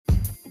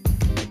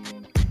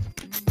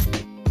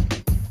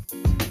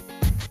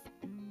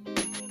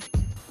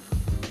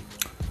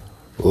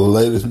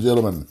Ladies and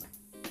gentlemen,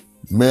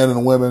 men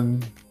and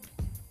women,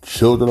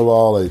 children of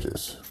all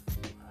ages,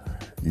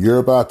 you're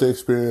about to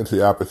experience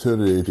the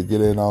opportunity to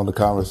get in on the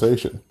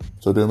conversation.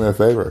 So do me a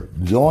favor,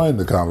 join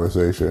the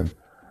conversation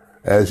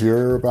as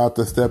you're about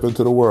to step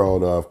into the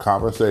world of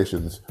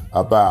conversations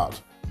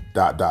about ...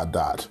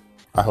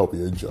 I hope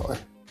you enjoy.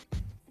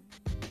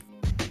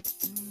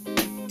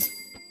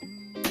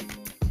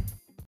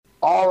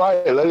 All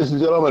right, ladies and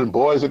gentlemen,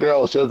 boys and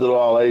girls, children of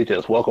all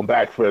ages, welcome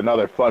back for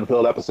another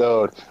fun-filled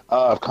episode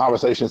of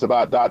Conversations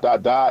about ...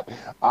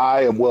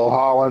 I am Will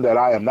Holland, and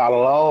I am not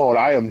alone.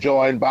 I am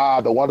joined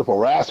by the wonderful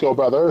Rasco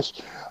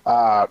brothers.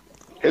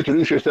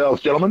 Introduce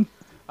yourselves, gentlemen.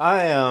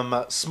 I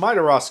am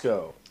Smiter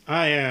Roscoe.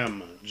 I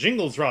am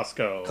Jingles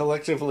Roscoe.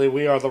 Collectively,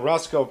 we are the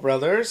Roscoe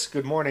brothers.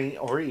 Good morning,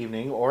 or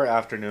evening, or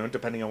afternoon,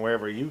 depending on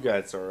wherever you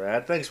guys are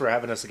at. Thanks for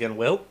having us again,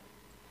 Will.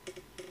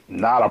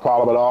 Not a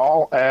problem at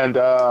all. And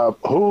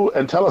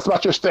tell us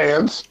about your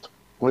stands.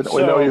 We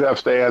know you have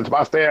stands.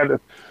 My stand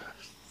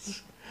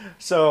is...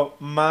 So,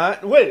 hold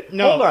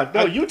on.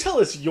 No, you tell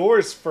us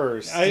yours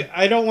first.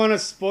 I don't want to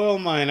spoil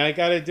mine. I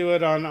got to do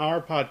it on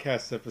our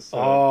podcast episode.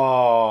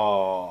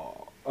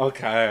 Oh,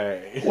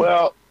 okay.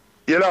 Well,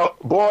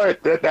 boy,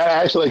 that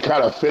actually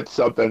kind of fits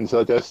something.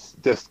 So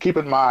just keep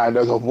in mind,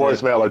 there's a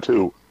voicemail or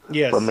two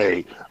from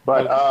me.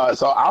 But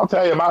so I'll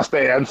tell you my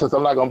stand since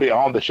I'm not going to be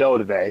on the show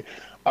today.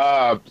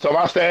 So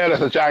my stand is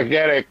a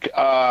gigantic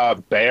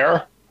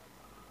bear.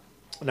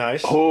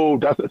 Nice. Who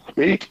doesn't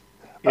speak.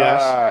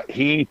 Yes.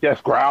 He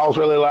just growls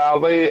really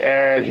loudly,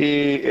 and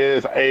he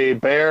is a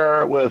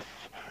bear with,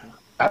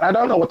 I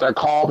don't know what they're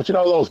called, but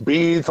those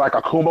beads like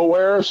Akuma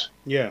wears?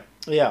 Yeah.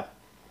 Yeah.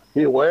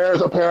 He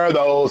wears a pair of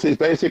those. He's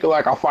basically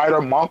like a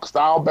fighter monk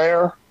style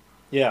bear.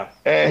 Yeah.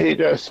 And he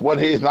just, when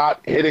he's not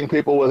hitting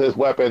people with his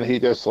weapon, he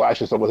just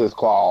slashes them with his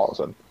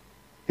claws, and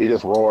he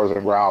just roars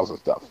and growls and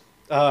stuff.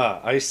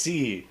 I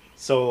see.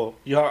 So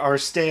our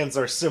stands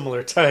are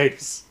similar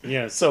types.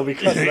 Yeah. So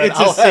because of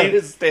that,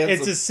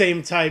 it's the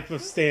same type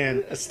of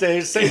stand.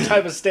 Same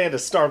type of stand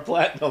as Star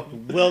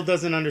Platinum. Will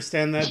doesn't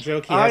understand that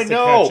joke. He has to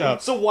catch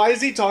up. So why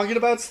is he talking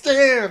about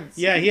stands?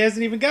 Yeah, he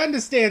hasn't even gotten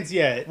to stands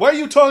yet. Why are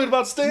you talking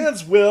about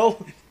stands,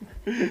 Will?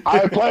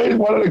 I played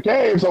one of the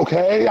games,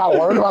 okay? I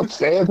learned about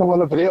stands in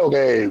one of the video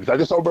games. I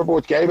just don't remember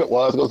which game it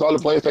was. It was on the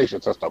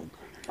PlayStation system.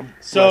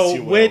 So,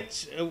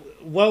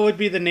 what would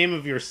be the name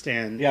of your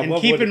stand? Yeah, and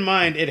keep in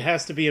mind, it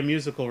has to be a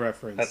musical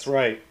reference. That's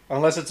right.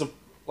 Unless it's a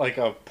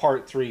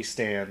part 3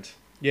 stand.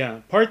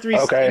 Yeah, part 3.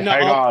 Okay,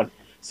 hang on.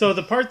 So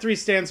the part 3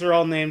 stands are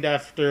all named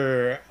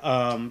after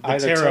the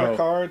either tarot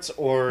cards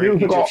or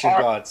musical Egyptian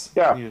gods.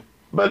 Yeah.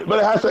 But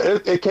it has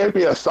to. It can't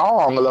be a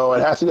song though.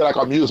 It has to be like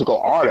a musical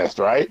artist,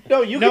 right?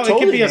 No, it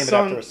can be a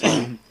song.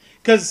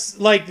 Because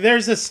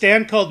there's a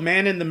stand called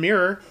 "Man in the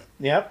Mirror."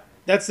 Yep.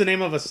 That's the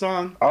name of a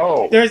song.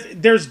 Oh. There's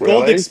really?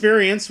 Gold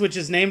Experience, which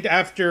is named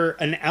after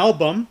an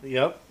album.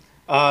 Yep.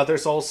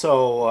 There's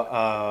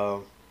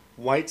also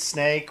White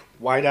Snake,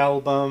 White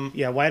Album.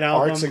 Yeah, White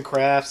Album. Arts and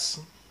Crafts.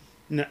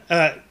 No,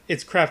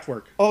 it's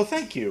Kraftwerk. Oh,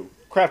 thank you.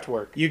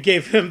 Kraftwerk. You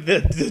gave him the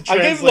I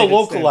gave him the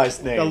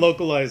localized name. The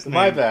localized name.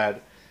 My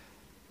bad.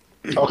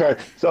 Okay,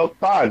 so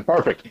fine,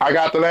 perfect. I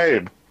got the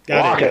name.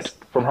 Rocket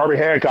from Herbie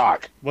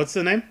Hancock. What's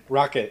the name?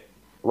 Rocket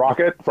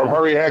from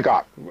Herbie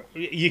Hancock.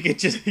 You could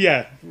just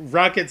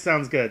Rocket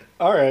sounds good.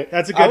 All right,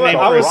 that's a good name.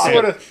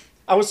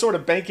 I was sort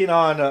of banking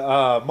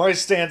on my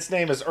stand's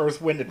name is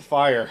Earth, Wind, and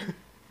Fire.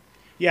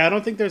 Yeah, I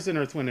don't think there's an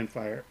Earth, Wind, and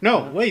Fire.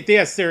 No, wait,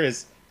 yes, there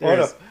is. There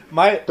is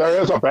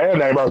a band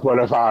named Earth,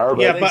 Wind, and Fire.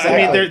 But exactly.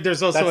 I mean,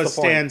 there's also a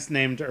stand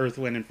named Earth,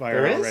 Wind, and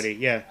Fire already.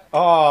 Yeah.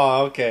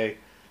 Oh, okay.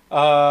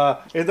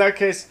 In that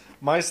case,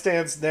 my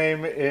stand's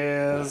name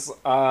is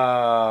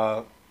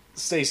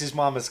Stacy's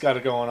Mama's Got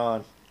It Going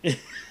On.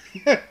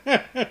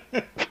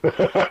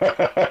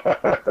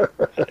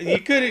 You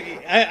could.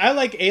 I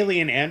like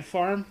Alien Ant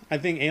Farm. I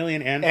think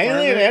Alien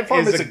Ant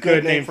Farm is a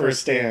good name for a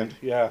stand.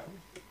 Yeah.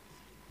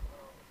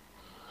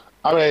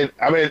 I mean,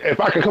 if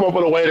I could come up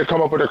with a way to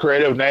come up with a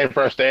creative name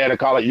for a stand and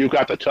call it "You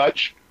Got the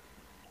Touch."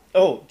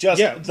 Oh,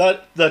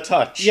 the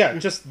touch. Yeah,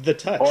 just the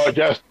touch. Or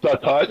just the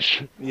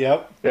touch.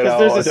 Yep. Because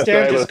there's a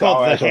stand just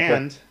called the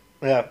hand.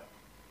 Yeah.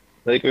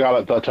 They can call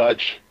it the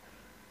touch.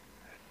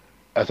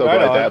 And something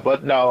like that.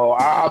 But no,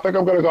 I think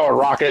I'm going to go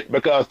with Rocket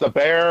because the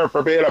bear,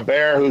 for being a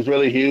bear who's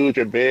really huge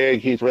and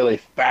big, he's really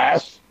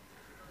fast.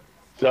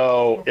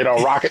 So,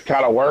 Rocket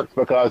kind of works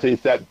because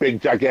he's that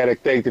big,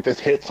 gigantic thing that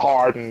just hits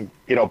hard and,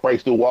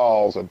 breaks through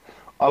walls. And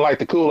unlike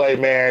the Kool-Aid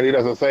Man, he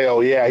doesn't say, oh,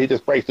 yeah, he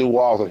just breaks through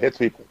walls and hits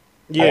people.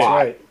 Yeah,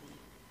 right.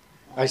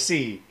 I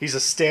see. He's a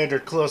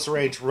standard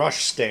close-range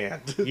rush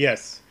stand.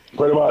 Yes.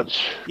 Pretty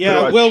much.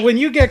 Yeah, well, when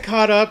you get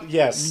caught up,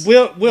 yes,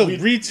 we'll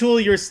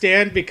retool your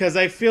stand because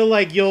I feel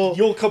like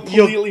you'll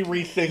completely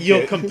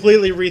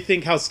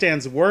rethink how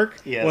stands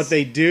work, yes, what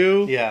they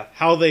do,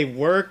 how they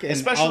work, and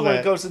especially when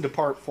it goes into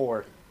part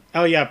 4.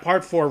 Oh yeah,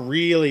 part 4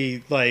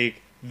 really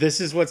this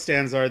is what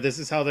stands are, this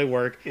is how they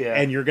work,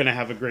 and you're gonna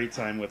have a great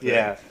time with it.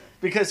 Yeah.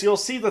 Because you'll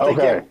see that they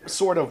get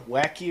sort of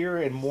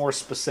wackier and more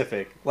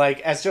specific.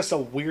 Like, as just a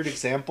weird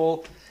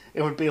example,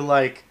 it would be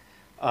like,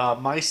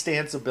 My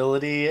stance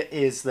ability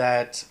is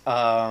that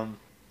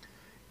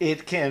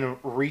it can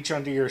reach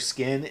under your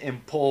skin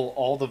and pull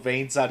all the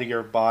veins out of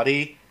your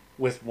body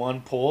with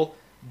one pull,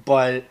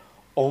 but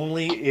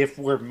only if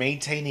we're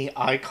maintaining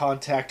eye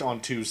contact on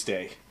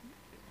Tuesday.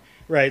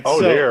 Right.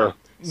 Oh, dear.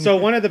 So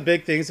one of the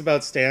big things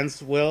about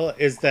Stan's will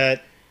is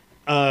that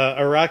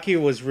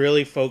Araki was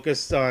really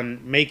focused on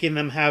making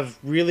them have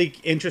really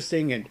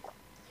interesting and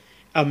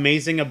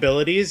amazing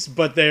abilities,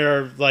 but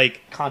they're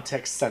like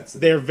context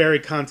sensitive. They're very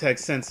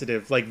context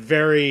sensitive, like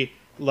very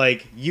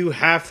like you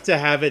have to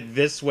have it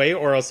this way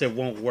or else it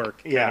won't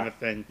work kind of a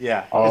thing.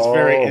 Yeah. It's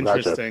very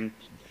interesting. Gotcha.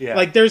 Yeah.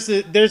 Like there's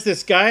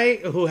this guy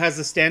who has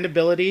a stand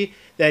ability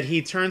that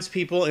he turns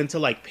people into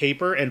like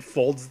paper and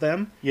folds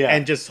them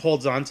and just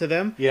holds on to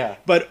them. Yeah.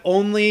 But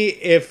only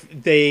if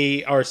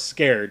they are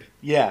scared.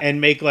 Yeah. And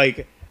make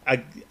like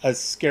a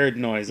scared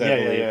noise, I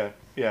believe.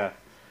 Yeah.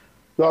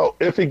 So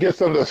if he gets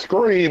them to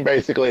scream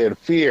basically in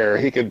fear,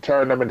 he can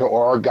turn them into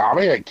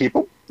origami and keep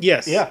them?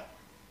 Yes. Yeah.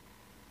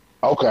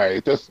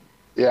 Okay.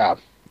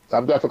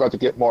 I'm definitely going to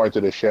get more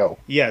into the show.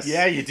 Yes.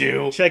 Yeah, you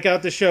do. Check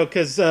out the show,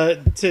 because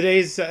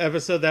today's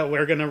episode that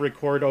we're going to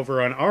record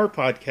over on our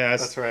podcast.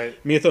 That's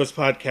right. Mythos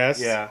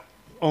Podcast. Yeah.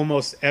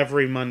 Almost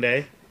every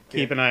Monday.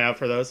 Keep an eye out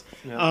for those.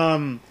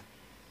 Yeah.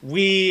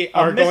 We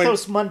are going...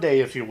 Mythos Monday,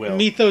 if you will.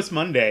 Mythos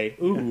Monday.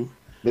 Ooh.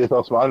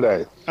 Mythos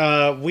Monday.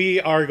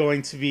 We are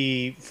going to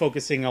be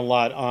focusing a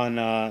lot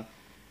on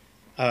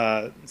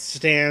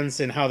stands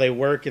and how they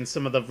work and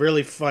some of the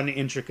really fun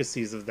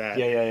intricacies of that.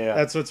 Yeah.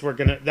 That's the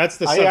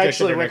subject. I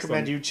actually of our next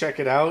recommend one. you check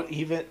it out,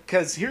 even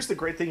because here's the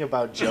great thing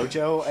about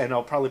JoJo, and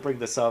I'll probably bring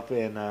this up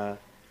in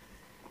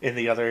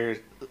the other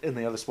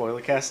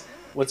spoiler cast.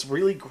 What's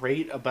really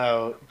great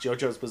about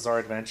JoJo's Bizarre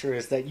Adventure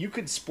is that you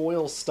could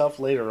spoil stuff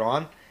later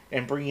on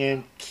and bring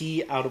in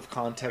key out of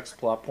context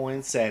plot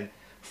points and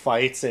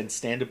fights and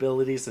stand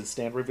abilities and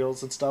stand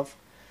reveals and stuff,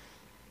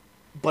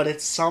 but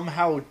it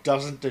somehow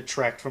doesn't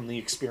detract from the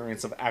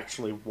experience of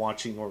actually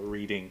watching or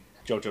reading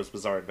JoJo's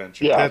Bizarre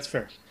Adventure. Yeah, that's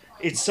fair.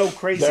 It's so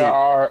crazy.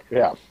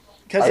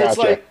 Because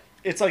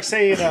it's like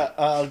saying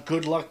a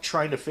good luck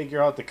trying to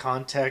figure out the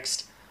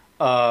context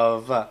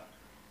of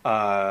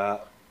a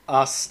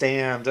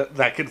stand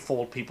that can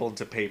fold people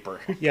into paper.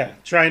 Yeah,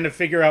 trying to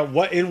figure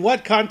out in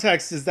what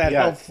context is that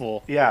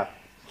helpful. Yeah,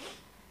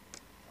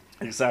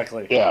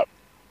 exactly. Yeah,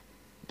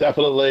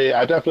 definitely.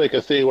 I definitely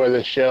can see where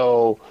this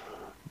show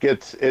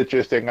gets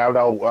interesting. I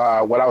know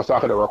when I was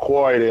talking to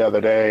Raquoy the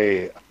other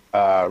day,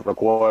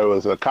 Raquoy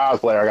was a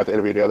cosplayer I got to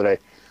interview the other day,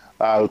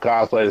 who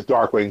cosplayed as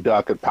Darkwing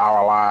Duck and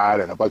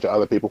Powerline and a bunch of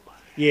other people.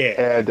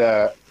 Yeah.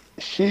 And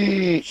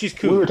she's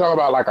cool. We were talking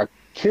about like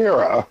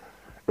Akira.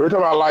 We were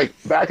talking about like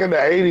back in the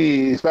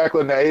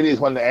 80s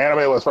when the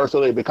anime was first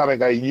really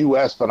becoming a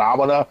U.S.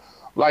 phenomena.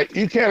 Like,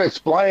 you can't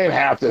explain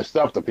half this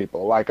stuff to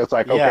people. Like, it's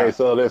like, okay,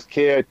 so this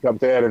kid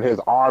comes in and his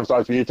arm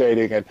starts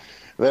mutating, and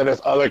then this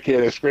other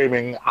kid is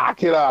screaming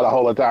Akira the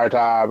whole entire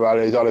time.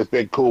 He's on this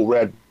big, cool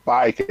red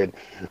bike, and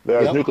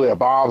there's nuclear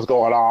bombs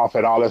going off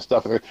and all this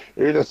stuff. And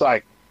you're just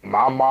like,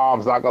 my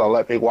mom's not going to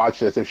let me watch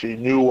this if she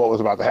knew what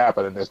was about to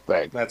happen in this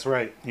thing. That's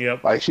right.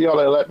 Yep. Like, she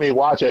only let me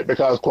watch it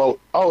because,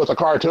 quote, oh, it's a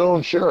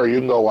cartoon? Sure, you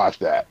can go watch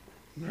that.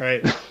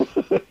 Right.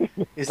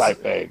 Type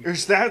thing.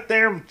 Is that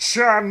them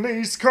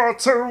Chinese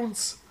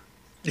cartoons?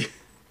 And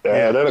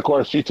then, of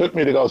course, she took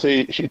me to go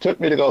see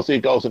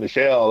Ghost in the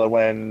Shell, and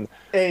when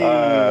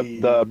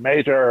the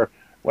major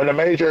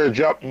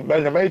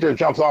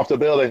jumps off the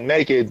building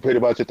naked,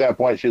 pretty much at that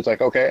point, she's like,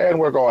 "Okay, and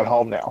we're going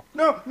home now."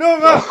 No,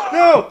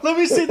 let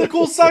me see the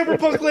cool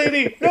cyberpunk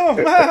lady. No,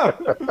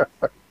 ma'am.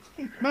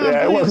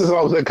 Yeah, it wasn't until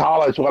I was in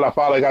college when I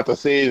finally got to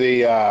see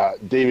the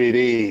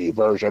DVD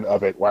version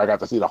of it, where I got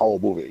to see the whole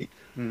movie.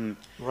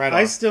 Mm-hmm. Right.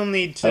 I still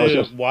need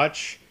to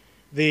watch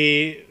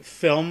the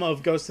film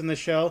of Ghost in the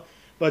Shell,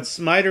 but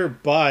Smiter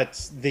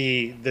bought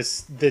the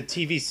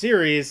TV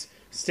series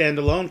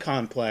standalone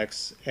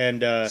complex,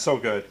 and so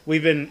good.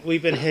 We've been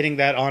hitting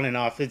that on and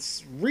off.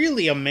 It's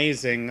really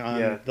amazing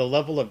on the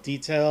level of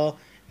detail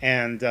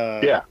and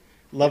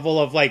level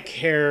of like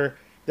care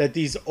that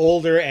these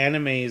older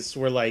animes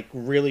were like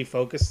really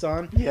focused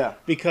on. Yeah.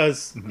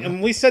 Because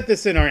and we said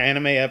this in our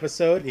anime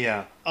episode.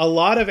 Yeah. A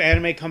lot of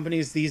anime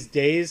companies these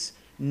days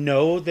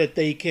know that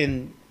they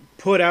can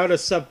put out a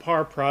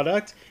subpar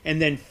product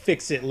and then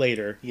fix it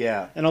later.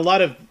 Yeah. And a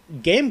lot of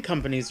game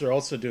companies are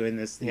also doing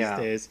this these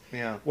days.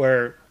 Yeah.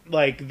 Where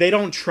like they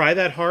don't try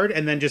that hard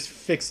and then just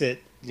fix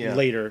it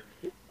later.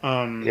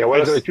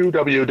 What is it,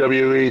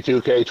 WWE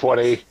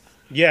 2K20?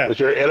 Yeah. With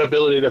your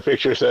inability to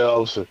fix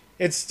yourselves.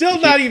 It's still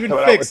not even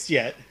fixed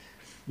yet.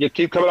 You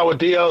keep coming out with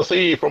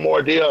DLC for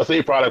more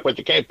DLC product, but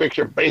you can't fix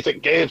your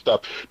basic game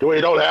stuff. To where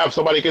you don't have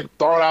somebody get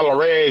thrown out of the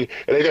ring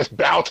and they just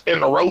bounce in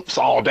the ropes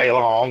all day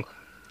long.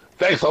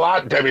 Thanks a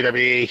lot,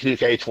 WWE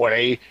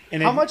 2K20.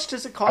 And how much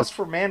does it cost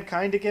for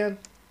Mankind again?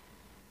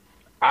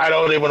 I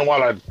don't even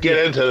want to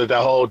get into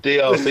the whole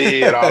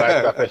DLC and all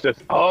that stuff. It's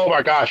just, oh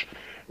my gosh.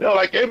 You know,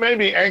 like, it made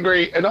me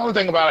angry. And the other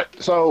thing about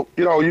it, so,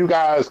 you know, you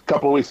guys, a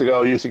couple of weeks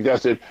ago, you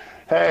suggested,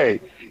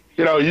 hey,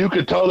 you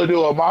could totally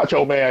do a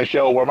Macho Man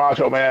show where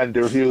Macho Man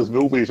reviews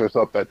movies or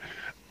something.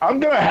 I'm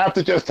gonna have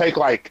to just take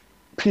like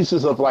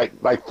pieces of like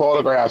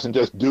photographs and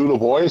just do the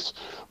voice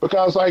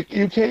because like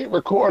you can't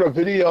record a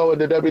video in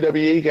the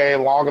WWE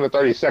game longer than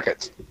 30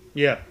 seconds.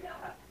 Yeah.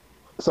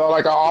 So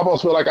like I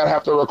almost feel like I'd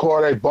have to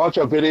record a bunch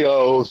of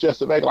videos just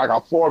to make like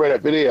a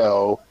 4-minute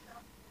video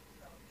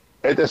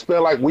and to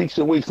spend like weeks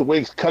and weeks and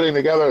weeks cutting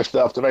together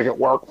stuff to make it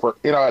work for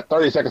at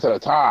 30 seconds at a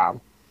time.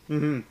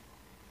 Mm-hmm.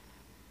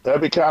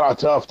 That'd be kind of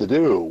tough to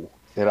do,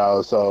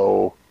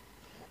 so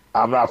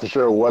I'm not for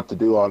sure what to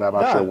do on that.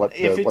 I'm not sure what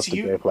the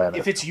game plan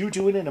is. If it's you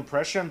doing an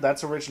impression,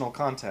 that's original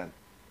content.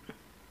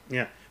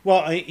 Yeah.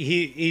 Well,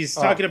 he's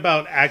talking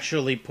about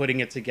actually putting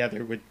it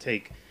together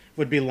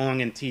would be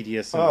long and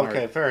tedious. And okay,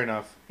 hard. Fair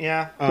enough.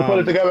 Yeah. To put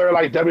it together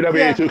like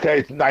WWE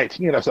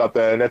 2K19 or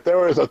something. And if there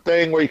was a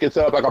thing where you could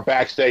set up like a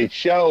backstage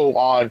show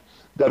on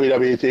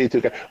WWE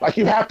 2K, like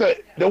you have to,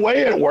 the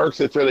way it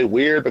works, it's really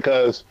weird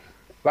because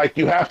like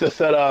you have to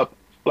set up,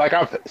 like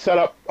I've set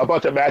up a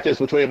bunch of matches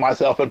between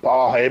myself and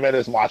Paul Heyman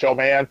as Macho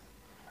Man.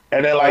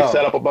 And then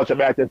set up a bunch of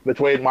matches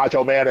between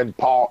Macho Man and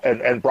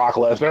and Brock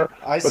Lesnar.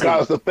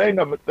 Because the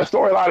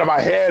storyline in my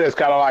head is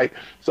kind of like,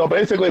 so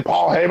basically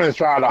Paul Heyman is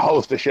trying to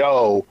host a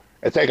show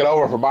and take it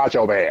over from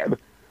Macho Man.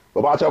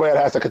 But Macho Man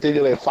has to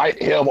continually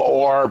fight him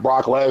or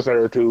Brock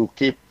Lesnar to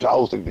keep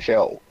hosting the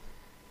show.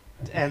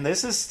 And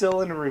this is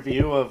still in a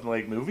review of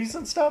like movies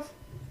and stuff?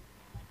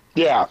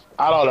 Yeah,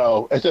 I don't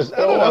know. It's just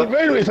the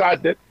main reason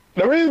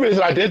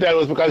I did that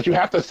was because you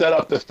have to set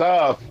up the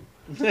stuff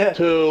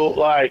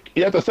to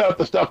you have to set up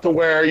the stuff to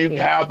where you can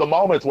have the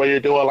moments where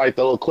you're doing like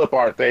the little clip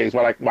art things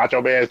where like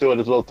Macho Man is doing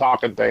his little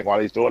talking thing while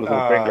he's doing his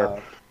little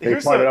finger.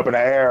 He's pointing up in the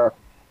air,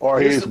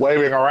 or he's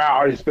waving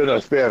around, or he's spinning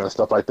a spin and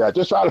stuff like that.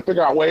 Just try to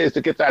figure out ways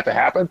to get that to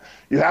happen.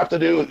 You have to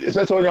do,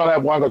 especially when you only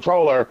have one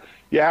controller,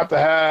 you have to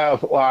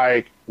have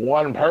like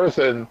one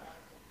person.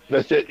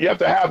 You have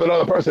to have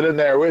another person in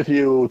there with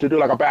you to do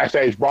like a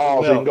backstage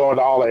brawl so you can go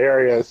into all the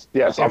areas.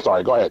 Yes, I'm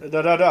sorry. Go ahead.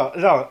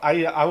 No.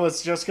 I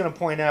was just going to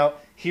point out,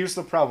 here's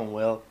the problem,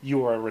 Will.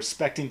 You are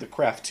respecting the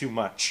craft too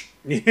much.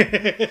 You're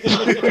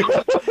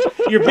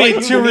being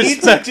too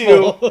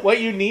respectful. What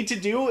you need to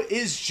do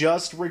is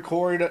just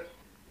record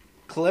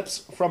clips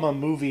from a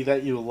movie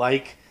that you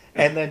like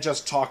and then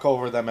just talk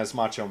over them as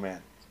Macho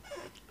Man.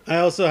 I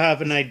also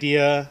have an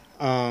idea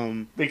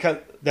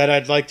that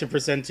I'd like to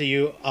present to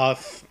you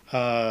off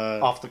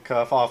the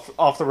cuff,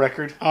 off the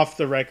record. Off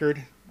the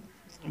record.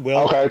 Will,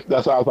 okay,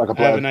 that sounds like a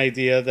plan. I have an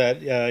idea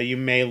that you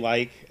may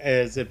like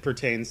as it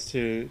pertains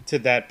to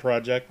that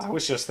project. I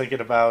was just thinking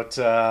about,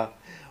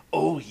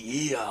 well,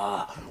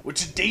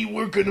 today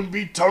we're going to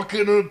be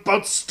talking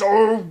about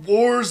Star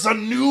Wars A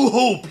New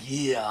Hope.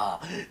 Yeah,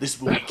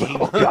 this movie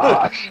came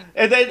out.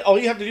 And then all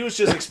you have to do is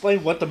just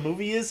explain what the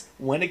movie is,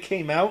 when it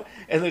came out,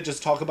 and then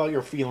just talk about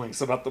your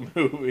feelings about the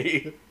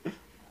movie.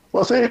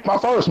 Well, see, my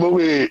first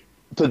movie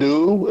to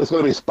do is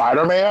going to be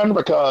Spider-Man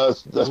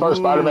because the first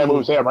Spider-Man movie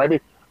was Sam Raimi.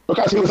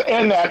 Because he was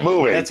in that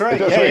movie. That's right.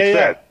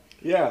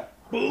 Yeah.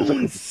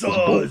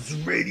 Bonesaw's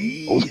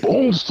ready. I was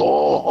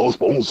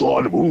Bonesaw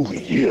in the movie.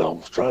 Yeah, I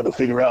was trying to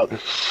figure out.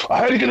 I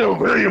had to get in a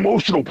very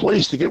emotional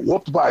place to get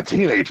whooped by a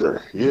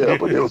teenager. Yeah,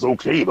 but it was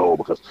okay though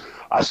because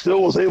I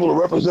still was able to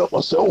represent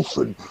myself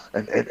and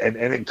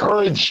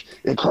encourage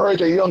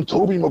a young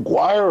Tobey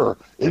Maguire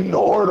in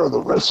the art of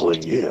the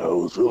wrestling. Yeah, it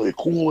was really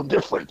cool and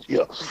different.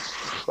 Yeah.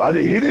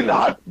 He didn't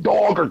hot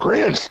dog or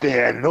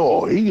grandstand.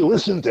 No, he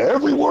listened to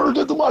every word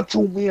that the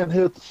Macho Man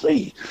had to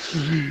say.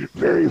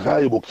 Very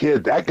valuable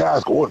kid. That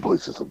guy's going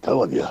places, I'm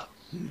telling you.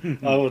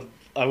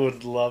 I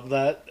would love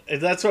that.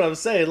 And that's what I'm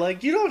saying.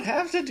 Like, you don't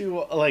have to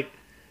do, like,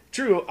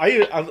 true.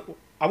 I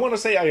want to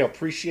say I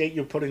appreciate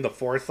you putting the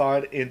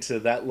forethought into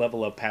that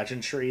level of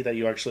pageantry that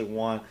you actually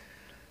want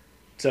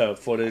to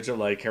footage of,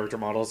 like, character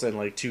models and,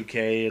 like,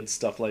 2K and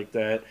stuff like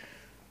that.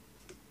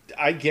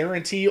 I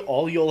guarantee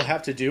all you'll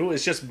have to do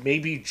is just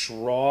maybe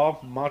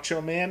draw Macho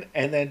Man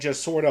and then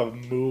just sort of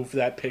move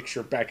that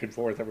picture back and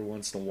forth every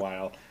once in a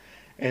while.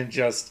 And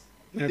just,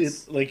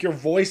 like, your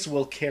voice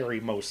will carry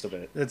most of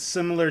it. It's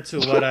similar to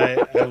what I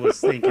was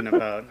thinking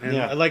about.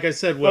 And like I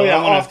said, Will,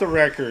 off the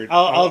record.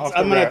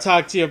 I'm going to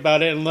talk to you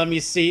about it and let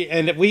me see.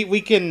 And we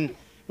can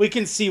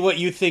see what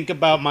you think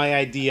about my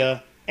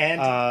idea.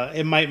 And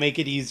it might make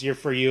it easier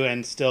for you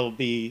and still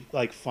be,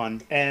 like,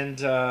 fun. And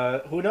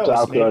who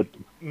knows?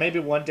 Maybe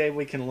one day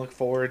we can look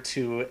forward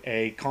to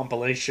a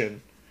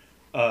compilation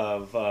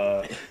of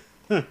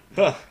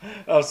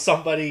of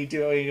somebody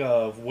doing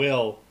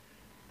Will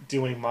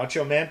doing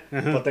Macho Man,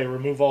 but they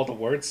remove all the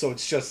words, so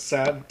it's just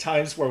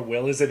times where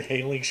Will is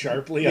inhaling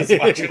sharply as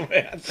Macho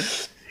Man.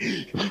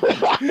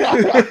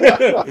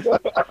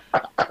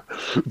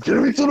 Get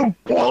me to the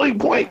boiling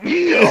point,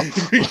 yeah.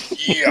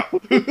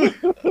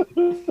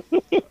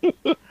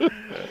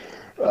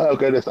 Oh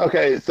goodness.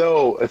 Okay,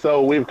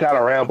 so we've kind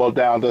of rambled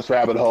down this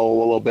rabbit hole a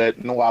little bit,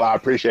 and while I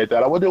appreciate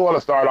that, I do want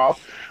to start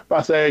off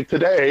by saying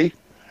today,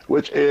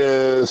 which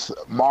is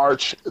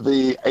March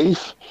the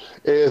 8th,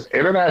 is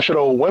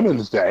International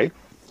Women's Day.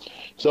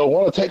 So I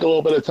want to take a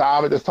little bit of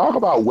time and just talk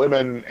about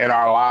women in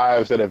our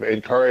lives that have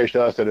encouraged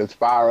us and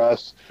inspire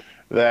us,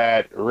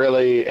 that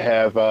really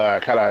have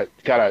that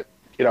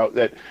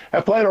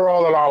have played a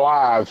role in our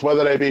lives,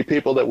 whether they be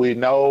people that we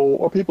know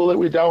or people that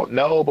we don't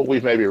know, but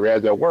we've maybe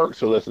read their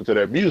works or listened to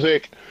their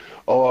music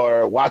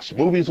or watched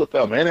movies with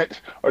them in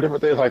it or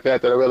different things like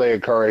that that have really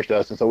encouraged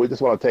us. And so we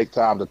just want to take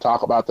time to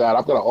talk about that.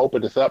 I'm going to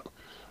open this up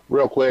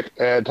real quick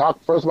and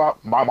talk first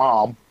about my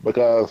mom,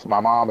 because my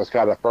mom is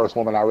kind of the first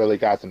woman I really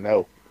got to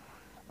know.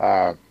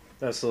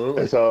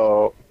 Absolutely. And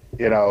so,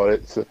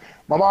 it's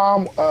my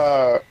mom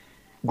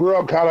grew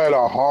up kind of in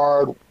a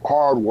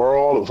hard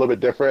world. It was a little bit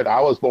different. I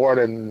was born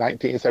in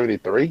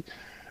 1973,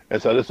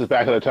 and so this is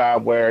back at a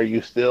time where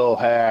you still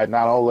had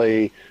not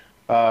only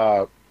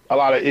a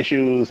lot of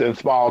issues in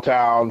small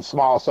towns,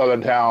 small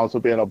southern towns,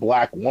 with being a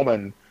black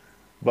woman,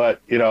 but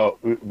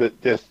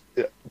just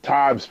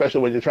time,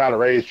 especially when you're trying to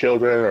raise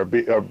children,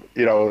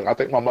 I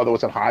think my mother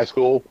was in high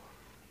school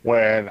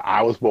when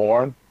I was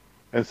born.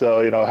 And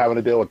so, having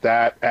to deal with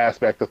that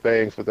aspect of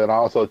things, but then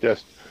also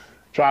just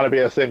trying to be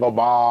a single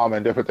mom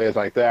and different things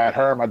like that.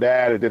 Her and my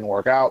dad, it didn't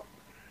work out.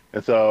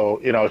 And so,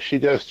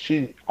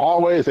 she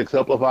always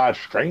exemplified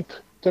strength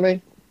to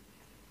me,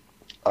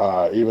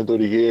 even through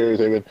the years,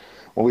 even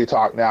when we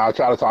talk now. I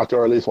try to talk to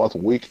her at least once a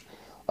week.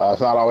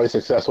 It's not always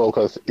successful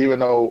because even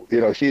though,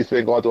 she's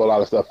been going through a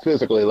lot of stuff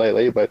physically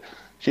lately, but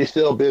she's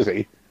still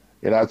busy.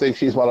 I think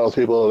she's one of those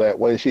people that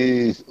when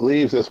she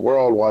leaves this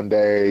world one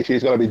day,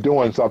 she's going to be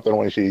doing something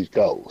when she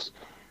goes.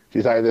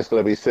 She's not just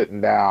going to be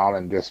sitting down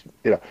and just,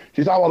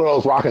 she's not one of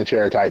those rocking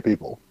chair type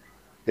people.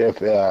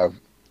 If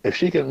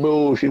she can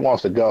move, she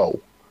wants to go.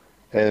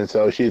 And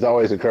so she's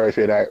always encouraged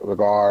me in that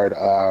regard.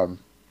 I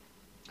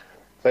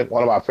think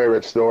one of my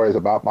favorite stories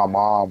about my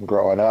mom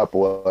growing up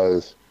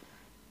was,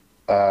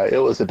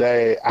 it was the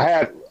day I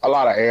had a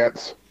lot of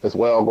aunts as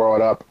well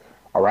growing up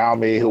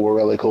around me who were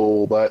really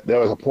cool, but there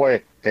was a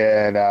point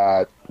in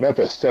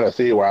Memphis,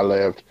 Tennessee, where I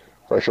lived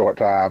for a short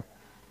time,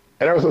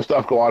 and there was some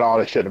stuff going on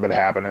that shouldn't have been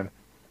happening.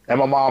 And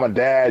my mom and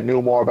dad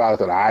knew more about it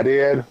than I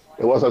did.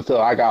 It wasn't until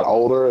I got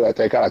older that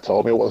they kind of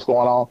told me what was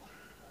going on.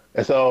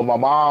 And so my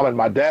mom and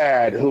my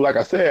dad, who, like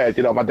I said,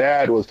 my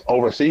dad was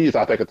overseas,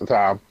 I think, at the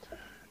time,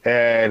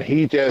 and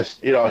he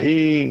just,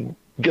 he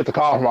gets a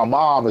call from my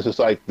mom. It's just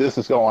like, this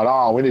is going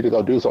on. We need to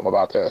go do something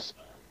about this.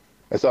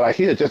 And so, like,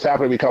 he had just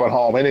happened to be coming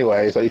home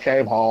anyway. So he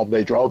came home.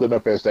 They drove to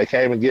Memphis. They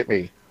came and get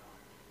me.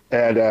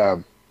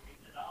 And,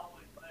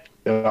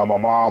 my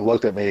mom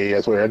looked at me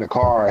as we were in the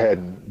car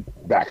heading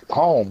back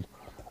home.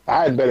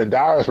 I hadn't been in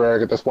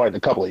Dyersburg at this point in a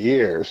couple of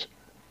years.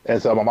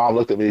 And so my mom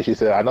looked at me. She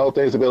said, I know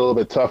things have been a little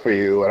bit tough for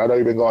you, and I know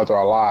you've been going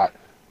through a lot.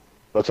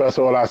 But trust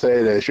me when I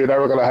say this, you're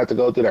never going to have to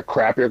go through the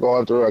crap you're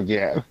going through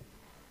again.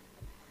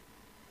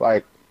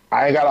 Like,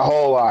 I ain't got a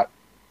whole lot,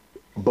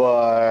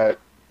 but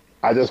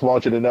I just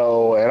want you to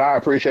know, and I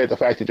appreciate the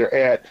fact that your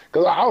aunt,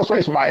 because I was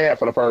raised with my aunt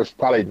for the first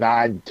probably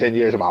 9, 10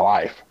 years of my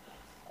life.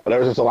 But there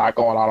was just a lot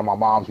going on in my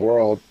mom's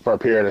world for a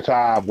period of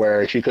time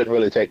where she couldn't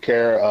really take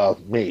care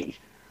of me.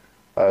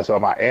 So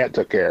my aunt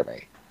took care of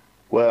me.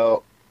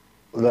 Well,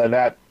 then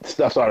that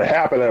stuff started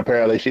happening.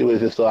 Apparently, she was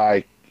just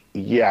like,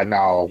 yeah,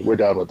 no, we're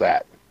done with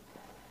that.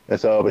 And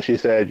so, but she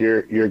said,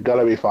 you're going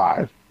to be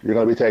fine. You're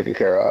going to be taken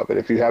care of. And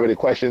if you have any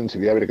questions,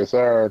 if you have any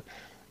concern,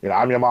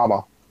 I'm your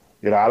mama.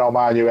 I don't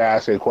mind you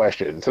asking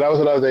questions. So that was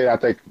another thing I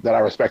think that I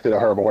respected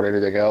of her more than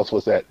anything else,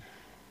 was that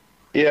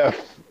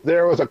if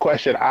there was a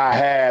question I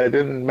had, it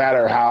didn't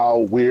matter how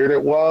weird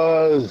it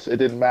was. It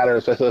didn't matter,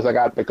 especially as I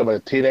got become a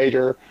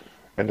teenager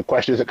and the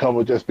questions that come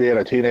with just being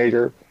a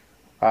teenager.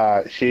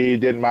 She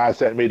didn't mind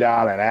setting me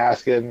down and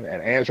asking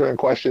and answering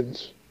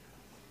questions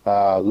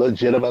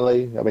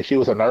legitimately. I mean, she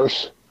was a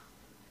nurse.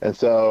 And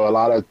so a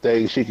lot of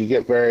things she could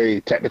get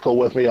very technical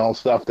with me on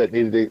stuff that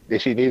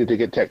she needed to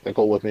get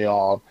technical with me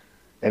on.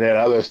 And then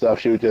other stuff,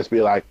 she would just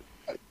be like,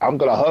 I'm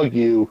going to hug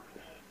you.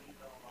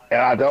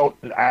 And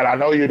I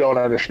know you don't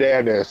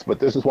understand this, but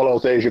this is one of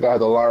those things you're going to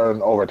have to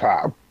learn over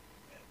time.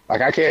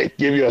 Like, I can't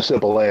give you a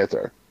simple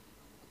answer.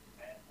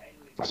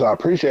 So I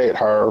appreciate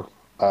her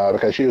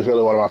because she was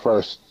really one of my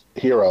first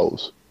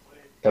heroes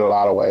in a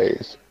lot of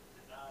ways.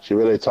 She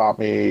really taught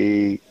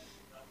me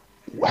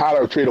how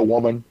to treat a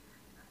woman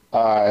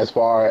as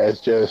far as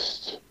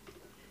just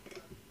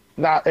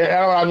not, and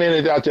I mean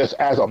it not just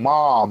as a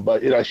mom,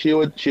 but she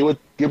would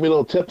give me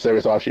little tips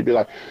every so often. She'd be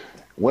like,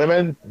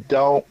 women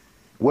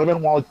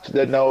want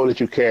to know that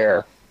you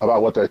care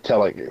about what they're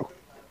telling you.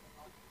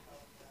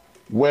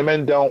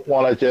 Women don't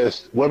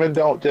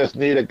just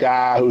need a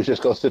guy who's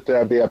just going to sit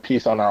there and be a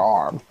piece on their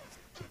arm.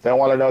 They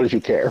want to know that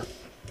you care.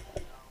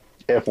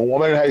 If a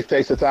woman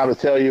takes the time to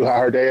tell you how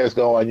her day is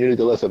going, you need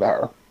to listen to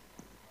her.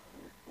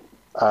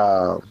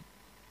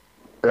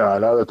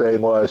 Another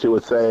thing was she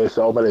would say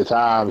so many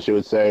times,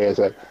 is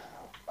that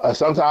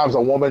sometimes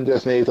a woman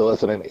just needs to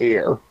listen in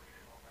ear,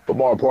 but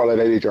more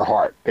importantly, they need your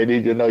heart. They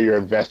need you to know you're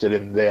invested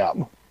in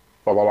them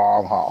for the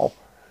long haul.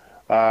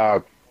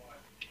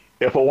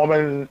 If a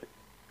woman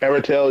ever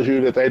tells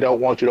you that they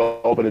don't want you to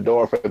open the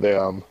door for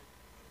them,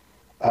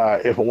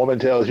 if a woman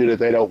tells you that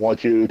they don't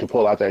want you to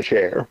pull out their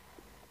chair,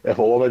 If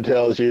a woman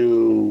tells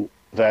you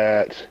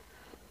that,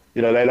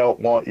 you know, they don't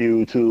want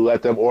you to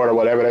let them order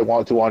whatever they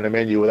want to on the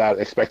menu without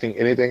expecting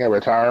anything in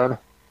return,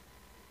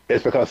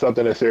 it's because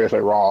something is seriously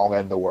wrong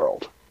in the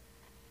world.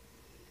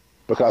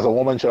 Because a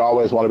woman should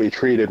always want to be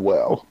treated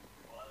well.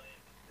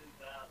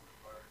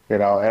 You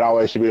know, and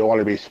always should want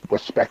to be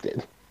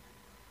respected.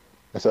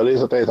 And so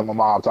these are things that my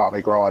mom taught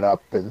me growing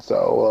up, and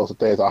so those are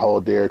things I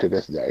hold dear to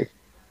this day.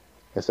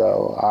 And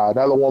so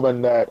another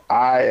woman that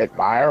I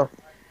admire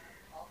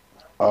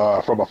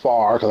from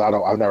afar, because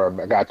I've never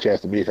got a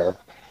chance to meet her,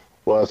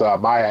 was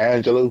Maya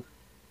Angelou.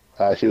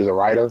 She was a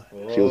writer.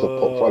 She was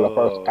one of the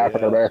first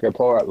African American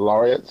poet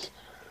laureates.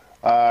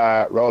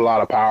 Wrote a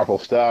lot of powerful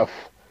stuff.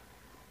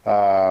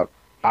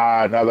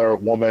 Another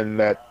woman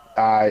that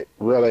I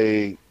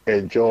really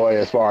enjoy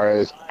as far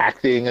as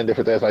acting and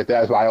different things like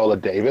that is Viola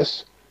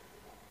Davis.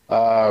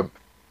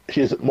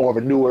 She's more of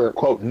a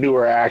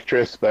newer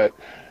actress, but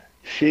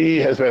she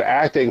has been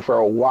acting for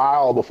a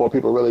while before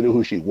people really knew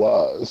who she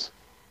was.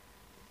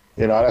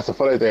 You know, that's the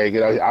funny thing.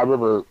 You know, I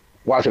remember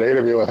watching an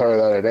interview with her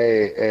the other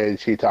day, and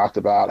she talked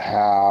about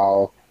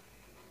how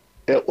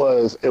it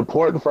was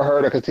important for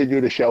her to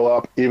continue to show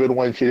up even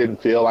when she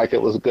didn't feel like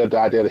it was a good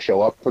idea to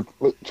show up for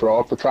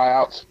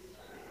tryouts,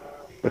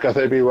 because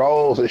there'd be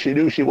roles that she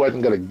knew she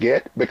wasn't going to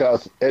get.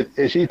 Because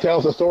and she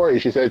tells the story.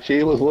 She said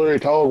she was literally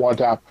told one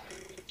time,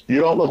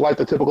 "You don't look like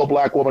the typical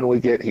black woman we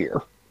get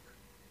here,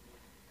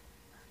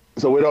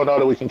 so we don't know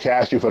that we can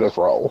cast you for this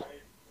role."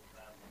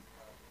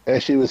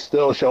 And she would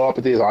still show up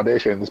at these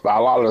auditions by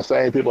a lot of the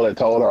same people that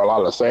told her a lot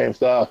of the same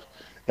stuff.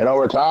 And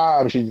over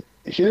time, she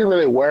didn't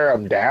really wear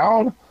them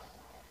down,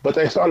 but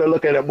they started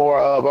looking at it more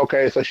of,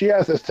 okay, so she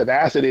has this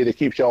tenacity to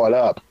keep showing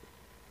up.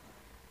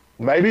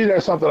 Maybe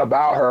there's something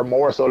about her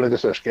more so than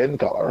just her skin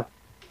color.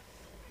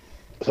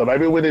 So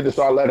maybe we need to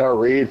start letting her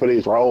read for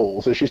these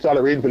roles. And she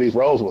started reading for these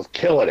roles and was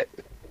killing it.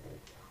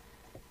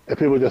 And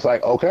people were just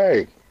like,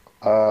 okay,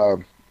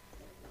 I'm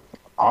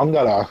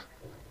gonna,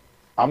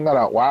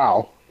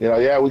 wow. You know,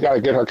 yeah, we got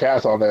to get her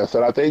cast on this.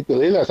 And I think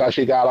that's how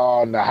she got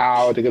on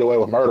How to Get Away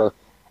with Murder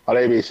on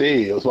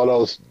ABC. It was one of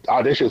those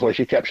auditions where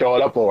she kept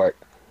showing up for it.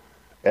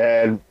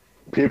 And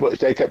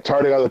they kept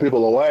turning other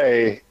people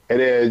away. And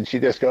then she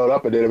just showed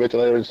up, and then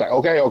eventually they were just like,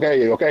 okay,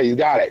 you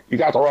got it. You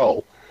got the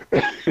role.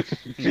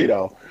 You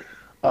know.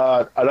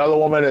 Another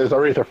woman is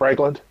Aretha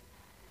Franklin.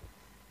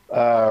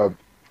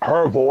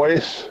 Her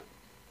voice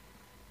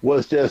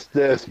was just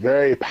this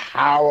very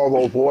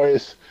powerful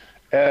voice.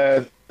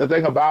 And the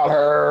thing about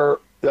her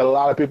that a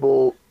lot of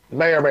people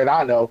may or may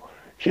not know,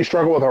 she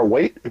struggled with her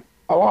weight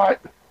a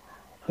lot,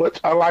 which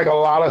unlike a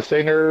lot of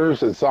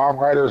singers and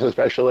songwriters,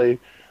 especially,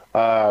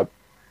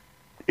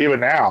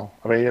 even now,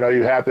 I mean, you know,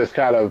 you have this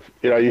kind of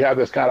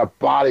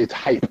body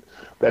type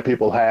that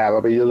people have. I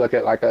mean, you look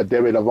at like a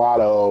Demi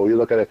Lovato, you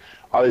look at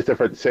all these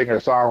different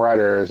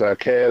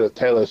singer-songwriters,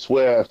 Taylor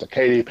Swift,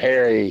 Katy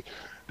Perry,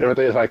 different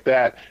things like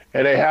that,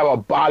 and they have a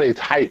body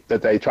type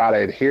that they try to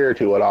adhere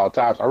to at all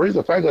times.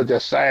 Aretha Franklin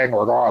just sang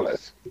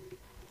regardless.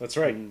 That's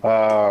right.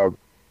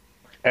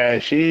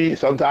 And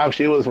sometimes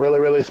she was really,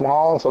 really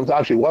small,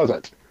 sometimes she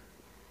wasn't.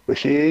 But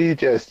she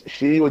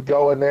would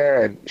go in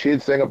there and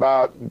she'd sing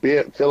about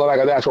feeling like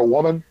a natural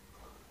woman,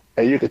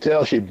 and you could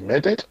tell she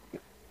meant it.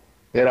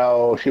 You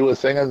know, she was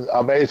singing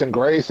Amazing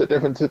Grace at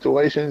different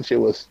situations. She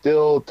was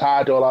still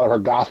tied to a lot of her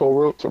gospel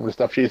roots from the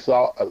stuff she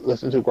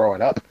listened to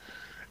growing up.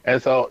 And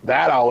so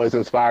that always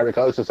inspired me,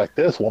 because it's just like,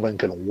 this woman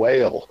can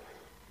wail.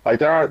 Like,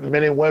 there aren't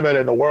many women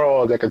in the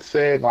world that can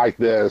sing like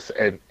this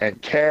and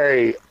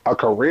carry a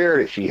career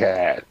that she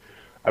had.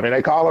 I mean,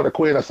 they call her the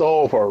Queen of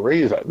Soul for a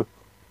reason.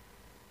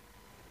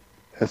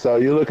 And so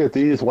you look at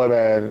these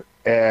women,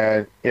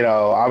 and, you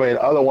know, I mean,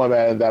 other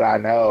women that I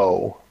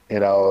know, you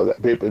know,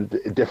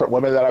 different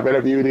women that I've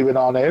interviewed even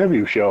on the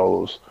interview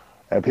shows,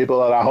 and people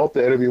that I hope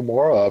to interview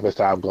more of as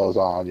time goes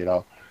on, you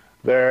know.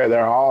 There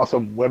are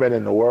awesome women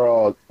in the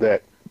world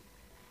that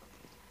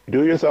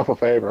do yourself a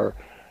favor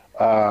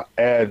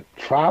and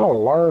try to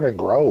learn and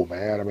grow,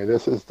 man. I mean,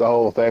 this is the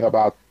whole thing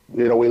about,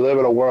 you know, we live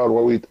in a world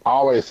where we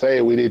always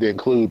say we need to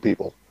include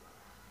people.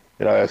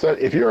 You know,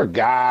 if you're a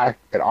guy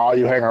and all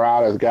you hang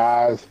around is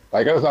guys,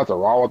 like, there's nothing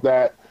wrong with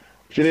that.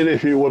 But you need a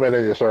few women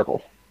in your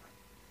circle.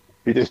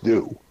 You just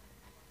do.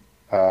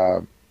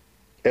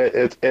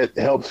 It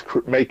helps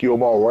make you a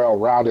more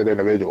well-rounded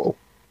individual.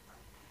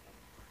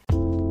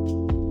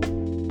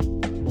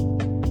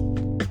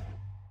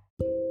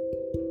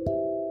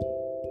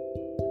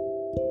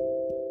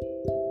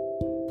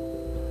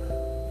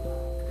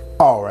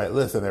 All right,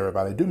 listen,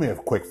 everybody, do me a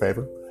quick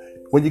favor.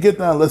 When you get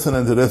done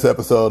listening to this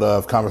episode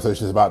of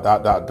Conversations About ...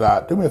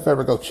 do me a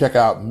favor, go check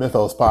out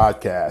Mythos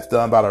Podcast,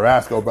 done by the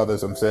Rasco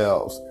brothers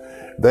themselves.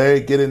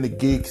 They get into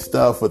geek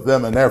stuff with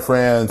them and their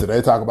friends, and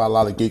they talk about a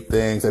lot of geek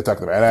things. They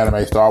talk about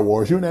anime, Star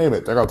Wars, you name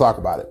it. They're going to talk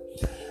about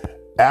it.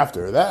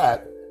 After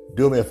that,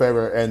 do me a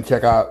favor and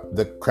check out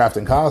the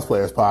Crafting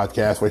Cosplayers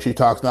Podcast, where she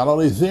talks not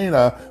only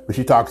Xena, but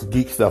she talks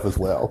geek stuff as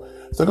well.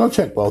 So go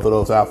check both of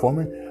those out for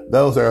me.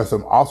 Those are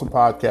some awesome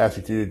podcasts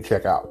that you need to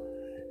check out.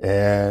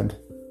 And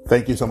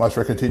Thank you so much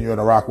for continuing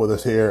to rock with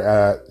us here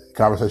at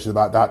Conversations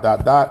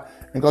About ...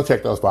 And go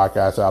check those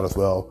podcasts out as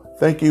well.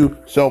 Thank you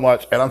so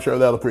much. And I'm sure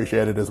they'll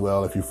appreciate it as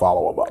well if you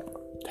follow them up.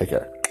 Take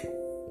care.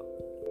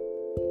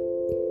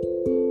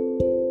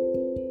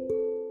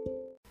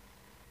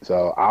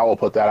 So I will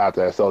put that out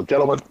there. So,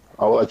 gentlemen,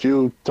 I will let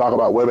you talk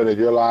about women in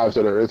your lives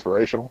that are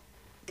inspirational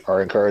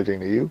or encouraging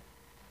to you.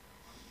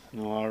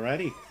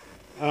 Alrighty.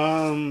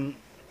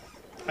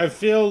 I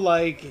feel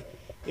like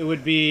it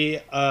would be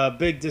a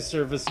big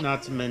disservice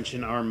not to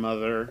mention our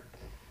mother.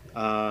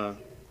 Our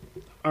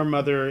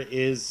mother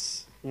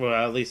is, well,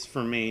 at least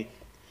for me,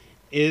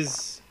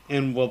 is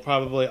and will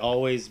probably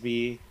always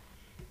be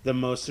the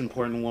most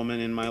important woman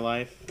in my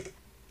life.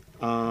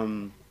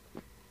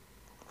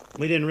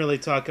 We didn't really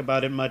talk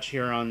about it much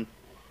here on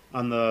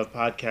the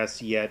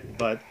podcast yet,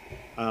 but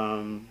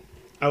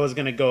I was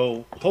gonna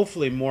go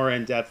hopefully more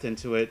in depth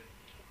into it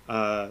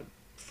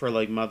for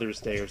like Mother's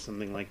Day or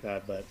something like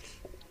that. But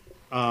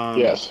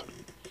yes,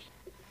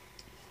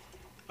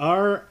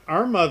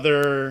 our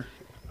mother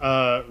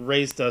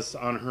raised us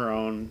on her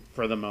own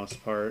for the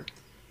most part.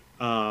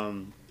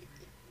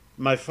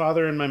 My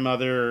father and my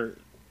mother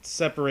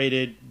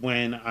separated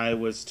when I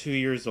was 2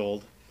 years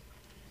old,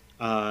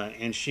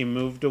 and she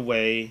moved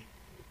away.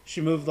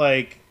 She moved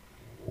like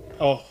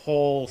a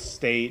whole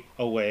state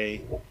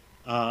away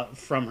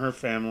from her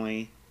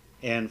family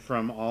and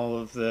from all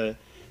of the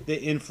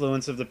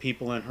influence of the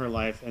people in her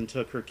life, and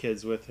took her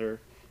kids with her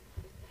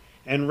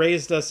and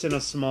raised us in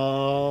a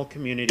small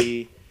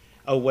community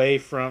away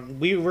from...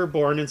 We were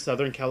born in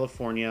Southern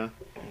California,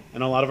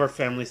 and a lot of our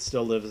family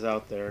still lives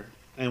out there,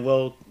 and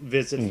we'll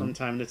visit from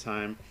time to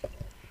time.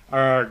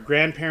 Our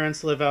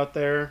grandparents live out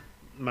there.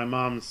 My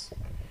mom's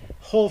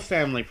whole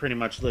family pretty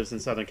much lives in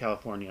Southern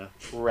California.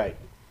 Right.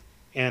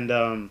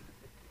 And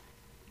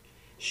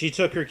she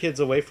took her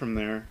kids away from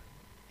there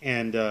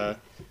and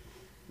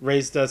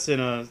raised us in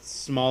a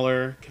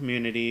smaller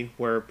community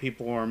where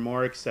people were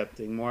more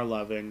accepting, more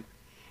loving,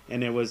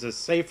 and it was a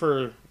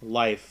safer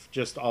life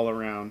just all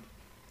around.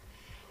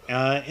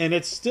 And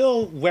it's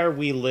still where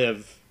we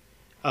live.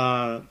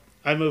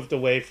 I moved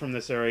away from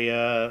this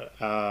area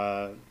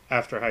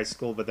after high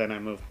school, but then I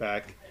moved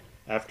back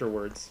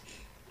afterwards,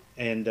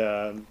 and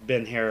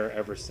been here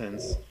ever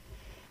since.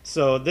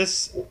 So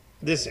this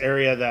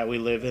area that we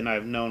live in,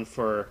 I've known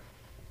for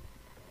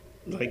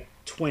like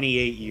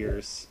 28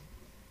 years,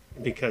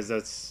 because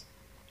that's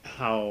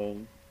how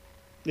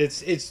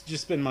it's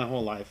just been my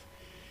whole life.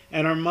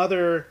 And our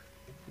mother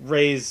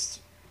raised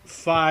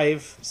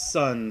 5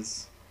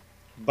 sons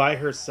by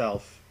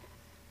herself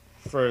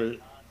for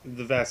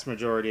the vast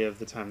majority of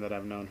the time that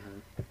I've known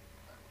her,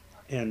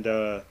 and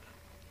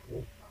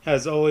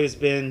has always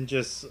been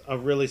just a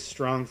really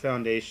strong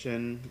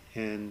foundation.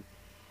 And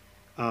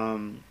I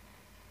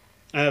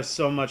have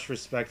so much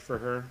respect for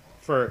her,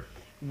 for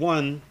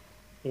one,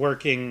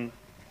 working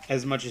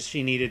as much as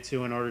she needed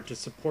to in order to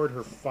support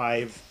her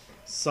 5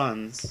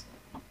 sons,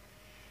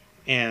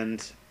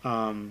 and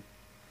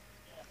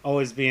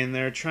always being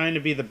there, trying to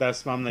be the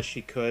best mom that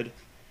she could.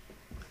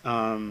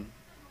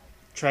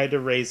 Tried to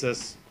raise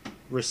us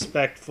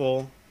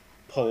respectful,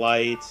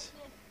 polite,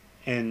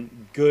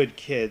 and good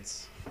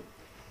kids.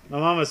 My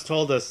mom has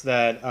told us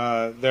that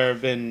there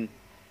have been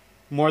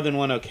more than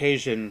one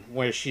occasion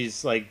where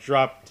she's like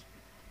dropped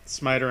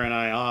Smiter and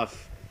I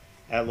off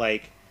at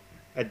like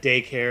a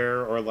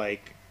daycare or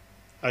like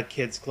a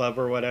kids club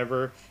or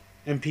whatever,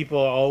 and people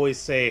always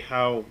say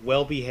how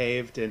well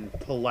behaved and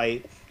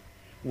polite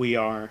we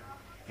are,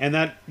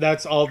 and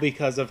that's all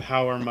because of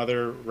how our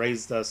mother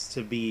raised us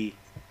to be,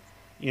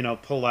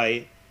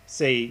 polite,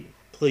 say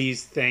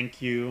please,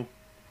 thank you,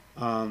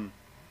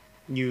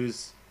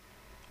 use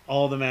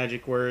all the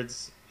magic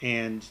words,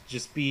 and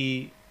just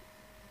be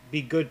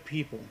good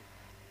people.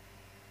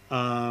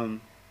 A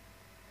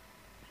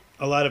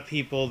lot of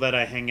people that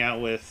I hang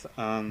out with,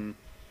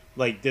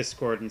 like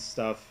Discord and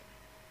stuff,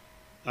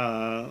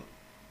 I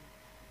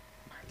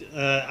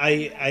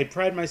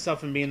pride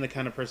myself in being the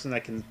kind of person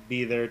that can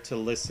be there to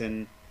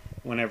listen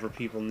whenever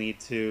people need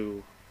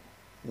to,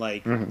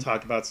 like,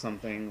 talk about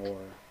something, or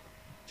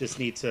just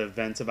need to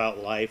vent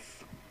about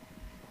life,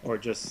 or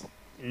just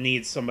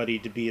need somebody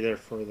to be there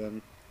for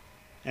them.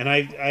 And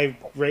I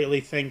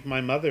greatly thank my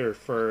mother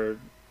for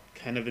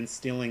kind of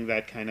instilling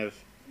that kind of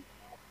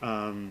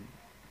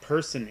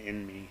person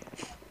in me,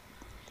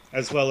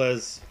 as well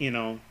as,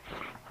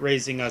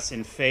 raising us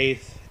in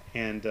faith,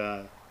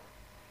 and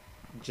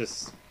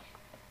just...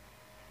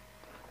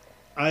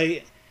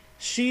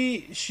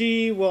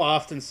 She will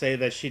often say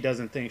that she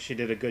doesn't think she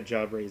did a good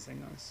job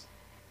raising us,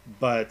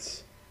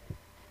 but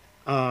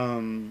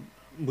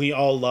we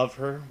all love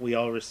her, we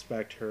all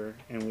respect her,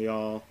 and we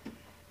all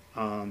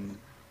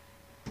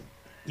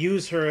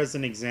use her as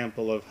an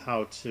example of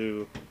how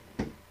to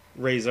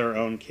raise our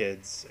own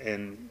kids.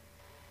 And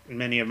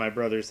many of my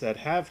brothers that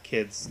have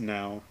kids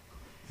now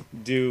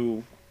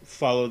do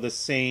follow the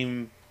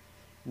same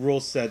rule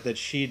set that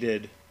she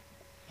did,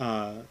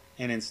 and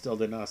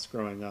instilled in us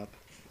growing up.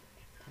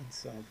 And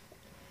so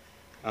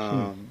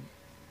I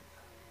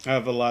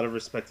have a lot of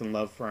respect and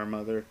love for our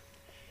mother.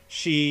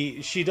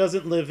 she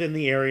doesn't live in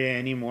the area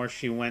anymore.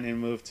 She went and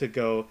moved to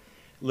go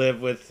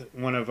live with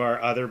one of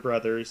our other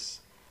brothers,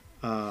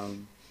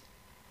 and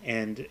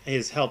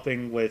is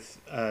helping with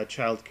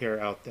childcare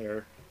out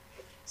there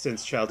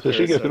since So childcare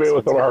she is gets so to be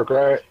with some of expensive.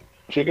 her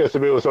she gets to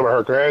be with some of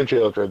her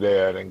grandchildren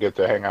then and get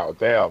to hang out with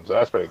them. So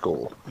that's pretty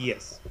cool.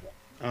 Yes.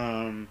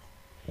 Um,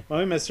 well,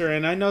 I miss her,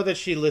 and I know that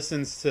she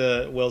listens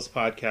to Will's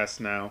podcast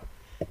now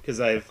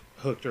because I've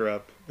hooked her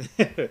up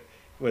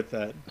with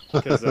that.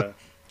 Because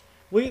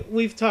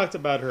we've talked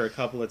about her a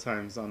couple of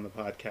times on the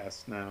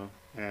podcast now,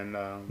 and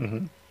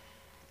Hmm.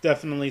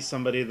 definitely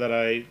somebody that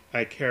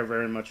I care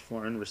very much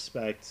for and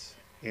respect.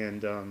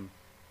 And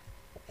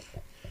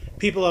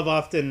people have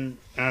often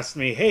asked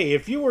me, "Hey,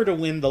 if you were to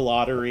win the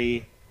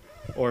lottery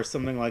or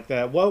something like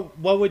that, what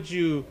would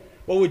you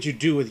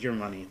do with your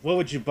money? What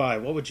would you buy?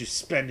 What would you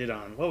spend it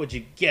on? What would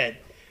you get?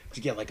 Would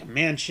you get like a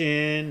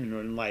mansion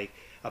and like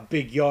a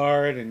big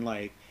yard and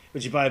like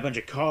would you buy a bunch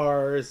of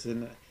cars?"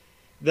 And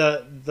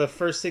the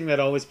first thing that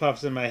always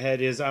pops in my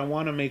head is I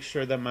want to make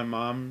sure that my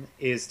mom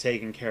is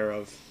taken care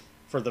of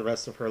for the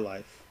rest of her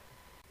life,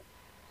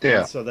 and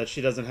Yeah, so that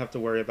she doesn't have to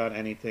worry about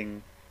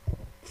anything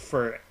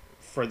for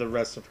for the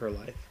rest of her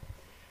life.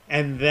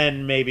 And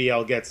then maybe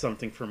I'll get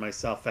something for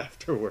myself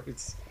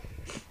afterwards.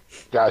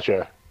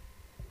 gotcha.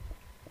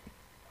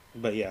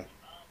 But yeah,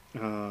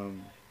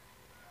 um,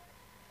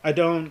 I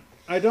don't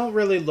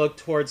really look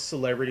towards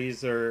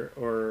celebrities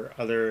or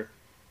other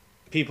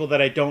people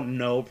that I don't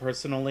know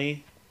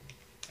personally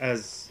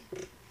as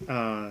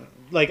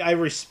like I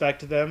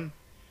respect them,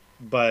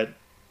 but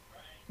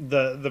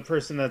the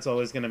person that's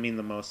always going to mean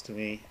the most to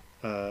me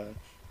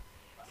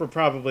for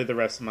probably the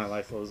rest of my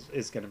life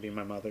is going to be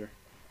my mother.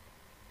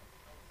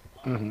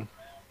 Hmm.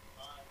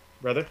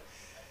 Brother?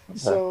 Okay.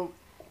 So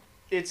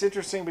it's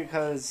interesting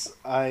because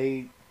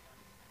I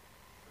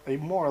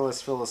more or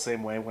less feel the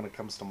same way when it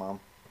comes to mom,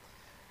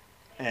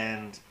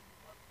 and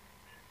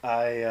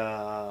I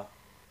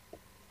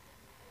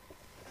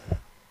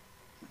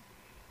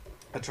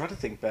I try to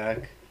think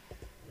back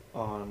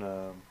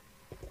on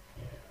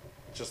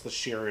just the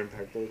sheer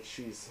impact that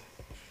she's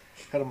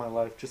had on my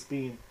life, just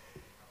being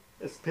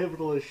as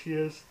pivotal as she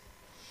is.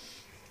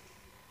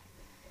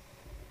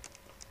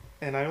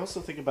 And I also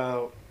think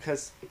about,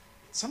 because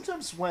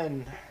sometimes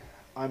when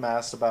I'm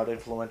asked about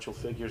influential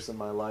figures in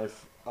my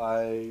life,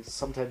 I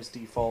sometimes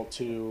default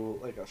to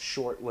like a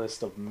short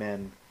list of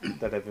men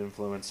that have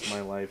influenced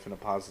my life in a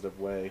positive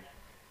way.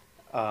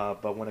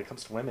 But when it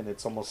comes to women,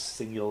 it's almost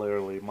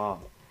singularly mom.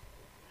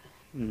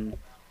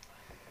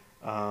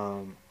 Mm-hmm.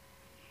 Um,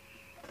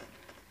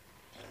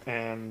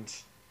 and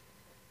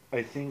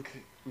I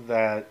think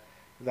that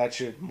that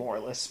should more or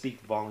less speak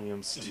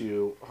volumes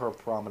to her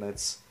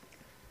prominence,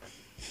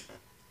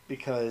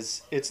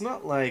 because it's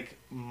not like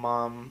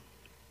mom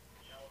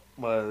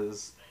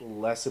was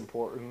less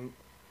important,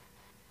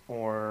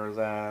 or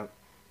that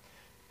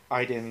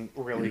I didn't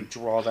really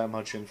draw that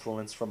much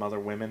influence from other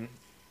women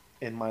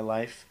in my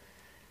life.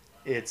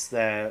 It's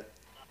that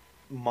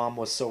mom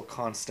was so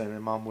constant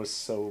and mom was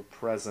so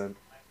present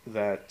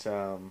that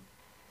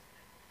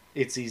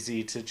it's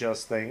easy to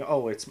just think,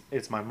 oh,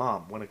 it's my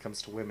mom when it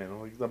comes to women.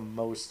 Like the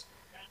most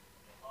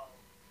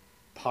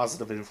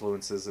positive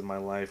influences in my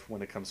life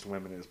when it comes to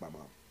women is my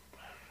mom.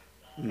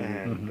 Mm-hmm.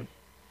 And Hmm.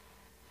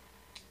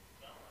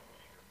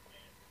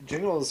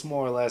 Jingles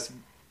more or less,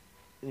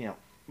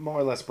 more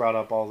or less brought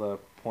up all the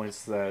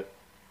points that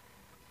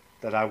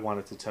I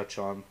wanted to touch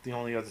on. The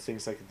only other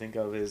things I can think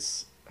of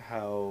is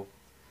how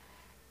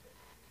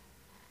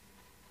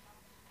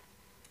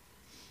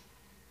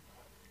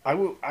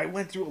I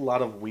went through a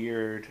lot of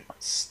weird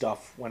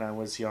stuff when I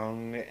was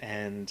young,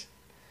 and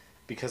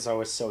because I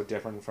was so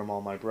different from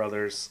all my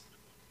brothers,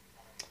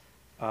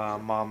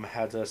 mom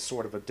had a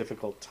sort of a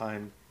difficult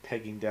time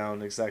pegging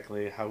down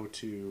exactly how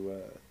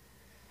to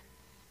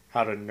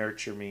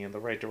nurture me in the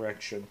right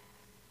direction.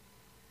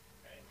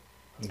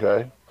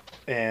 Okay.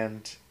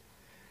 And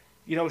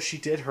she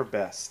did her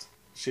best.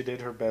 She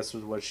did her best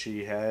with what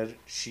she had.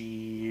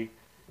 She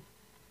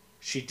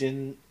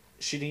didn't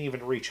she didn't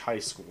even reach high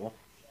school.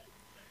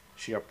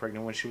 She got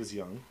pregnant when she was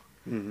young.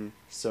 Mm-hmm.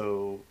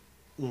 So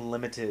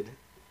limited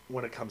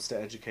when it comes to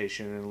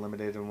education, and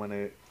limited in when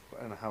it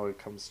and how it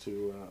comes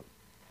to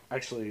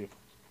actually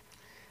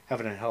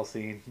having a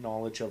healthy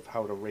knowledge of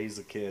how to raise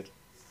a kid.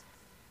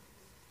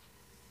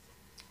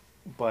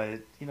 But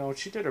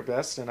she did her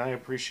best, and I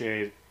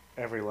appreciate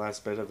every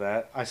last bit of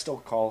that. I still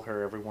call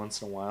her every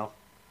once in a while,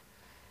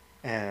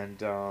 and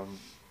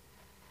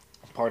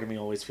part of me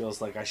always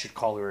feels like I should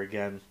call her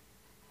again,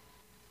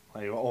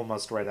 like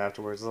almost right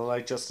afterwards,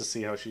 like just to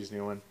see how she's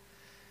doing.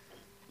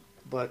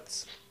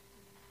 But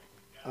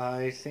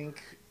I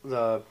think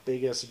the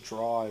biggest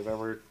draw I've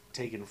ever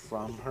taken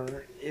from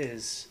her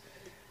is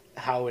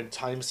how in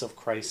times of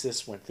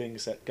crisis, when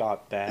things that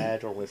got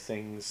bad or when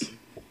things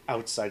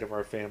outside of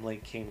our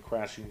family came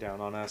crashing down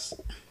on us,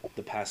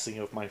 the passing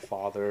of my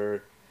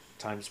father,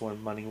 times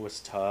when money was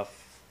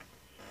tough,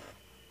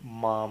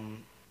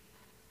 mom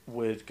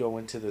would go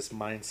into this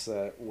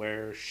mindset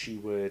where she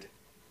would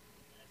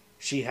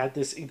she had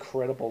this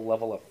incredible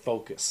level of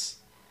focus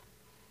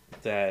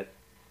that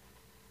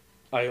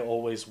I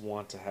always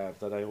want to have,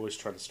 that I always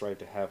try to strive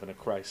to have in a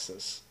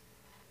crisis.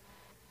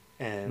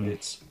 And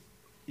it's,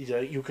 you know,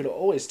 you can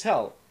always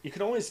tell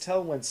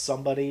when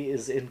somebody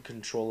is in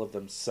control of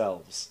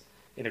themselves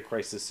in a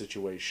crisis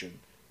situation,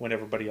 when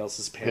everybody else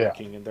is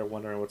panicking and they're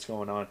wondering what's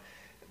going on.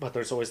 But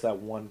there's always that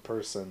one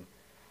person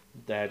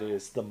that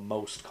is the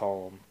most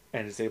calm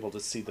and is able to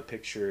see the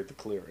picture the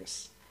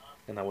clearest.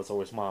 And that was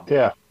always Mom.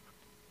 Yeah.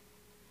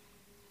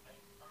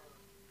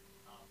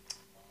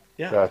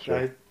 Yeah.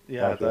 Gotcha.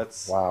 Gotcha.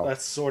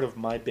 That's sort of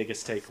my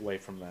biggest takeaway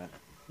from that.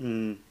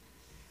 Mm.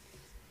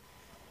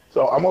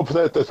 So I'm gonna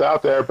put this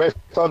out there based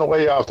on the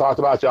way y'all talked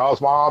about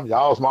y'all's mom.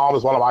 Y'all's mom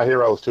is one of my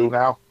heroes too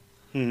now.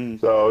 Mm-hmm.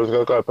 So I'm just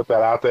gonna go and put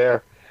that out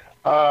there.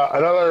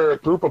 Another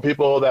group of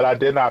people that I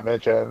did not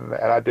mention,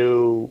 and I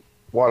definitely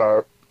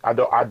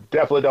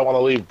don't want to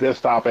leave this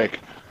topic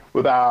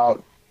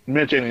without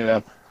mentioning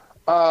them.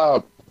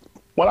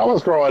 When I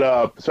was growing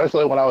up,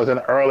 especially when I was in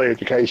early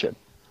education,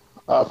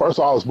 first of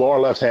all, I was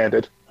born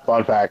left-handed.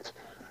 Fun fact.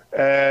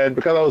 And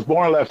because I was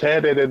born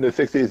left-handed in the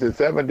 60s and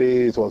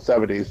 70s, well,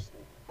 70s,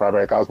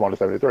 probably, I was born in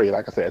 73,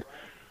 like I said,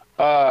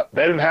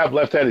 they didn't have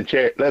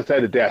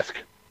left-handed desk.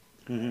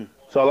 Mm-hmm.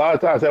 So a lot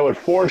of times they would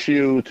force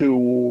you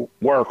to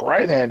work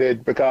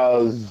right-handed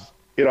because,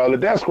 you know, the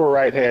desks were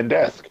right-hand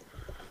desk.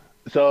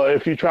 So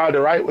if you tried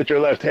to write with your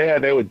left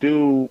hand,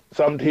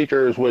 some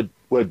teachers would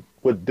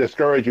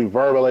discourage you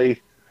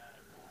verbally.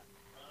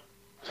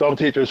 Some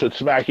teachers would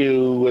smack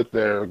you with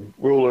their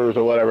rulers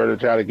or whatever to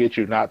try to get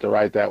you not to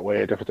write that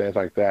way, different things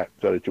like that,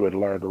 so that you would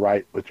learn to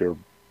write with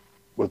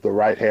the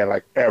right hand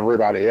like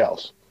everybody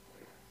else.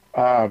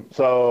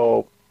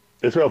 So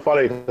it's real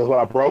funny because when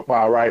I broke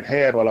my right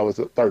hand when I was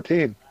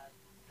 13,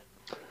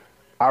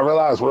 I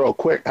realized real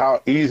quick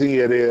how easy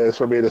it is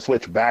for me to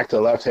switch back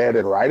to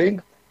left-handed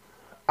writing.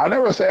 I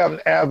never say I'm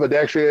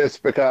ambidextrous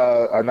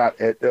because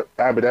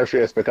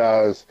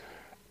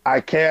I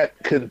can't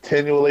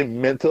continually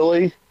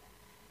mentally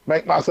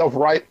make myself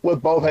write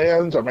with both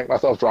hands or make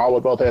myself draw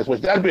with both hands,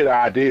 which that'd be the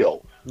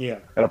ideal. Yeah.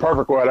 In a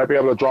perfect world, I'd be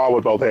able to draw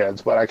with both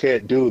hands, but I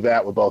can't do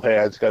that with both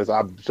hands because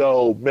I'm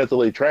so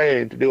mentally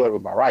trained to do it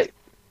with my right.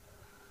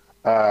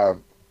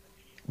 But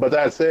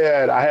that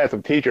said, I had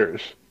some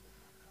teachers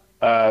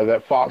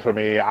that fought for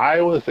me. I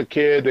was a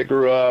kid that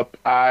grew up,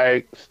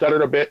 I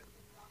stuttered a bit.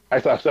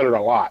 Actually, I stuttered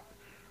a lot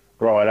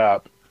growing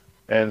up.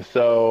 And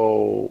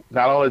so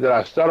not only did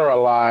I stutter a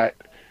lot,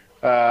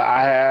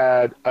 I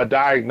had a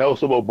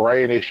diagnosable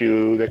brain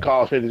issue that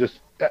caused me to just,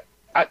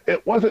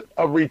 it wasn't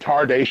a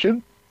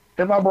retardation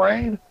in my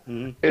brain.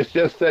 Mm-hmm. It's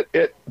just that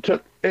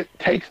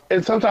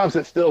and sometimes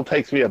it still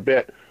takes me a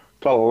bit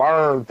to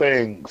learn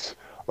things.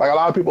 Like a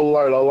lot of people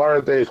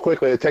learn things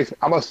quickly.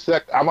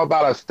 I'm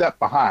about a step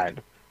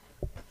behind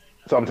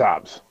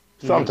sometimes.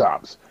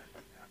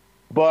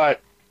 But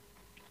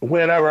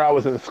whenever I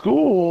was in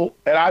school,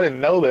 and I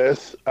didn't know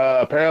this,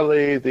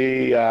 apparently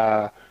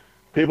the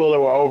people that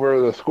were over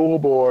the school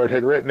board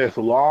had written this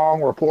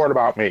long report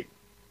about me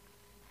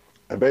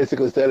and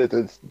basically said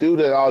it's due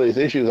to all these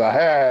issues I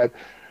had,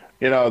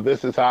 you know,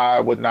 this is how I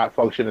would not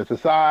function in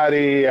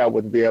society. I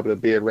wouldn't be able to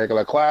be in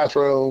regular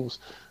classrooms.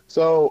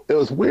 So it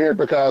was weird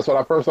because when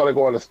I first started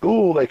going to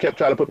school, they kept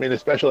trying to put me in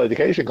special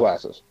education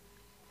classes.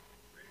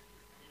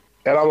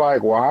 And I'm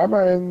like, why am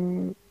I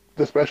in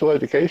the special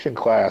education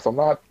class? I'm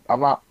not,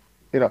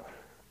 you know,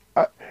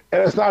 and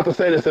it's not to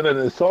say this in an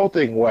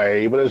insulting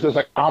way, but it's just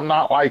like, I'm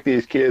not like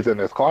these kids in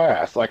this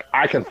class. Like,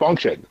 I can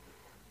function.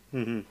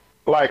 Mm-hmm.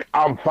 Like,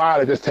 I'm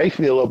fine. It just takes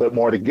me a little bit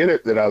more to get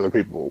it than other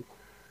people.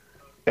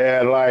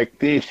 And, like,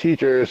 these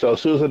teachers, so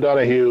Susan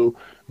Donahue,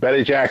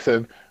 Betty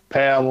Jackson,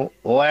 Pam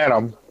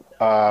Lanham,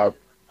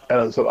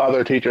 and some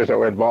other teachers that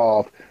were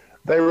involved,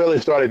 they really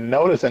started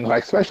noticing,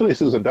 like, especially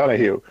Susan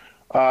Donahue,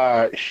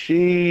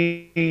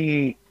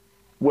 she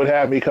would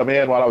have me come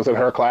in while I was in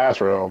her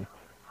classroom,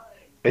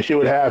 and she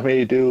would have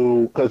me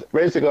do, because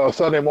basically on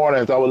Sunday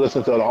mornings, I would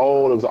listen to it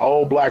was an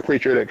old black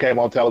preacher that came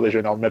on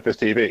television on Memphis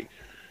TV.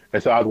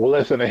 And so I would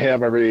listen to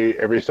him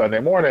every Sunday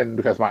morning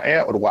because my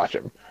aunt would watch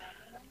him.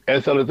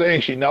 And so the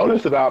thing she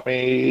noticed about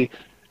me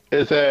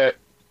is that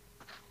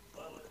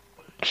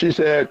she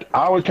said,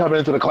 I would come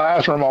into the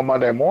classroom on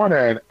Monday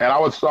morning and I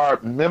would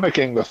start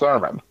mimicking the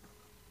sermon.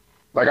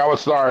 Like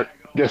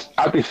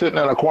I'd be sitting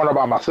in a corner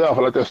by myself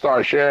and I'd just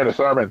start sharing the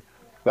sermon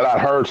that I'd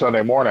heard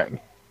Sunday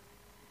morning.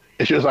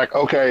 And she was like,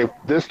 okay,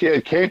 this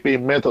kid can't be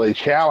mentally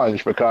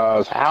challenged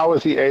because how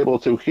is he able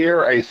to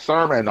hear a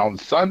sermon on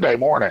Sunday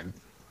morning,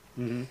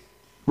 mm-hmm.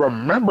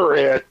 remember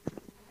it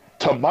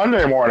to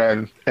Monday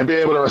morning, and be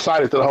able to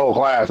recite it to the whole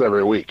class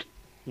every week?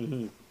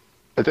 Mm-hmm.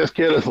 But this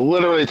kid is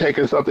literally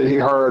taking something he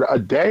heard a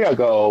day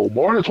ago,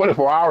 more than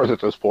 24 hours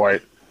at this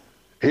point.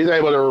 He's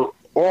able to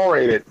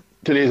orate it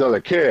to these other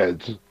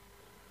kids.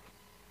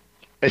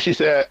 And she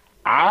said,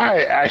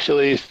 I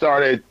actually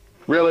started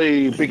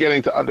really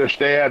beginning to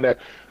understand that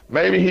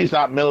maybe he's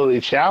not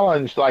mentally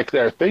challenged like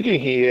they're thinking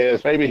he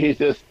is. Maybe he's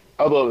just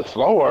a little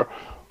slower,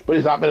 but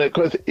he's not mentally,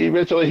 because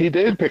eventually he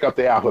did pick up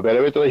the alphabet.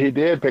 Eventually he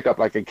did pick up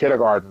like in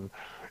kindergarten,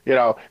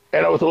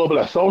 and it was a little bit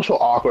of social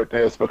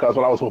awkwardness because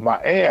when I was with my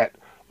aunt,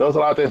 there was a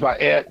lot of things my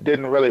aunt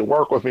didn't really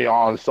work with me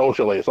on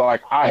socially. So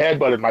like I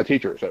headbutted my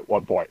teachers at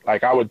one point.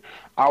 Like I would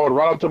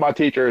run up to my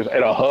teachers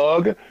and a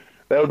hug.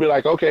 They would be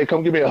like, "Okay,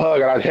 come give me a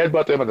hug," and I'd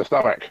headbutt them in the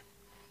stomach.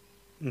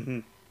 Mm-hmm.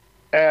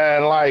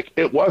 And like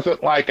it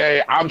wasn't like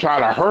a I'm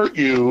trying to hurt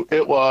you.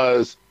 It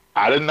was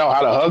I didn't know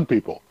how to hug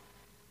people.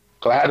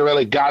 Because I hadn't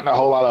really gotten a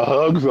whole lot of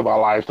hugs in my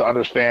life to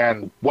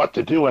understand what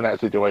to do in that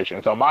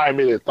situation. So my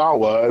immediate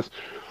thought was,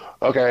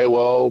 okay,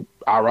 well,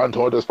 I run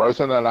toward this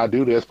person and I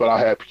do this, but I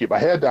have to keep my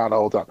head down the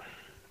whole time.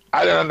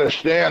 I didn't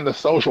understand the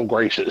social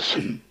graces.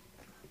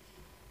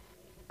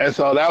 And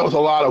so that was a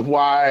lot of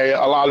why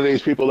a lot of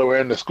these people that were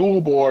in the school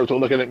boards were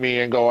looking at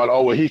me and going,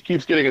 oh, well, he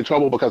keeps getting in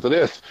trouble because of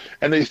this.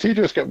 And these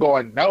teachers kept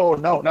going, no,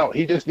 no, no.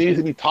 He just needs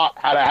to be taught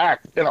how to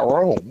act in a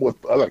room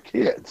with other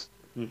kids.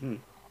 Mm-hmm.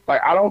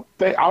 Like, I don't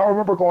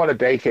remember going to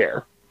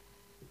daycare.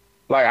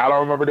 Like, I don't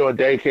remember doing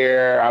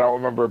daycare. I don't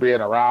remember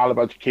being around a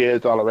bunch of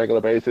kids on a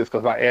regular basis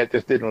because my aunt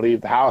just didn't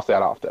leave the house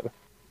that often.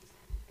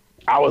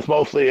 I was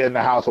mostly in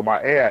the house with my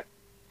aunt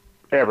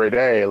every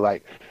day.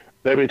 Like,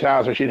 there'd be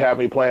times when she'd have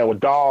me playing with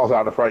dolls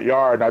out in the front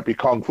yard and I'd be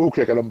kung fu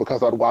kicking them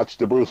because I'd watched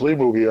the Bruce Lee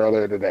movie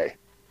earlier today.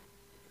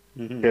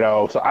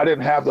 Mm-hmm. So I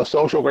didn't have the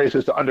social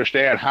graces to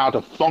understand how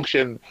to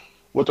function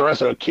with the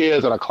rest of the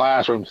kids in a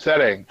classroom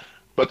setting.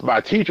 But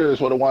my teachers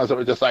were the ones that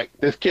were just like,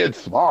 this kid's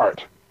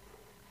smart.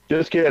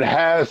 This kid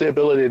has the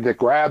ability to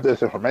grab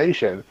this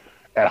information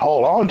and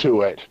hold on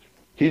to it.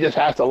 He just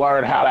has to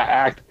learn how to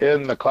act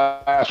in the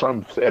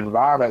classroom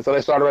environment. So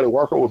they started really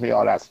working with me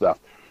on that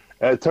stuff.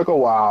 And it took a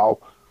while,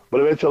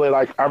 but eventually,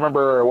 like, I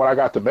remember when I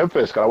got to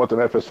Memphis, because I went to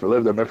Memphis,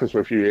 lived in Memphis for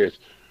a few years,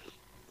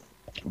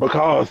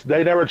 because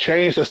they never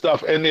changed the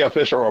stuff in the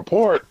official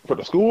report for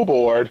the school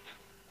board.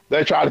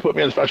 They tried to put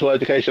me in special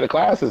education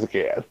class as a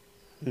kid.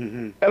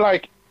 Mm-hmm. And,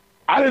 like,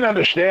 I didn't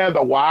understand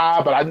the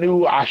why, but I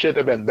knew I shouldn't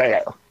have been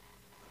there.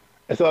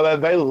 And so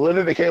then they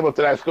literally came up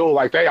to that school,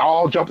 like they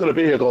all jumped in the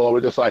vehicle and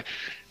were just like,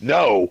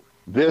 no,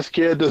 this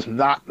kid does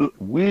not,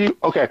 we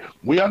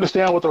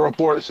understand what the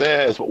report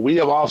says, but we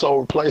have also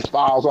replaced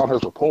files on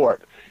his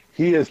report.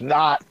 He is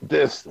not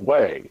this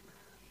way.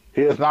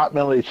 He is not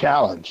mentally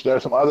challenged.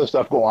 There's some other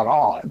stuff going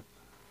on,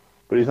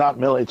 but he's not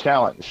mentally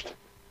challenged.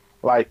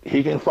 Like,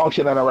 he can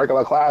function in a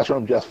regular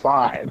classroom just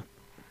fine.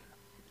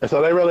 And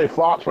so they really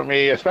fought for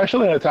me,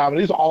 especially at a time,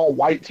 and these are all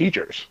white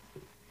teachers.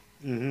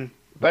 Mm-hmm.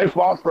 They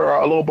fought for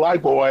a little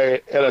black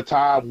boy at a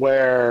time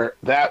where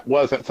that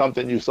wasn't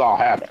something you saw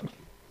happen,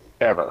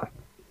 ever.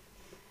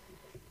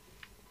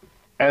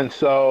 And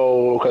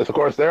so, because of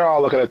course they're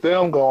all looking at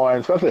them going,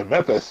 especially in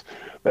Memphis,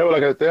 they were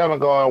looking at them and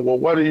going, well,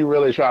 what are you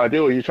really trying to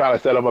do? Are you trying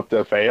to set him up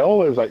to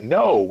fail? It was like,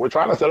 no, we're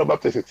trying to set him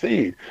up to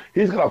succeed.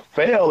 He's going to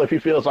fail if he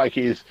feels like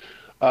he's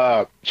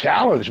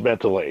challenged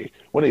mentally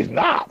when he's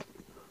not.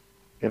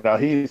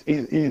 He's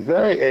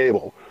very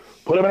able.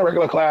 Put him in a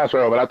regular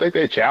classroom, and I think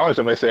they challenged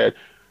him. They said,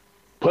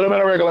 put him in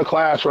a regular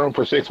classroom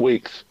for 6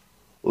 weeks.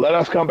 Let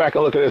us come back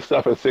and look at this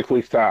stuff in 6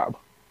 weeks' time.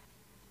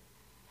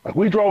 Like,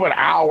 we drove an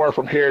hour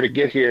from here to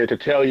get here to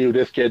tell you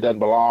this kid doesn't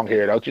belong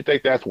here. Don't you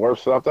think that's worth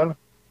something?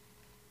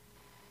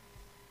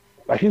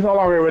 Like, he's no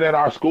longer even in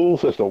our school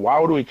system. Why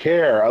would we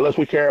care unless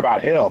we care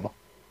about him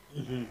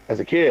as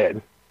a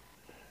kid?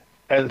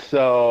 And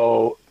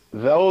so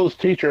those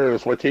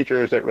teachers were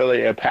teachers that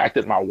really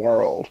impacted my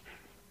world.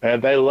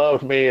 And they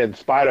loved me in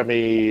spite of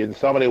me in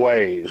so many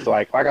ways.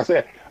 Like I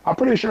said, I'm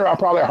pretty sure I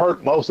probably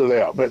hurt most of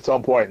them at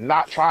some point,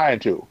 not trying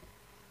to.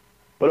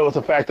 But it was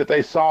the fact that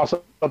they saw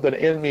something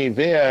in me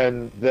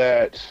then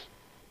that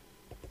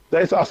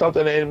they saw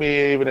something in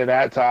me even in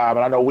that time.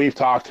 And I know we've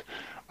talked,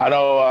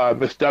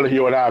 Miss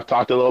Donahue and I have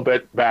talked a little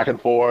bit back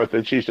and forth,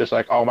 and she's just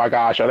like, oh my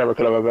gosh, I never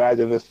could have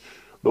imagined this.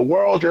 The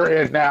world you're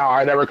in now,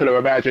 I never could have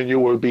imagined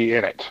you would be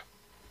in it.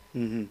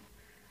 Mm-hmm.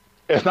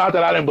 It's not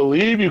that I didn't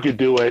believe you could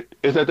do it.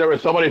 It's that there were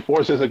so many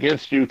forces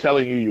against you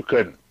telling you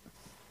couldn't.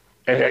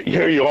 And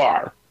here you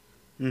are,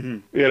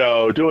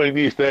 doing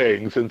these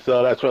things. And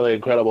so that's really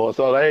incredible.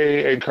 So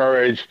they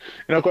encourage,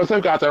 of course,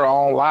 they've got their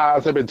own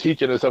lives. They've been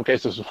teaching in some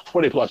cases for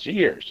 20 plus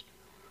years,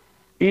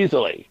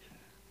 easily.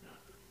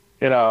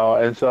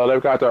 And so they've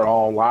got their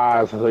own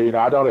lives. And so,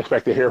 I don't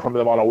expect to hear from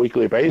them on a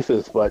weekly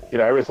basis, but,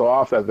 every so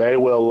often they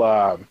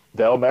will,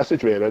 they'll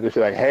message me. They'll just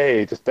be like,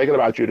 hey, just thinking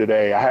about you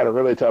today. I had a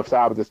really tough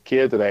time with this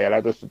kid today. And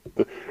I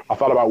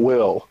thought about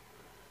Will.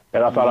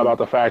 And I thought about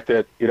the fact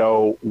that,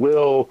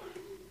 Will,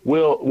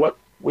 what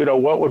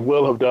would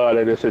Will have done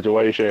in this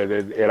situation?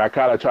 And I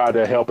kind of tried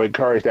to help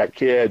encourage that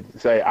kid,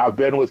 say, I've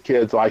been with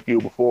kids like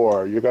you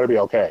before. You're going to be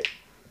okay.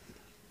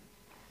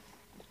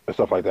 And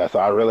stuff like that. So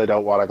I really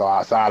don't want to go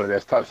outside of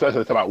this,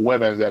 especially about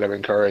women that have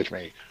encouraged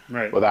me,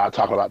 without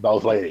talking about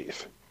those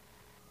ladies.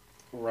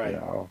 Right.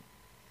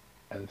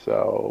 And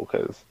so,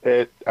 because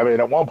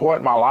at one point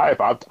in my life,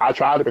 I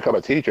tried to become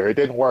a teacher. It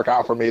didn't work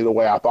out for me the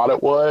way I thought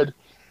it would.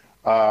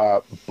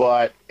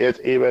 But it's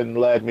even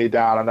led me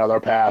down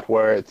another path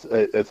where it's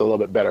a little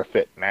bit better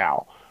fit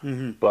now.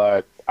 Mm-hmm.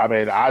 But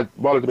I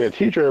wanted to be a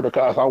teacher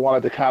because I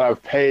wanted to kind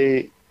of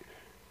pay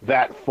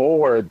that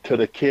forward to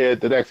the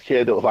next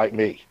kid that was like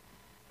me.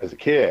 as a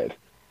kid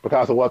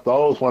because of what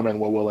those women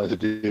were willing to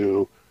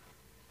do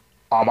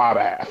on my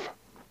behalf.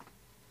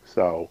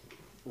 So,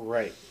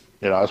 right.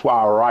 That's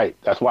why I write.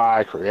 That's why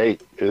I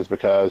create, is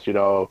because,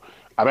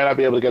 I may not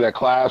be able to get in a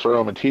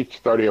classroom and teach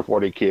 30 or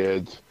 40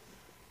 kids,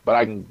 but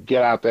I can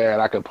get out there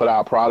and I can put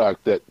out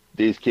product that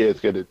these kids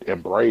can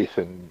embrace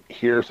and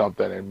hear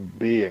something and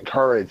be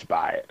encouraged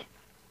by it.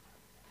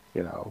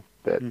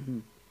 That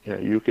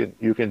you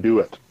can do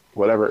it.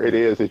 Whatever it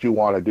is that you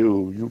want to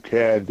do, you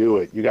can do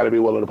it. You got to be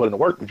willing to put in the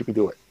work, but you can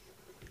do it.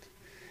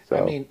 So,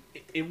 I mean,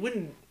 it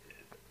wouldn't,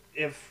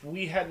 if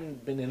we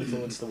hadn't been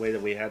influenced the way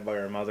that we had by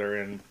our mother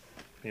and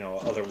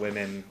other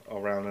women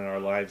around in our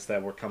lives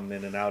that were coming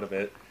in and out of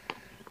it,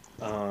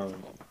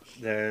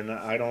 then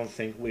I don't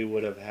think we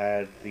would have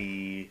had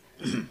the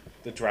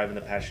drive and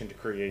the passion to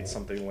create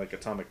something like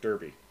Atomic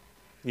Derby.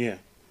 Yeah.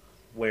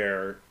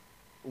 Where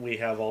we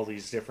have all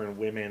these different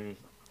women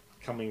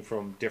coming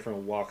from different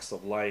walks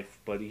of life,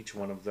 but each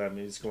one of them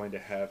is going to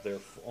have their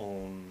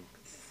own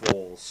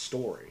full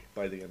story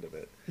by the end of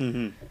it.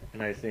 Mm-hmm.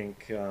 And I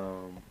think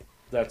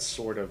that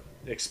sort of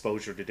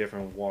exposure to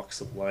different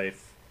walks of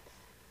life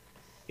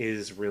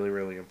is really,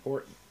 really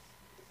important.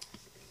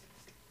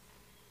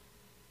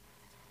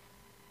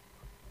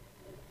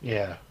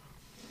 Yeah.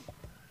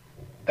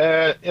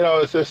 And,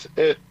 it's just,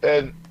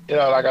 and,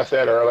 like I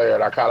said earlier,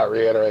 and I kind of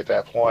reiterate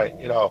that point,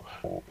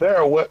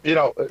 there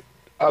are,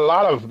 a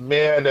lot of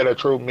men that are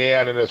true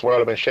men in this world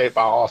have been shaped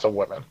by awesome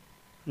women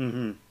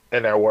mm-hmm.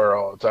 in their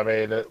worlds. I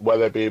mean,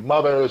 whether it be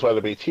mothers, whether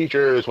it be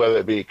teachers, whether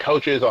it be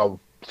coaches on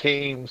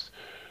teams,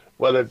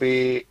 whether it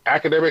be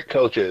academic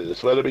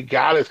coaches, whether it be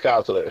guidance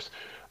counselors.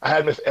 I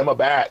had Miss Emma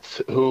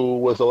Batts, who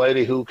was the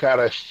lady who kind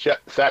of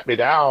sat me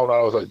down when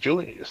I was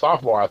a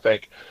sophomore, I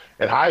think,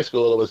 in high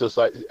school. It was just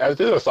like, I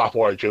was either a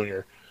sophomore or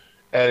junior.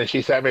 And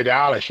she sat me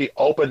down and she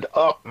opened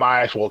up my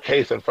actual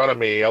case in front of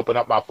me, opened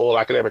up my full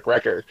academic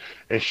record,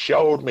 and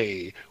showed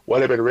me what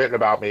had been written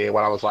about me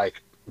when I was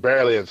like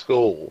barely in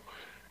school.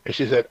 And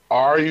she said,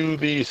 "Are you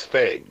these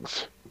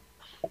things?"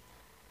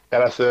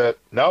 And I said,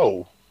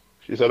 "No."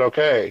 She said,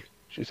 "Okay."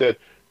 She said,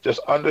 "Just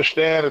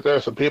understand that there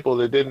are some people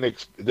that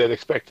that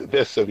expect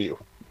this of you.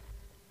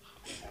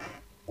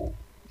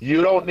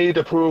 You don't need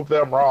to prove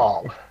them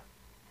wrong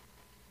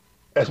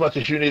as much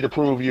as you need to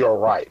prove you're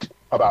right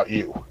about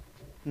you."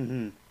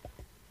 Mm-hmm.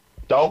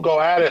 Don't go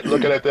at it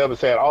looking at them and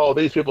saying, "Oh,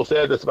 these people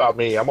said this about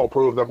me. I'm going to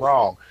prove them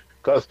wrong."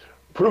 Because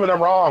proving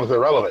them wrong is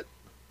irrelevant.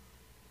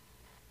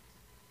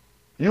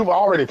 You've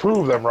already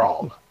proved them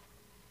wrong.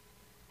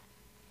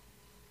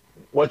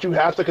 What you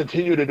have to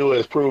continue to do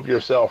is prove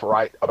yourself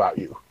right about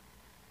you.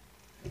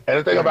 And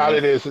the thing about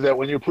it is that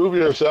when you prove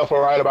yourself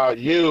right about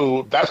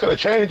you, that's going to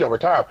change over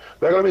time.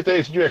 There are going to be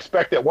things you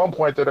expect at one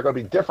point that are going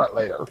to be different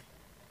later.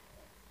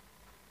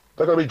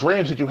 There are going to be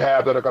dreams that you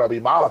have that are going to be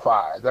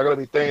modified. There are going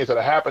to be things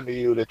that happen to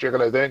you that you're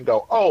going to then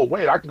go, "Oh,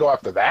 wait, I can go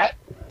after that?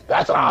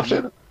 That's an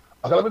option?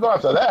 Okay, let me go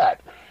after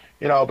that."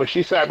 But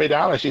she sat me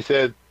down and she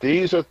said,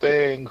 "These are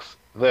things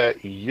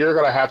that you're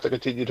going to have to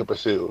continue to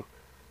pursue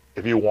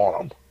if you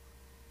want them.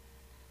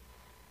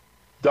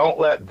 Don't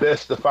let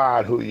this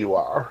define who you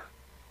are."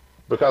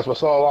 Because for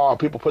so long,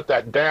 people put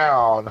that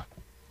down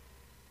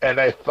and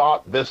they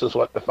thought this is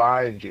what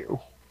defines you.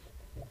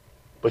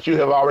 But you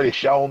have already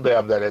shown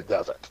them that it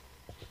doesn't.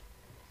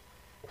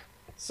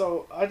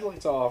 So I'd like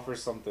to offer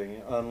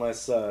something,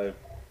 unless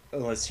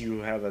you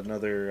have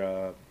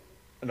another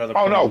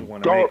point you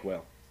want to make.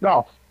 Will.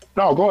 No,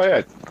 go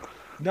ahead.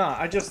 No,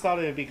 I just thought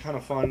it'd be kind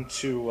of fun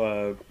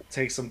to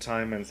take some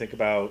time and think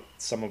about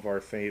some of our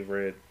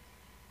favorite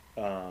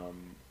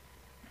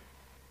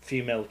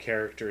female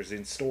characters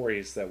in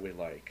stories that we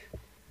like.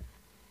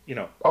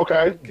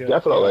 Okay,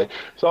 definitely.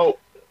 So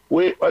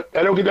I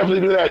know we can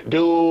definitely do that.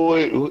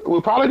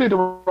 We probably need to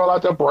roll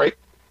out the break.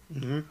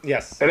 Mm-hmm.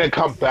 Yes. And then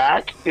come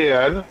back in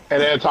and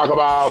then talk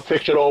about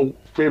fictional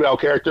female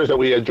characters that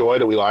we enjoy,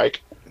 that we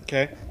like.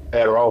 Okay.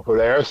 And roll from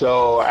there.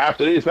 So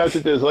after these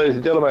messages, ladies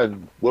and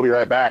gentlemen, we'll be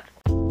right back.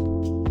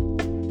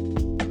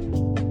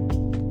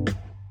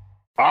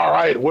 All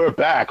right, we're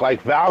back.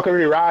 Like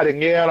Valkyrie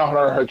riding in on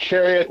her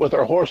chariot with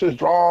her horses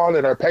drawn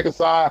and her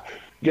Pegasi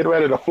getting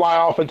ready to fly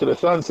off into the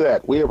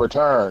sunset. We have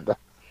returned.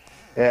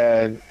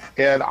 And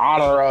in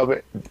honor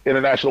of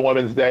International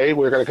Women's Day,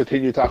 we're going to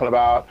continue talking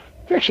about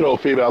fictional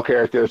female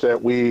characters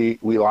that we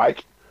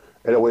like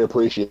and that we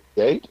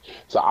appreciate.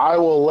 So I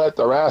will let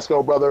the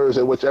Rasco brothers,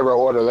 in whichever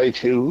order they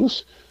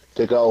choose,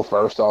 to go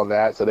first on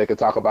that so they can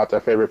talk about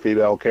their favorite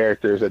female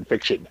characters in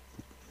fiction.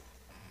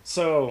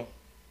 So,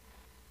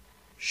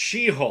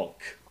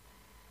 She-Hulk.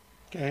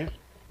 Okay.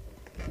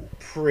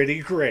 Pretty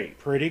great.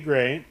 Pretty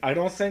great. I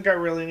don't think I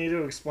really need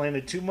to explain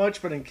it too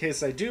much, but in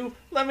case I do,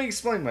 let me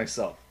explain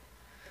myself.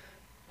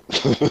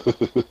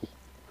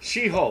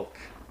 She-Hulk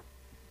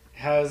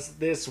has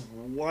this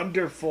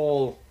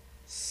wonderful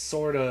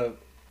sort of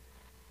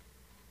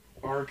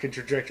arc and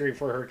trajectory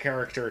for her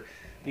character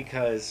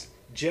because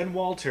Jen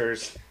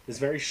Walters, this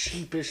very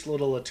sheepish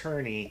little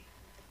attorney,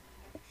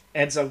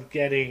 ends up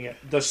getting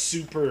the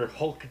super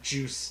Hulk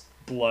juice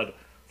blood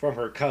from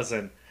her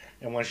cousin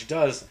And when she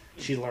does,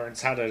 she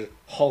learns how to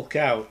Hulk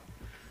out.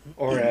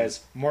 Or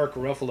as Mark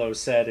Ruffalo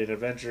said in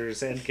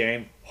Avengers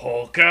Endgame,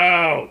 Hulk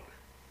out!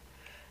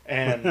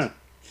 And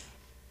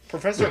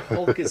Professor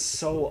Hulk is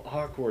so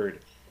awkward,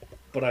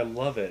 but I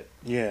love it.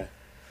 Yeah.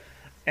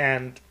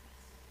 And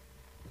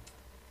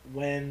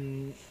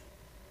when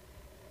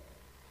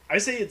I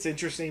say it's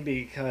interesting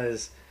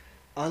because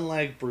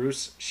unlike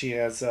Bruce, she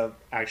has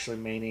actually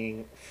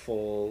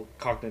meaningful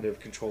cognitive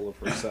control of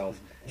herself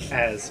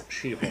as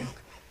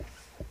She-Hulk.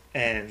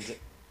 And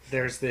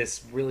there's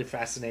this really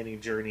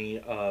fascinating journey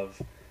of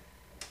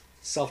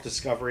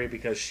self-discovery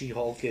because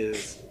She-Hulk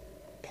is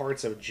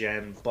parts of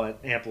Jen, but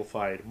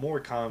amplified, more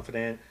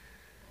confident,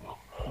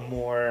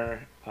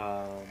 more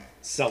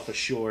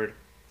self-assured,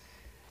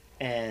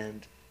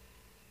 and...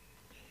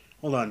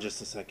 Hold on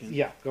just a second.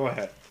 Yeah, go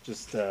ahead.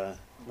 Just let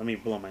me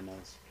blow my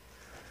nose.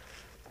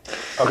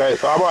 Okay,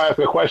 so I'm going to ask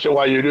a question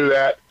while you do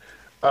that.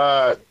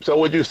 So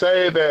would you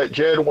say that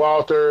Jen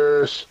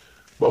Walters,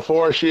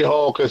 before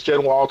She-Hulk, is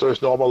Jen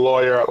Walters, normal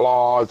lawyer at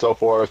law and so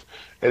forth,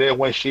 and then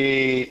when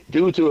she,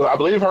 due to, I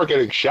believe her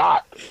getting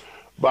shot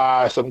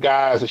by some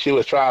guys that she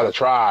was trying to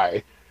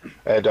try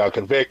and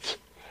convict,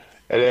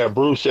 and then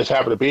Bruce just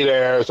happened to be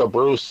there, so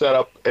Bruce set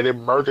up an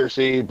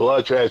emergency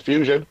blood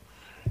transfusion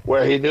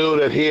where he knew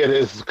that he and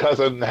his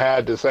cousin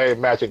had the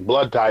same matching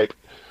blood type,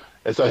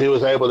 and so he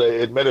was able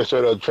to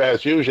administer the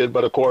transfusion,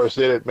 but of course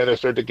then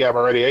administered the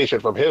gamma radiation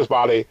from his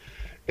body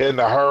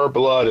into her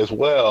blood as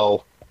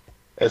well.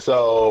 And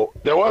so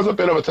there was a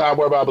bit of a time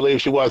where I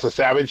believe she was a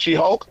savage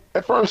She-Hulk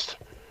at first.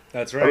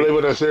 That's right. I believe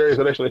when the series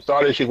initially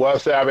started, she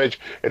was savage,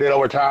 and then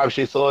over time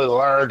she slowly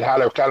learned how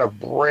to kind of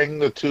bring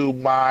the two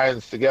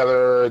minds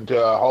together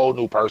into a whole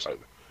new person.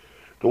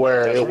 To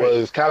where it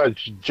was kind of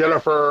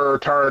Jennifer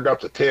turned up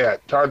to 10,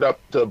 turned up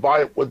to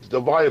volume, with the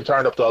volume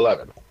turned up to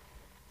 11.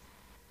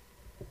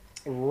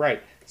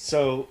 Right.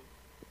 So,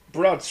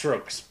 broad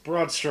strokes.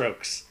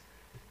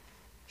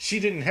 She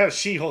didn't have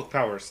She-Hulk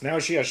powers. Now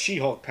she has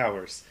She-Hulk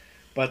powers.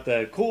 But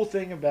the cool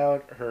thing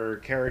about her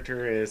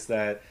character is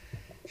that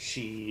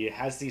she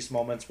has these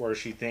moments where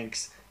she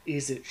thinks,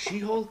 is it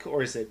She-Hulk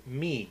or is it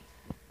me?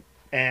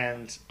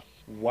 And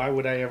why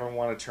would I ever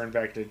want to turn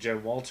back to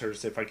Jen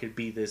Walters if I could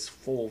be this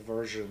full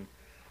version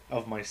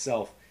of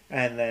myself?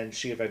 And then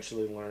she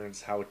eventually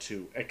learns how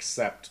to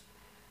accept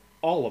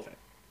all of it.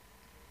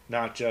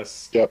 Not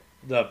just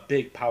the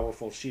big,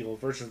 powerful She-Hulk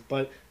versions,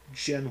 but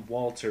Jen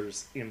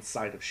Walters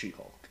inside of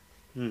She-Hulk.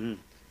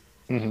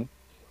 Mm-hmm. Mm-hmm.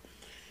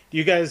 Do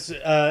you guys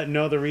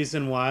know the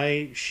reason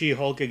why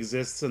She-Hulk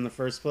exists in the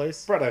first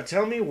place? Brother,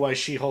 tell me why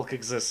She-Hulk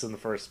exists in the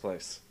first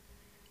place.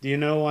 Do you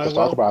know why? Let's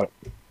talk about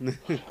it.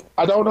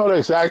 I don't know the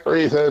exact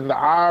reason.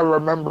 I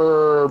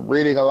remember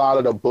reading a lot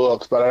of the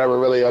books, but I never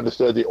really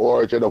understood the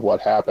origin of what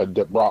happened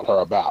that brought her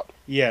about.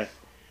 Yeah.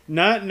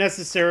 Not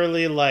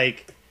necessarily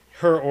like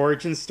her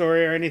origin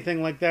story or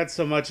anything like that,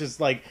 so much as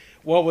like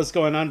what was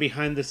going on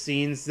behind the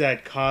scenes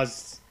that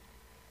caused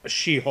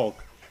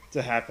She-Hulk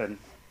to happen.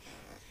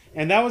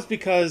 And that was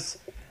because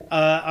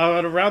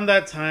around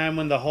that time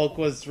when the Hulk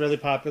was really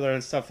popular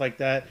and stuff like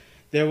that,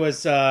 there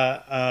was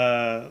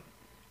a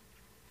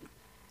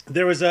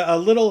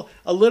little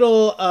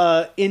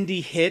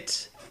indie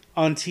hit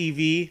on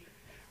TV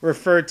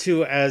referred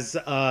to as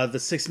the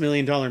 $6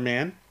 Million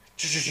Man.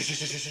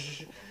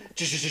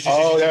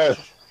 Oh yeah.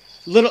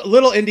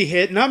 Little indie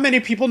hit. Not many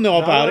people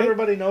know about it.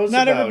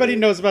 Not everybody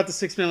knows about the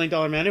 $6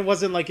 Million Man. It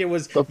wasn't like it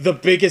was the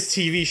biggest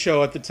TV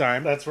show at the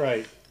time. That's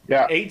right.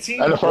 Yeah,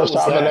 18. And the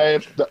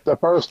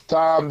first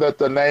time that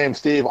the name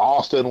Steve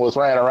Austin was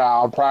ran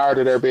around, prior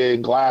to there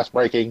being glass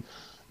breaking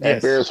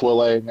and beer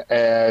swilling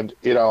and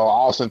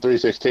Austin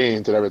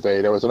 316s and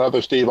everything, there was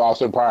another Steve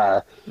Austin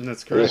prior. And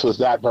that's correct. This was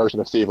that version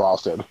of Steve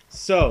Austin.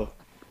 So,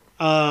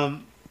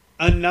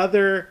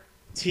 another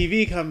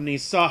TV company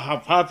saw how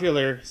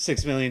popular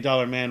 $6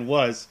 Million Man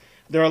was.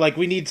 They were like,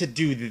 we need to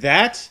do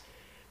that,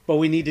 but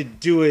we need to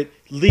do it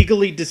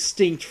legally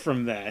distinct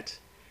from that.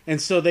 And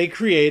so they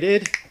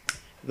created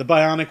the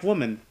Bionic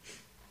Woman.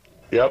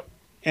 Yep.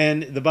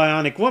 And the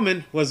Bionic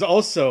Woman was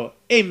also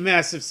a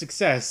massive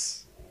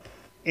success.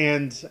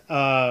 And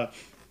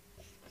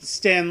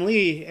Stan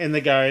Lee and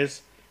the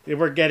guys, they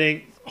were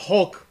getting...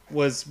 Hulk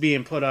was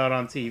being put out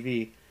on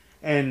TV.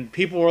 And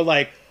people were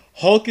like,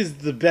 Hulk is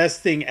the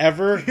best thing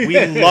ever. We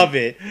love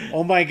it.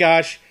 Oh my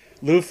gosh.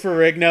 Lou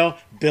Ferrigno,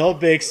 Bill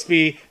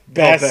Bixby,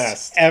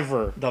 best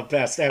ever. The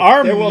best ever.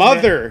 Our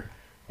mother...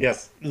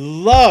 Yes,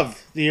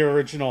 love the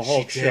original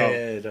Hulk show.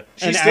 Did.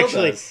 She and still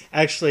does.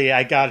 Actually,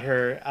 I got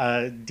her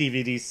a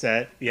DVD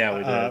set. Yeah,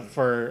 we did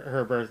for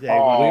her birthday.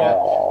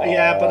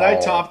 Yeah, but I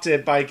topped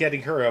it by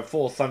getting her a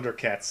full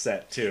Thundercats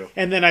set too.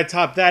 And then I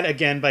topped that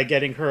again by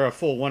getting her a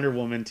full Wonder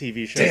Woman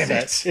TV show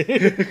set.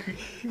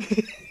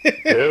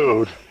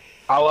 Dude,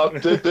 I love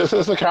this.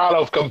 Is the kind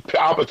of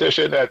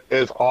competition that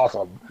is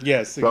awesome.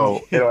 Yes.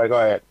 So anyway,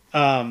 go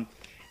ahead.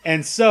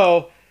 And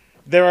so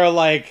they were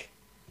like,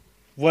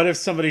 what if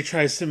somebody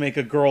tries to make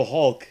a girl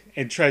Hulk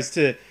and tries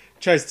to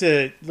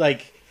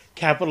like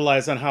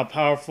capitalize on how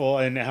powerful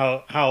and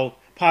how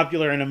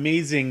popular and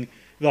amazing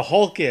the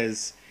Hulk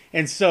is?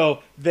 And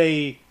so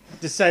they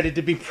decided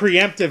to be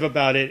preemptive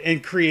about it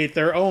and create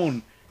their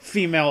own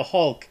female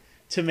Hulk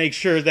to make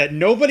sure that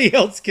nobody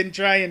else can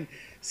try and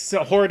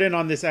hoard in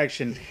on this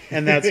action.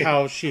 And that's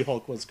how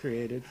She-Hulk was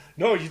created.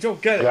 No, you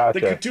don't get it. Gotcha.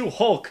 They could do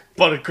Hulk,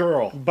 but a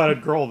girl. But a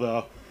girl,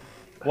 though.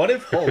 What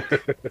if Hulk,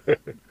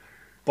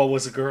 but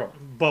was a girl?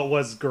 But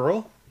was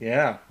girl?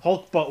 Yeah.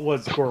 Hulk, but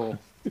was girl.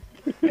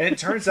 And it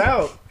turns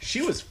out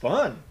she was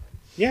fun.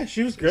 Yeah,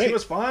 she was great. She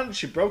was fun.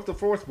 She broke the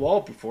fourth wall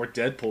before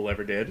Deadpool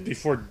ever did.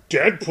 Before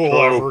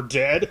Deadpool ever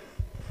did.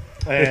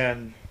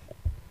 And,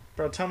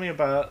 bro, tell me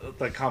about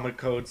the Comic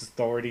Code's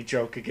authority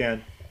joke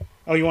again.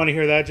 Oh, you want to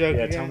hear that joke?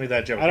 Yeah, again? tell me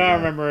that joke. I don't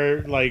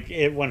remember like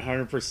it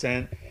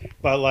 100%,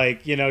 but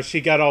like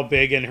she got all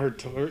big and her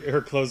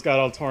clothes got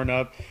all torn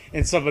up,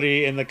 and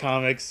somebody in the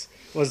comics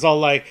was all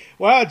like,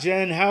 "Wow,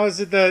 Jen, how is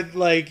it that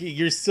like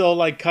you're still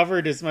like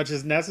covered as much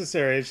as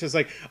necessary?" It's just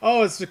like,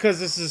 "Oh, it's because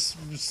this is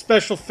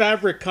special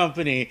fabric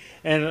company,"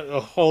 and it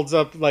holds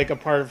up like a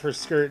part of her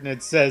skirt and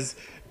it says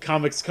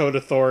Comics Code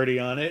Authority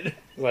on it.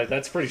 Like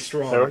that's pretty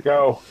strong. There we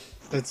go.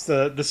 That's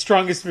the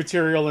strongest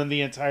material in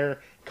the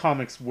entire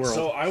comics world.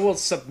 So I will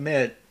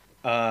submit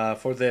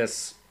for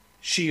this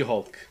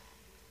She-Hulk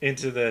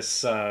into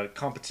this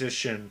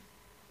competition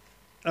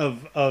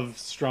of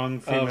strong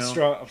female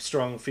of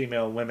strong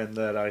female women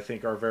that I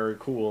think are very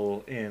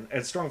cool and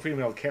strong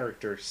female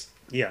characters.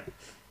 Yeah.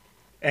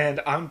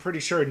 And I'm pretty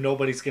sure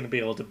nobody's going to be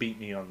able to beat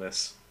me on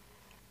this.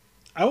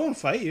 I won't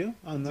fight you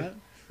on that.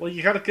 Well,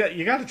 you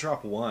gotta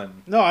drop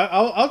one. No,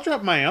 I'll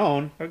drop my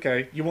own.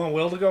 Okay, you want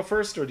Will to go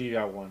first, or do you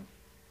got one?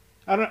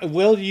 I don't.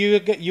 Will, you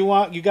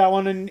got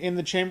one in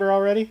the chamber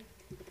already?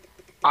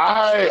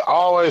 I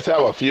always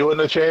have a few in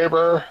the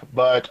chamber,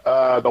 but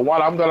the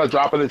one I'm going to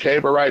drop in the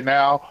chamber right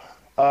now,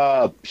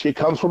 she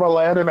comes from a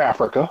land in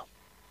Africa.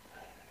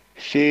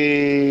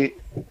 She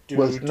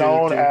was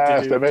known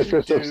as the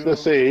Mistress of the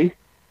Sea.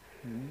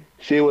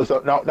 She was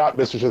not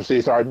Mistress of the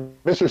Sea, sorry,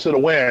 Mistress of the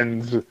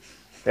Winds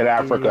in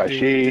Africa.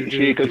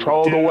 She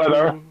controlled the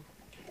weather,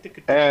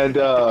 and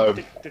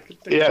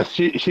yes,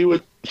 she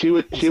would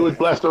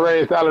bless the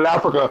rains down in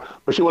Africa,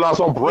 but she would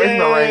also bring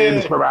the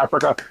rains from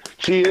Africa.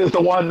 She is the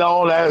one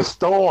known as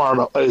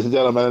Storm, ladies and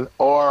gentlemen,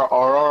 or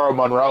Aurora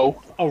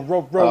Monroe.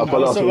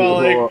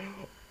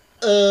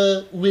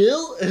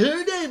 Will,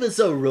 her name is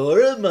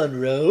Aurora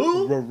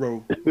Monroe.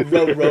 Ro. If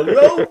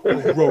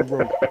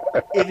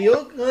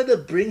you're going to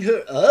bring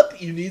her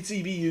up, you need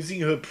to be using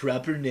her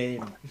proper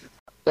name.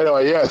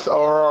 Anyway, yes,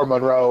 Aurora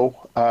Monroe,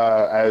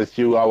 as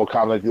you all will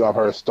commonly love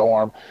her,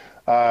 Storm.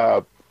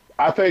 I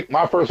think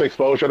my first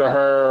exposure to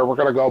her, we're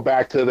going to go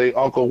back to the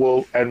Uncle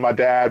Will and my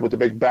dad with the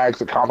big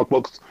bags of comic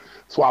books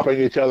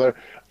swapping each other.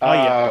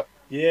 Yeah.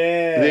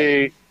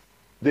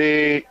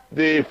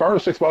 The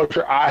first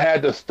exposure I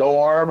had to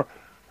Storm,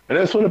 and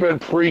this would have been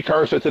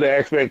precursor to the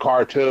X-Men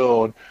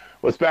cartoon,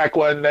 was back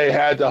when they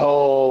had the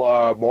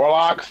whole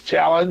Morlocks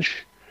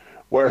challenge,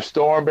 where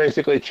Storm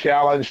basically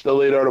challenged the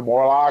leader of the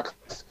Morlocks,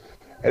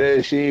 and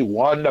then she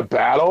won the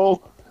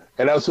battle.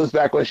 And this was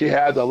back when she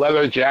had the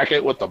leather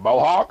jacket with the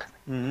mohawk.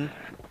 Mm-hmm.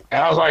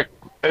 And I was like,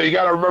 and you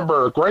got to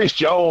remember, Grace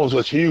Jones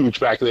was huge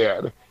back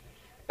then.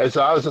 And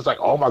so I was just like,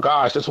 oh my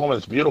gosh, this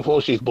woman's beautiful.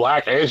 She's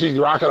black and she's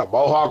rocking a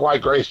mohawk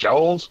like Grace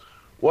Jones.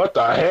 What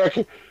the heck?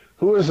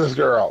 Who is this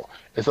girl?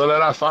 And so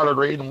then I started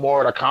reading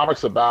more of the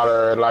comics about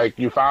her. And like,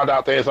 you found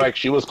out things like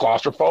she was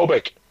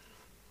claustrophobic,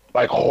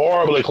 like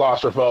horribly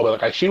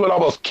claustrophobic. Like she would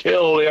almost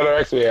kill the other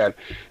X-Men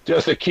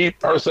just to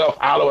keep herself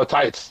out of a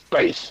tight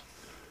space.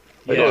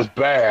 It was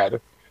bad.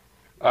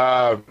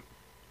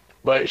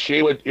 But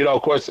she would,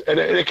 of course, and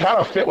it kind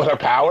of fit with her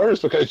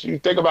powers because you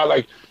think about,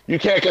 like, you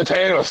can't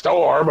contain a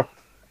storm.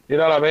 You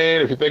know what I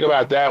mean? If you think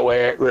about it that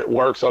way, it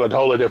works on a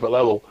totally different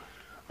level.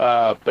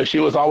 But she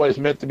was always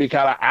meant to be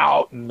kind of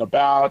out and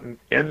about and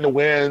in the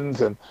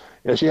winds. And,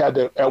 she had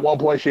at one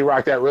point, she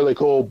rocked that really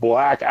cool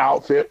black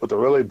outfit with a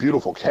really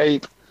beautiful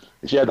cape.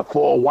 And she had the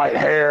full white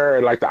hair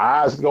and, like, the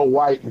eyes would go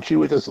white. And she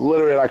would just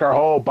literally, like, her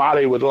whole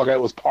body would look like it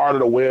was part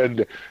of the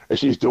wind as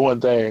she's doing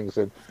things.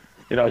 And,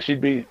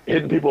 she'd be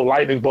hitting people with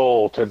lightning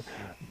bolts and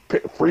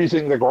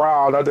freezing the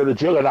ground under the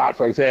Juggernaut,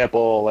 for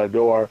example, and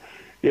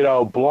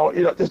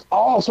just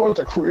all sorts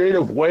of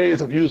creative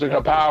ways of using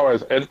her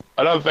powers. And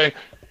another thing,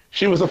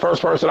 she was the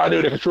first person I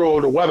knew to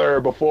control the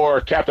weather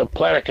before Captain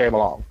Planet came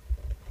along.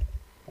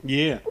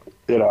 Yeah.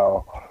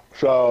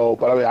 So,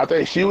 but I mean, I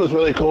think she was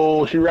really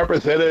cool. She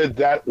represented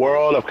that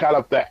world of kind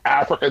of the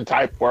African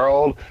type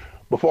world.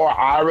 Before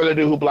I really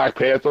knew who Black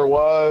Panther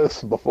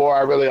was, before I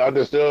really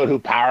understood who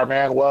Power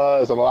Man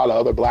was, and a lot of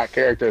other black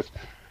characters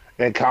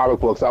in comic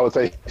books, I would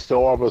say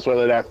Storm was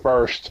really that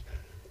first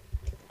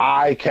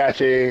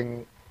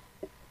eye-catching,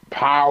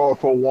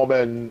 powerful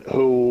woman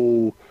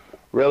who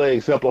really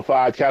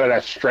exemplified kind of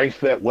that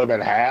strength that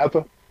women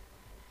have.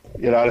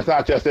 It's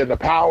not just in the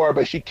power,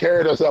 but she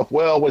carried herself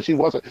well when she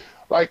wasn't.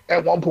 Like,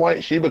 at one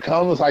point, she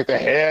becomes like the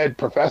head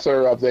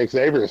professor of the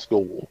Xavier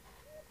School.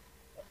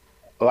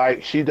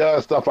 Like, she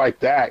does stuff like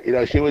that.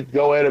 She would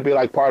go in and be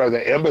like part of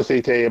the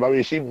embassy team. I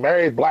mean, she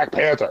married Black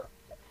Panther.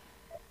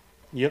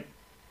 Yep.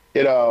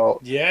 You know,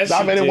 Yeah,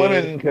 not she many did.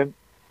 women can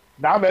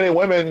not many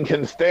women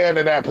can stand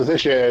in that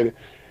position.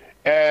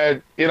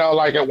 And you know,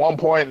 like at one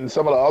point in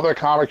some of the other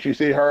comics, you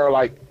see her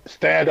like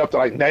stand up to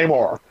like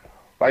Namor.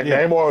 Like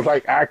Yeah. Namor was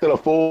like acting a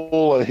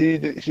fool, and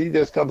she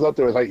just comes up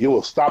to her and is like, "You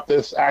will stop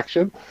this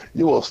action.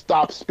 You will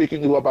stop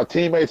speaking to my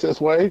teammates this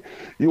way.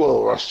 You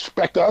will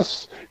respect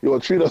us. You will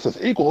treat us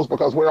as equals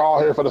because we're all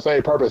here for the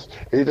same purpose."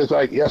 And he's just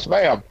like, "Yes,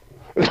 ma'am."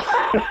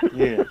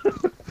 Yeah.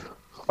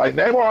 Like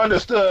Namor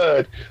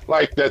understood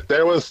like that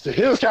there was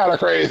his kind of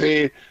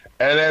crazy,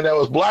 and then there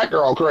was Black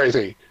Girl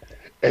crazy,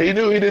 and he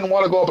knew he didn't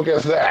want to go up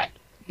against that.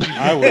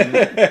 I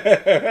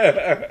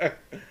wouldn't.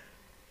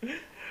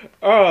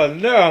 Oh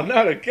no,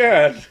 not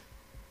again.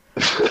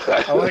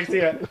 I like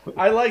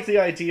the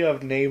idea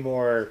of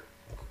Namor,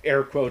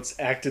 air quotes,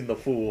 acting the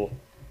fool.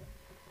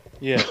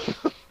 Yeah.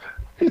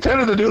 He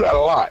tended to do that a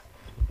lot.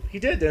 He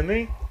did, didn't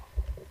he?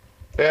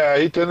 Yeah,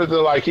 he tended to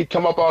like he'd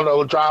come up on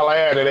the dry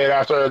land, and then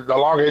after the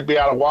longer he'd be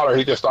out of water,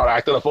 he'd just start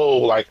acting a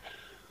fool. Like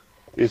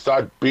he'd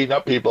start beating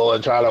up people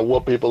and trying to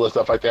whoop people and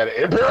stuff like that.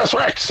 Imperius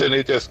Rex, and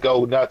he'd just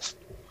go nuts.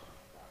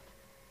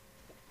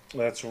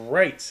 That's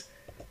right.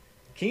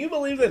 Can you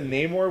believe that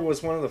Namor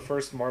was one of the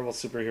first Marvel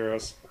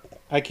superheroes?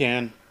 I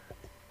can.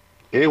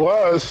 He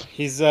was.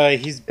 He's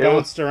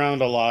bounced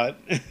around a lot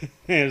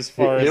as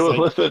far as he was like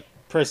listed,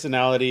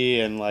 personality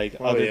and like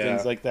other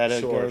things like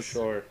that.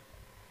 Sure.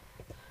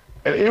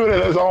 and even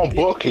in his own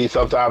book, he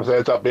sometimes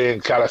ends up being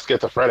kind of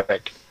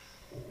schizophrenic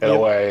in a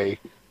way.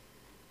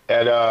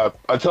 And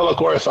until, of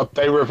course,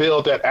 they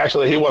revealed that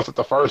actually he wasn't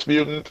the first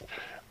mutant,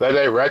 that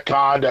they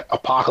retconned that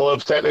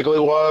Apocalypse technically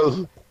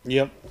was.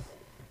 Yep.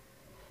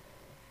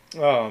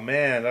 Oh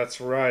man, that's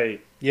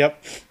right.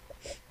 Yep.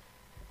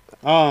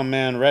 Oh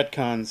man,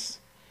 retcons.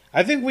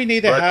 I think we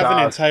need to have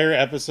an entire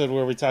episode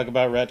where we talk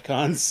about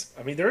retcons.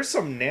 I mean, there's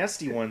some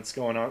nasty ones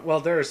going on. Well,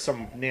 there's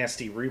some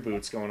nasty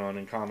reboots going on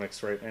in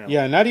comics right now.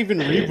 Yeah, not even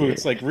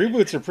reboots. Like,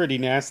 reboots are pretty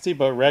nasty,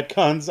 but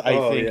retcons,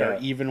 I think, are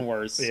even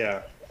worse.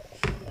 Yeah.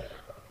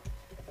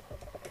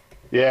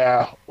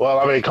 Yeah, well,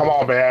 I mean, come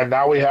on, man.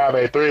 Now we have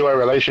a three-way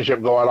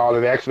relationship going on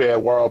in the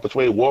X-Men world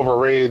between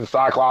Wolverine,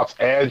 Cyclops,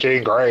 and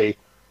Jean Grey.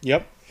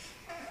 Yep.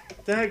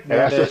 And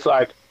that's just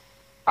like,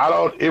 I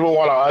don't even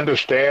want to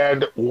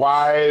understand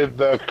why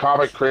the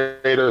comic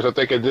creators are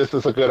thinking this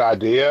is a good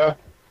idea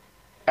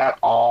at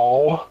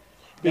all.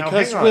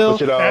 Because,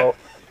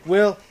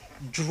 Will,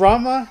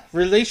 drama,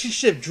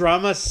 relationship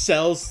drama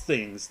sells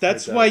things.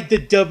 That's why the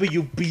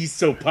WB's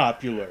so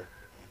popular.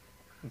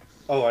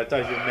 Oh, I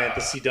thought you meant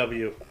the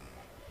CW.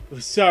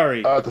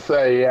 Sorry. To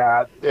say,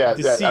 yeah. I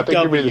think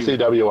you mean the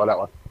CW on that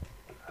one.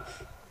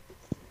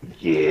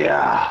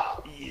 Yeah.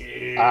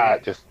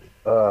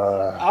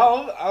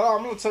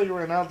 I'm going to tell you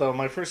right now, though,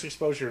 my first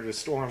exposure to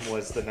Storm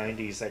was the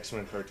 90s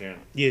X-Men cartoon.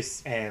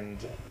 Yes. And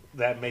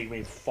that made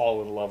me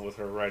fall in love with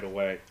her right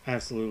away.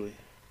 Absolutely.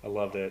 I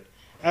loved it.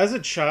 As a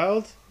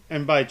child,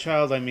 and by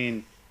child I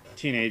mean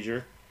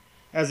teenager,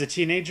 as a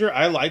teenager,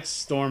 I liked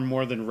Storm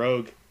more than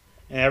Rogue.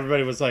 And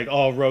everybody was like,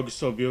 oh, Rogue's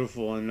so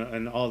beautiful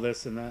and all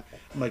this and that.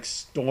 I'm like,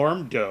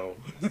 Storm Doe.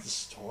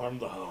 Storm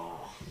Doe.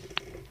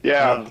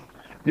 Yeah.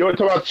 You were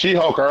talking about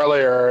She-Hulk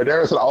earlier.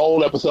 There's an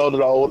old episode of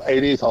the old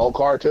 80s Hulk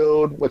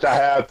cartoon, which I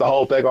have the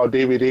whole thing on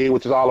DVD,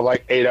 which is all of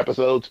like 8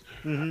 episodes,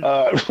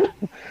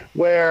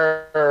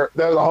 where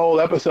there's a whole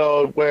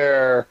episode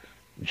where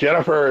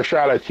Jennifer is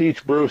trying to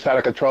teach Bruce how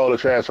to control the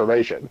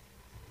transformation.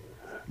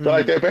 So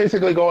like they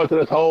basically go into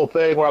this whole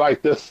thing where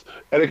like this,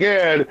 and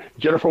again,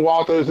 Jennifer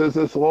Walters is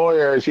this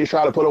lawyer, and she's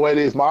trying to put away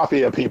these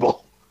mafia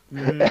people.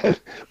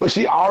 But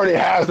she already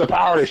has the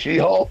power to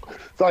She-Hulk.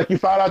 So like you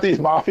find out these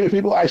mafia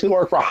people actually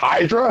work for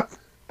Hydra.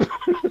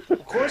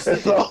 Of course. And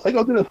so they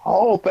go through this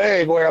whole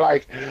thing where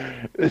like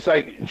it's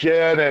like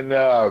Jen and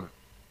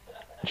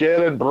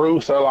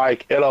Bruce are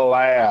like in a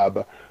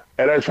lab,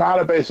 and they're trying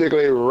to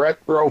basically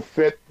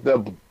retrofit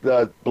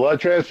the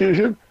blood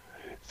transfusion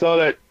so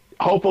that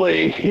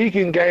hopefully he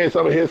can gain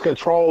some of his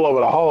control over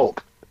the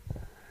Hulk.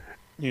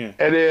 Yeah.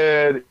 And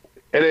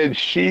then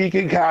she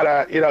can kind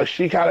of,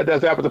 she kind of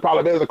does that. But the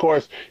problem is, of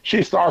course,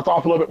 she starts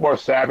off a little bit more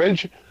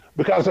savage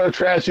because they're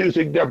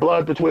transfusing their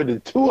blood between the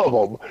two of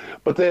them.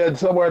 But then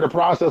somewhere in the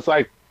process,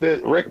 like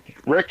Rick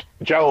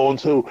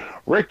Jones is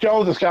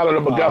kind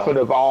of the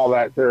MacGuffin of all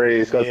that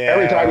series, because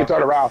every time you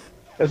turn around,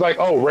 it's like,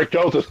 oh, Rick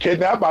Jones was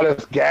kidnapped by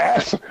this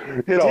gas.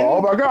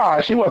 Oh my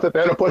gosh, he wasn't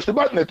there to push the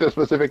button at this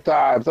specific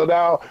time. So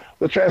now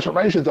the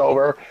transformation's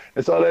over,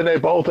 and so then they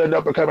both end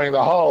up becoming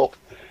the Hulk.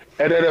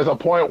 And then there's a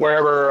point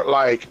wherever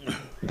like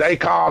they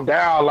calm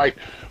down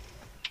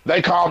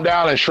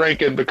and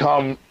shrink and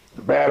become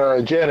Banner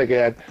and Jen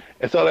again.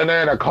 And so then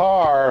they're in a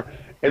car,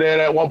 and then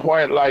at one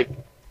point like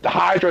the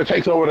Hydra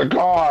takes over the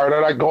car, and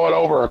they're like going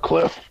over a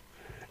cliff.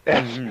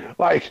 And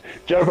like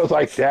Jennifer's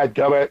like,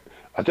 "Dadgummit,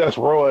 I just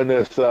ruined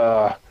this.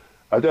 I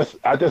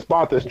just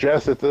bought this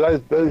dress. It's a nice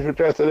beautiful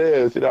dress it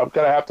is. I'm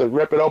gonna have to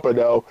rip it open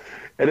though."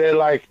 And then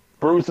like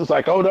Bruce is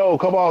like, "Oh no,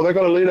 come on, they're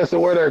gonna lead us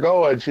to where they're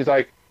going." She's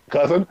like,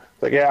 "Cousin,"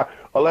 it's like, "Yeah,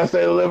 unless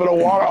they live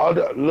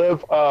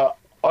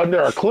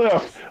under a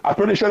cliff. I'm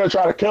pretty sure they're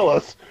trying to kill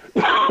us.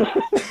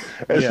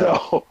 And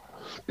so,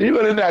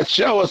 even in that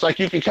show, it's like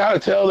you can kind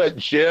of tell that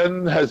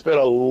Jen has been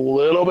a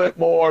little bit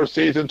more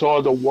seasoned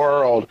toward the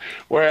world,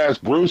 whereas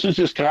Bruce is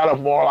just kind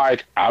of more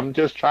like, I'm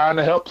just trying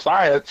to help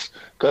science,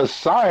 because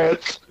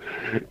science,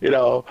 but he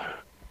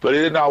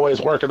didn't always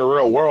work in the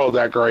real world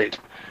that great.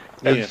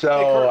 And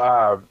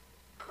so,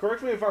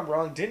 correct me if I'm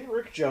wrong, didn't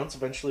Rick Jones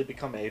eventually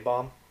become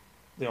A-Bomb?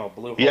 Blue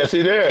Hulk? Yes,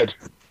 he did.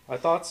 I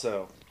thought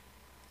so.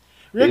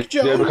 Rick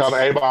Jones did become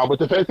A-Bomb,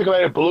 which is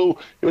basically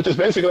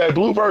a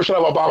blue version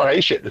of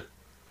Abomination.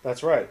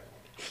 That's right.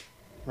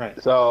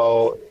 Right.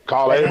 So,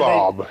 called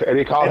A-Bomb, and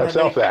he called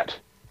himself that.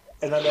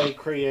 And then they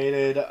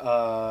created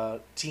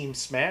Team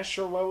Smash,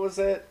 or what was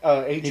it?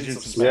 Agents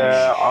of Smash.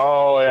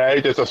 Yeah,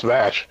 Agents of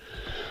Smash.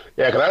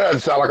 Yeah, because that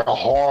doesn't sound like a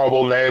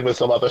horrible name with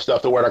some other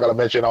stuff that we're not going to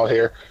mention on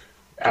here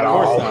at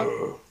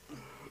all.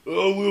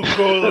 We'll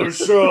call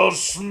ourselves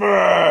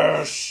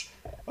Smash.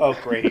 Oh,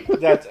 great.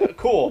 That's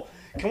cool.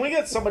 Can we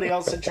get somebody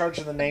else in charge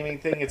of the naming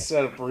thing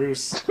instead of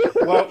Bruce?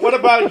 What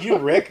about you,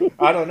 Rick?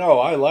 I don't know.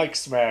 I like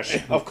Smash.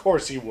 Of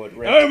course you would,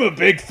 Rick. I'm a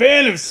big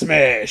fan of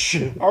Smash.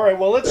 All right,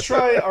 well, let's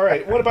try. All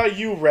right, what about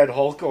you, Red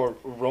Hulk, or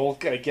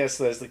Rolk, I guess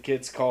as the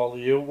kids call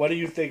you? What do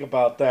you think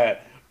about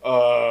that?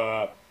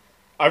 I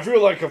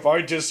feel like if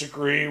I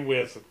disagree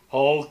with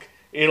Hulk,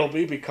 it'll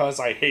be because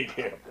I hate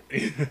him.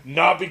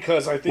 Not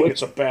because I think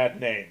it's a bad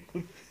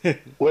name.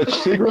 Which,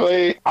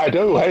 secretly, I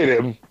do hate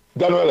him.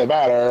 Doesn't really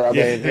matter. I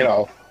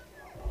mean,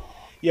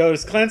 Yo,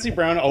 does Clancy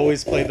Brown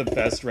always play the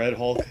best Red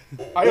Hulk?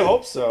 I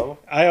hope so.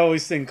 I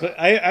always think,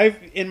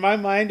 in my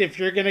mind, if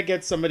you're gonna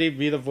get somebody to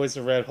be the voice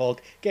of Red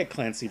Hulk, get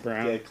Clancy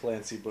Brown. Get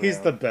Clancy Brown. He's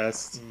the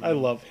best. I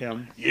love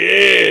him.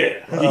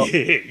 Yeah.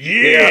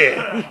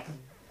 Yeah.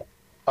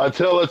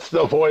 Until it's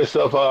the voice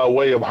of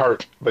William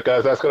Hurt,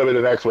 because that's going to be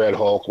the next Red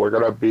Hulk. We're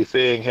going to be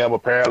seeing him.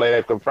 Apparently,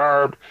 they've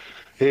confirmed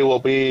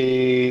you'll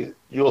see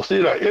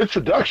the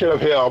introduction of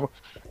him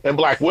in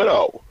Black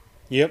Widow.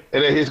 Yep.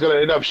 And then he's going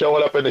to end up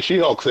showing up in the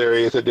She-Hulk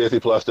series that Disney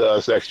Plus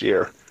does next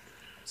year.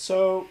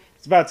 So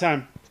it's about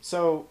time.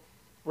 So,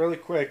 really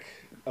quick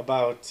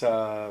about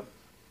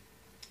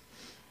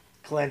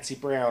Clancy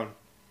Brown.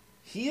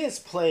 He has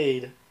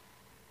played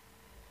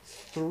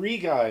 3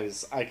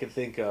 guys I can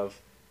think of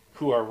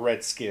who are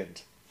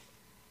red-skinned.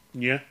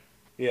 Yeah.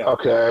 Yeah.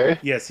 Okay.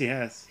 Yes, he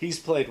has. He's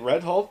played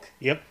Red Hulk.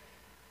 Yep.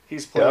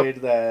 He's played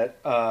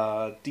that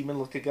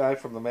demon-looking guy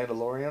from The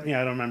Mandalorian.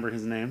 Yeah, I don't remember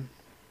his name.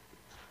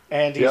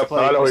 And he's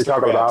played I know Mr. what you're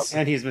talking Krabs. about.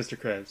 And he's Mr.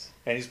 Krabs.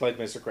 And he's played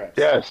Mr. Krabs.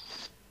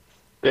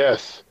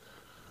 Yes.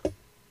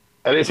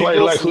 And he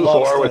played Lex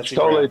Luthor, which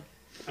totally...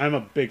 I'm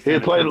a big fan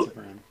of Clancy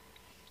Brown.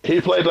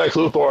 He played Lex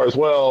Luthor as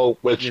well,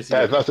 which has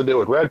nothing to do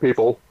with red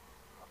people.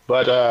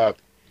 But,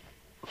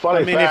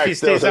 funny fact... if he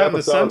stays out in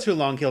the sun too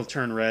long, he'll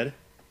turn red.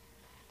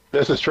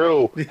 This is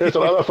true. Here's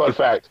another fun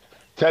fact.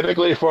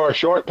 Technically, for a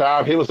short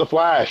time, he was the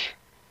Flash.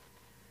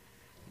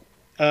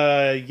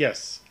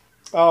 Yes.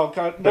 Oh,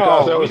 God,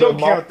 no, we don't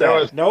count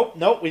that.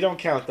 Nope, we don't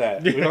count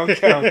that. We don't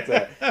count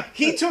that.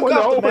 He took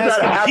off the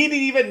mask and he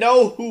didn't even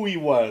know who he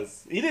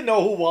was. He didn't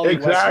know who Wally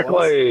West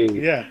was.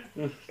 Yeah.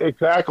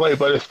 Exactly,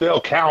 but it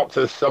still counts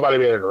as somebody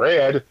being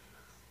red.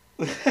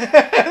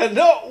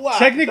 No, wow,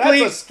 technically,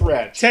 that's a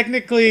stretch.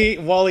 Technically,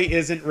 Wally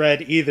isn't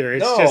red either.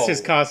 It's just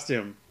his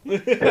costume.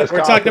 We're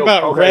talking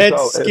about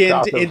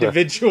red-skinned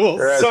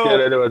individuals.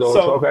 Red-skinned individuals.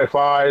 Okay,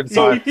 fine.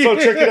 So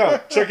check it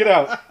out.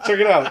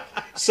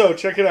 So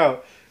check it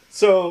out.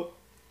 So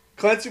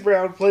Clancy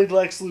Brown played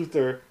Lex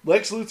Luthor.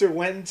 Lex Luthor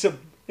went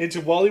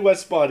into Wally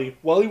West's body.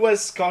 Wally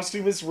West's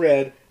costume is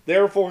red.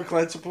 Therefore,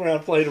 Clancy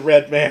Brown played a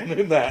red man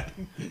in that.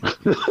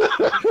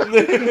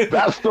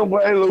 That's the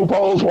way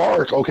loopholes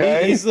work,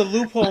 okay? He's the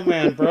loophole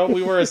man, bro.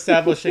 We were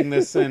establishing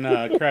this in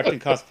Crafting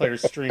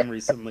Cosplayers stream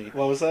recently.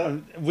 What was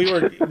that?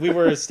 We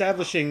were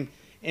establishing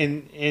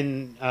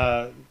in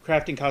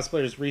Crafting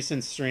Cosplayers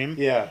recent stream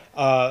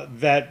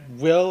that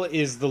Will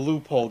is the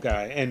loophole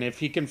guy, and if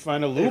he can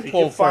find a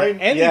loophole for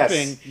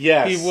anything,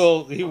 he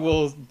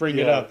will bring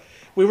it up.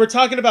 We were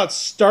talking about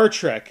Star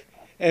Trek.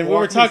 And we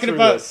were talking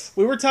about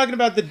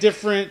the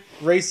different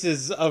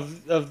races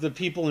of the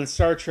people in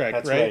Star Trek,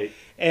 That's right?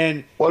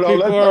 And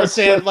people are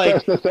saying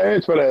like, the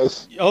stage for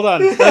this. Hold on,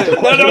 no.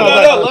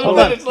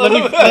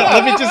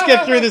 Let me just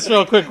get through this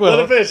real quick, Will.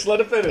 Let it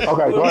finish.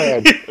 Okay, go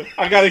ahead.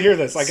 I gotta hear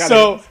this.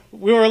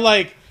 We were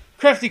like,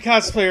 Crafty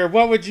cosplayer,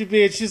 what would you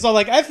be? And she's all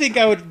like, I think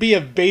I would be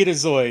a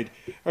Betazoid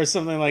or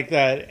something like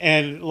that,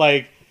 and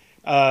like.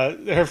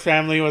 Her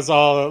family was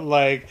all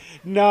like,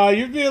 "No,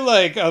 you'd be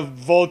like a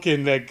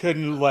Vulcan that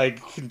couldn't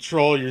like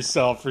control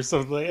yourself or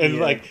something," and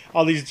like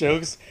all these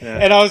jokes. Yeah.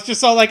 And I was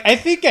just all like, "I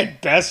think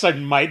at best I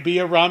might be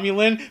a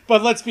Romulan,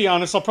 but let's be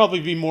honest, I'll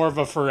probably be more of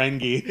a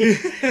Ferengi."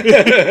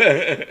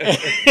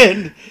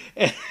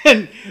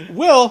 and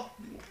Will,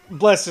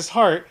 bless his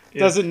heart,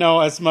 doesn't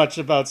know as much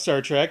about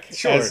Star Trek.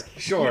 Sure.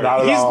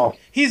 Not at all.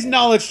 He's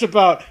knowledgeable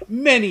about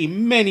many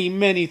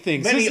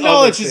things. His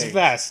knowledge is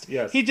vast.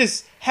 Yes. He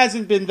just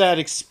hasn't been that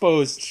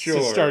exposed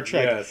to Star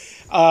Trek.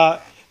 Yes.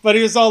 But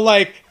he was all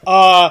like,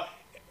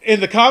 in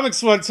the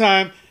comics one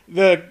time,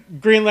 the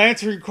Green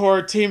Lantern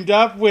Corps teamed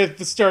up with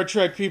the Star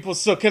Trek people,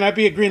 so can I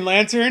be a Green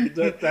Lantern?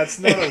 That's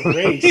not a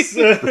race.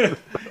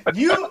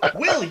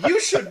 You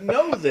should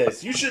know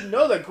this. You should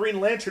know that Green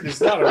Lantern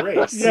is not a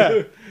race.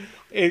 Yeah.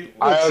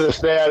 I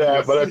understand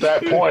that, but at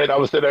that point, I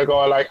was sitting there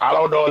going, like, I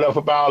don't know enough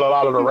about a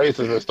lot of the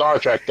races in Star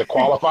Trek to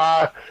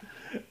qualify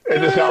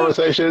in this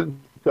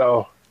conversation.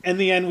 So, in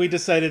the end, we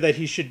decided that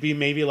he should be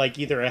maybe like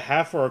either a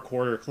half or a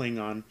quarter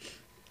Klingon.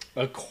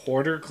 A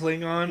quarter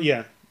Klingon?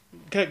 Yeah.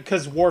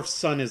 Because Worf's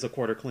son is a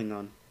quarter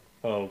Klingon.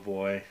 Oh,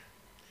 boy.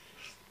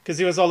 Because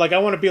he was all like, I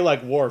want to be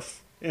like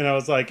Worf. And I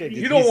was like...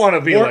 You don't want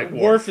to be like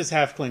Worf. Worf is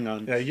half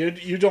Klingon. Yeah,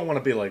 you don't want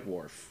to be like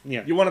Worf.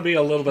 Yeah. You want to be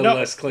a little bit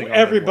less Klingon.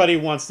 Everybody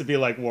wants to be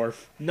like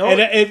Worf. No.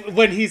 And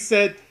when he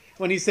said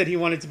he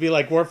wanted to be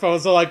like Worf, I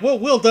was all like, well,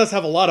 Will does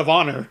have a lot of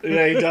honor.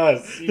 Yeah, he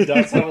does. He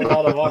does have a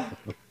lot of honor.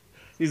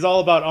 He's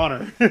all about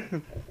honor.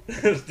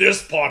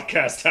 This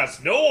podcast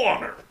has no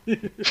honor.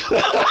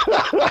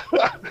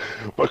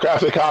 But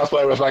Crafty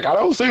Cosplay was like, I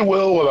don't see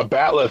Will with a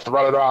bat lift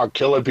running around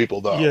killing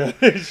people, though. Yeah.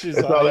 She's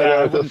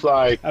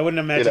like, I wouldn't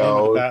imagine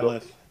him with a bat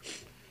lift.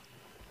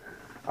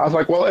 I was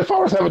like, well, if I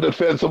was having to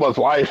defend someone's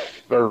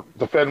life or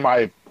defend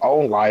my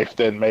own life,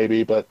 then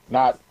maybe, but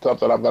not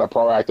something I'm going to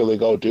proactively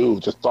go do,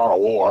 just start a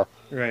war.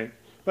 Right.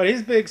 But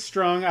he's big,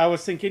 strong. I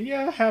was thinking,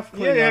 half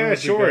Klingon. Yeah,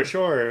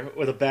 sure.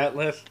 With a bat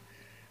lift.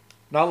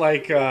 Not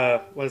like,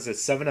 what is it,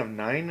 7 of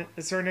 9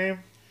 is her name?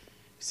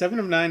 7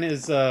 of 9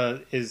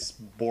 is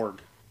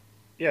Borg.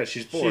 Yeah,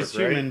 she's Borg, She's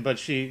human, but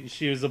she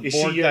was a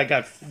Borg that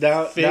got fixed.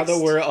 Now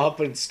that we're up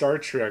in Star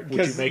Trek,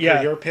 would you make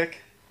her your pick?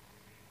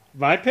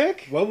 My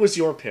pick? What was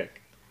your pick?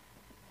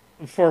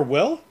 For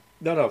Will?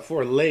 No,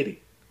 for a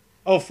lady.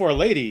 Oh, for a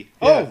lady.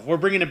 Yeah. Oh, we're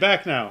bringing it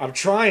back now. I'm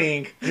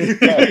trying.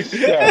 Yes.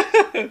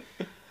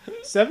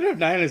 7 of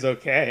 9 is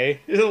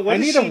okay. I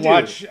need to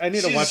watch.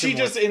 She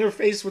just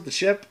interfaced with the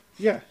ship.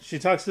 Yeah, she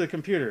talks to the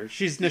computer.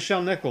 She's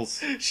Nichelle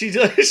Nichols. She's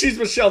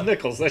Michelle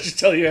Nichols. That should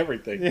tell you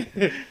everything.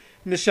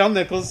 Nichelle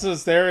Nichols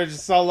was there and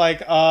just all like,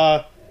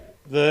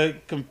 the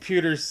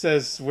computer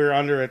says we're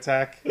under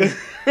attack.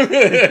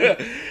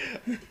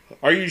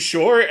 Are you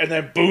sure? And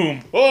then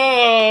boom.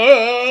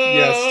 Oh!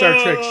 Yeah,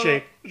 Star Trek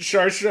shake.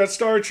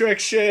 Star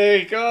Trek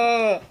shake.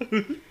 Oh!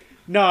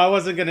 No, I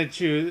wasn't going to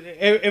choose.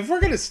 If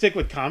we're going to stick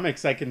with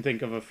comics, I can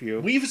think of a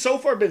few. We've so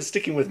far been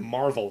sticking with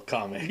Marvel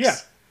comics. Yeah.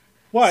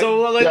 What?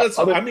 So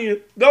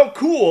no,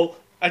 cool.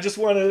 I just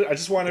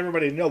want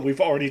everybody to know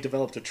we've already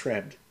developed a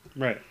trend.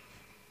 Right.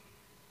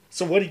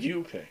 So what do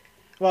you pick?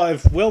 Well,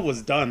 if Will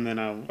was done, then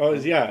I'll... Oh,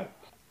 yeah.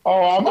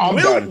 Oh, I'm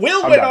done.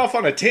 Will went off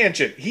on a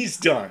tangent. He's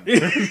done.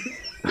 You're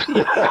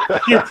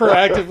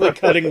proactively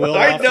cutting Will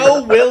off. I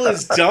know Will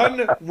is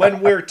done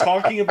when we're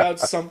talking about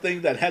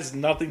something that has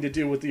nothing to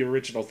do with the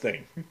original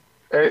thing.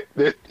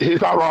 He's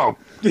not wrong.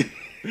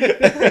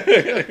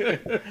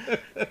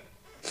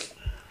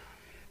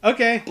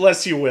 Okay.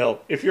 Bless you,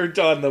 Will. If you're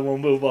done, then we'll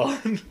move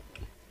on.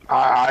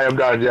 I am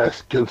done,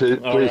 yes.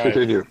 Please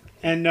continue.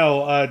 And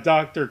no,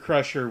 Dr.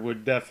 Crusher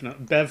would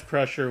definitely... Bev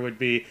Crusher would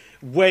be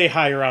way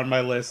higher on my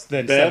list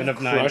than 7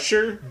 of 9. Bev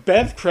Crusher?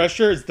 Bev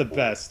Crusher is the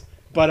best.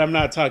 But I'm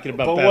not talking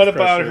about Bev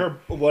Crusher.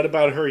 What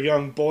about her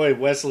young boy,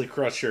 Wesley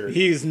Crusher?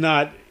 He's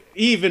not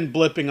even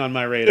blipping on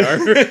my radar.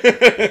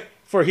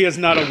 For he is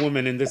not a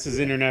woman, and this is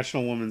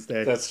International Women's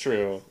Day. That's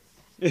true.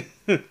 Let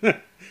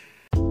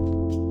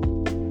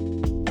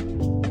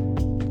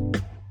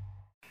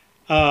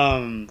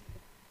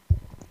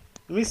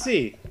me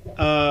see.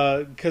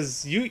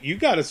 Because you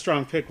got a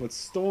strong pick with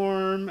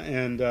Storm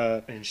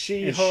and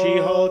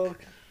She-Hulk.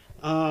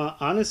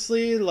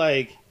 Honestly,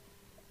 like...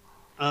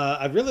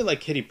 I really like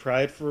Kitty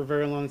Pryde for a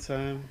very long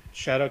time.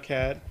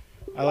 Shadowcat.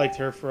 I liked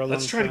her for a long time.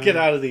 Let's try to get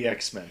out of the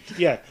X-Men.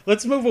 Yeah,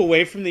 let's move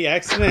away from the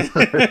X-Men.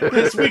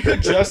 Because we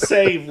could just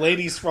say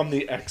ladies from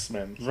the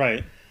X-Men.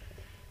 Right.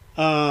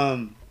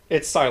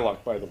 It's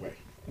Psylocke, by the way.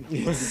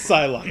 It's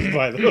Psylocke,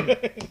 by the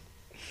way.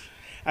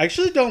 I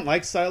actually don't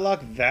like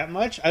Psylocke that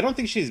much. I don't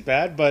think she's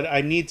bad, but I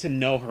need to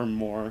know her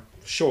more.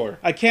 Sure.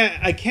 I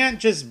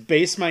can't just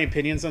base my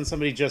opinions on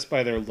somebody just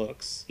by their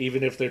looks.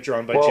 Even if they're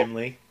drawn by Jim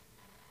Lee?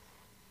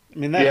 I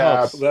mean, that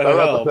helps. That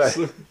helps.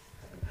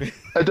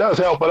 It does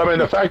help, but I mean,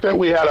 the fact that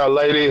we had a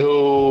lady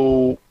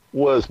who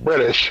was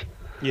British,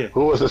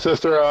 who was the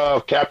sister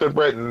of Captain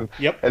Britain,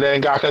 and then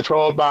got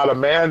controlled by the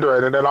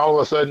Mandarin, and then all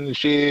of a sudden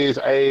she's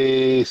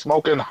a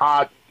smoking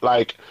hot,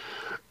 like,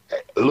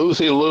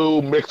 Lucy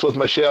Liu mixed with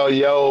Michelle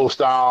Yeoh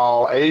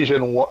style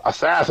Asian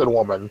assassin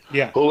woman,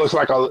 who's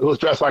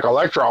dressed like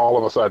Elektra all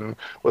of a sudden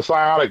with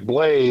psionic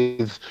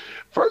blades.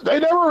 They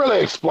never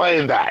really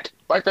explained that.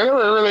 Like, they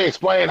never really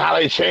explained how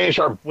they changed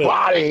her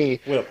body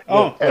and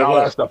all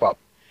that stuff up.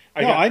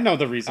 I know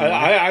the reason.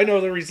 I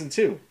know the reason,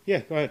 too.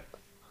 Yeah, go ahead.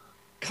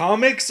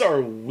 Comics are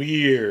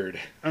weird.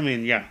 I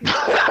mean, yeah.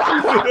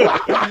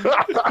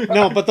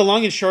 No, but the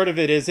long and short of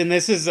it is, and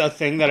this is a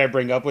thing that I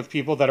bring up with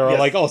people that are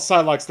like, oh,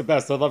 Psylocke's the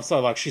best. I love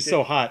Psylocke. She's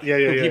so hot.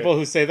 People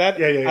who say that,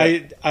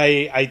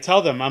 I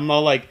tell them, I'm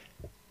all like,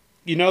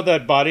 you know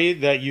that body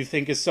that you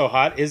think is so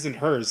hot isn't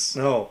hers.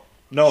 No.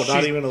 No,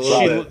 not even a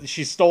little bit.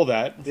 She stole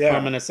that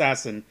from an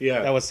assassin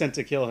that was sent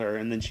to kill her,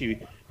 and then she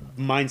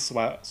mind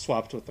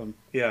swapped with him.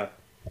 Yeah.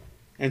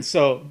 And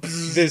so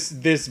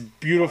this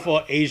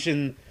beautiful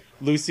Asian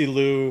Lucy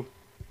Liu,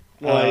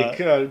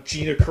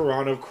 Gina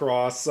Carano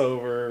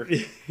crossover.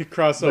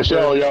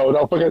 Michelle Yeoh,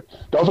 don't forget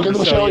the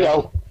Michelle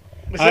Yeoh.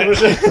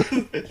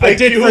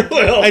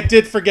 I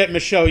did forget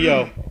Michelle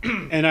Yeoh,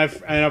 and I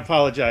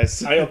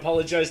apologize. I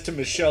apologize to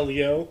Michelle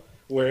Yeoh,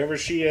 wherever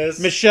she is.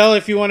 Michelle,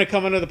 if you want to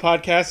come onto the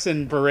podcast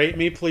and berate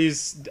me,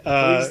 please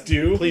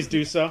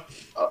do so.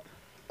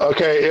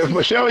 Okay, if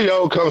Michelle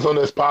Yeoh comes on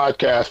this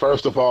podcast,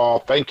 first of all,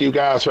 thank you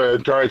guys for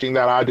encouraging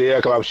that idea,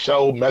 because I'm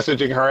so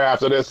messaging her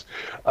after this.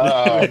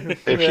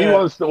 If she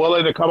was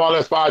willing to come on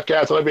this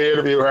podcast, let me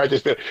interview her.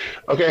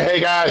 Okay, hey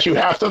guys, you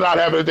have to not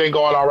have anything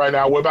going on right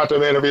now. We're about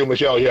to interview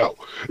Michelle Yeoh.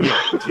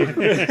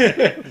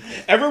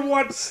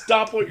 Everyone,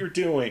 stop what you're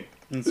doing.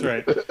 That's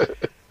right.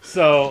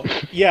 So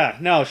yeah,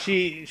 no,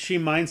 she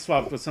mind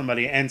swapped with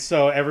somebody, and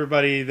so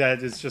everybody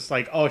that is just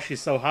like, oh, she's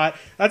so hot.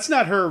 That's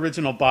not her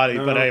original body,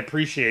 but I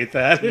appreciate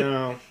that.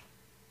 No.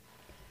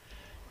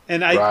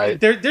 And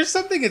there's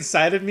something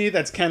inside of me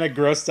that's kind of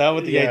grossed out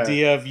with the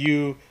idea of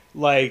you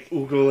like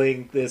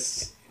oogling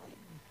this.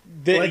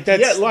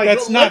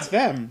 That's not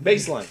them.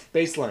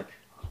 Baseline.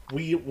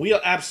 We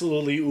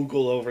absolutely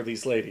oogle over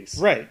these ladies.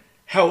 Right.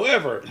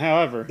 However,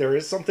 there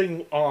is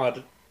something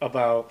odd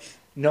about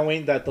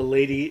knowing that the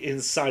lady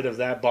inside of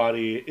that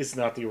body is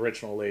not the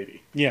original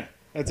lady. Yeah,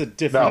 that's a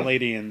different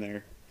lady in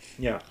there.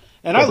 Yeah.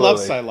 And I love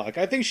Psylocke.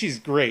 I think she's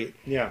great.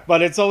 Yeah.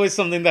 But it's always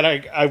something that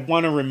I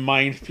want to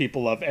remind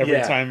people of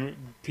every time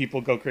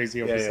people go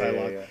crazy over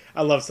Psylocke. Yeah.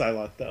 I love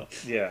Psylocke, though.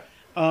 Yeah.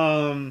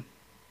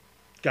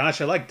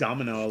 Gosh, I like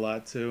Domino a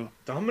lot, too.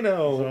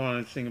 Domino I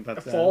want to think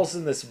about that. Falls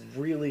in this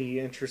really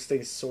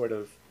interesting sort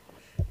of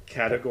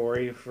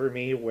category for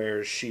me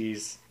where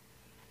she's...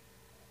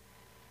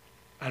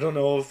 I don't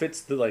know if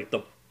it's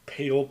the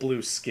pale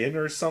blue skin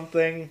or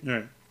something.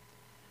 Right.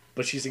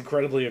 But she's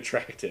incredibly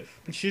attractive.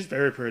 She's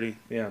very pretty.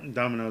 Yeah.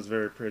 Domino is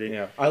very pretty.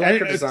 Yeah. I like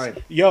her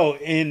design.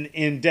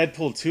 In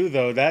Deadpool 2,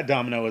 though, that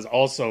Domino is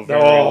also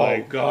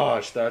very,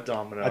 gosh, that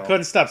Domino. I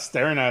couldn't stop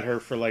staring at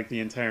her for, the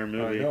entire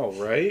movie. I know,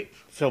 right?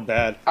 Feel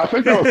bad. I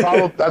think that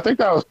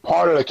was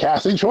part of the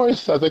casting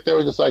choice. I think they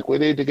were just like, we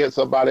need to get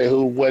somebody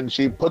who, when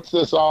she puts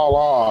this all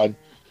on,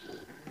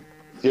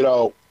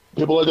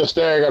 people are just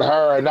staring at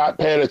her and not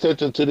paying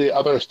attention to the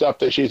other stuff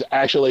that she's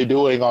actually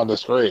doing on the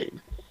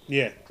screen.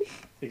 Yeah.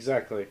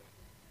 Exactly.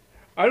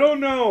 I don't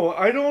know.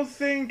 I don't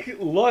think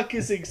luck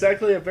is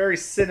exactly a very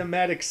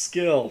cinematic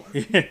skill.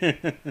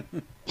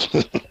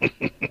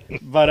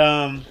 But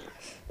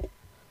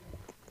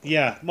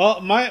yeah.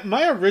 Well,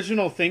 my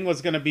original thing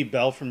was going to be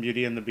Belle from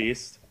Beauty and the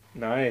Beast.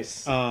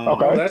 Nice. Okay.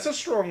 Well, that's a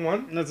strong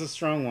one. That's a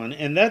strong one.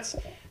 And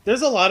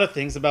there's a lot of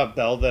things about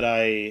Belle that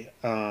I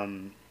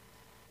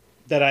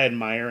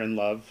admire and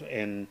love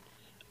and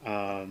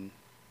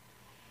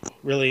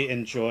really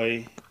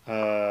enjoy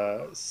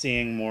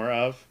seeing more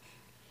of.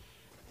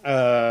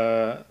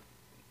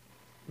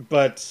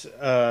 But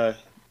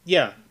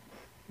yeah,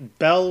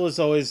 Belle was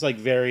always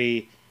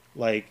very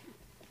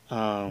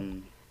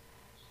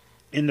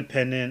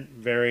independent,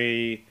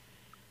 very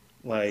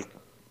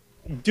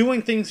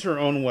doing things her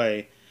own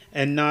way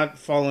and not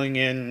falling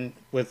in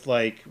with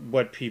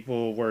what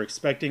people were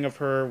expecting of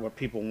her, what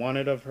people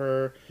wanted of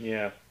her.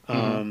 Yeah.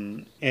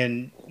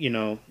 And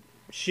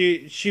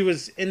she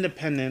was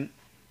independent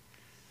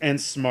and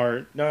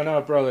smart.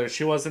 No, brother.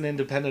 She wasn't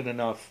independent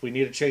enough. We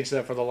need to change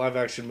that for the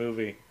live-action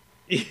movie.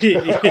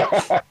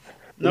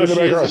 No,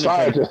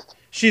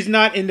 she's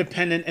not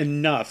independent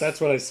enough. That's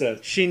what I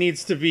said. She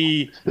needs to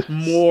be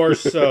more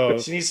so.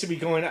 She needs to be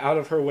going out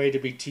of her way to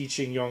be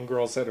teaching young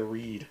girls how to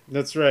read.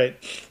 That's right.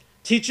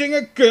 Teaching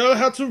a girl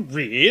how to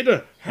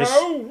read?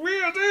 How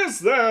weird is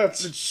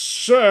that? It's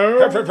so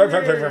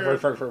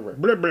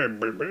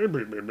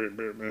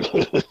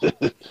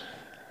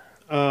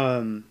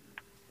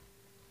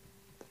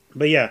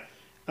But yeah,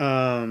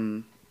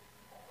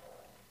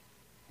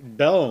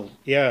 Belle,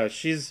 yeah,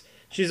 she's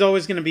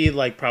always going to be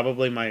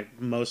probably my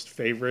most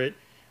favorite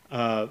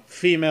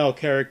female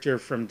character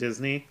from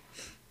Disney.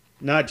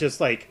 Not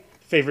just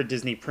favorite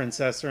Disney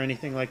princess or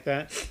anything like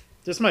that.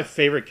 Just my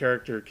favorite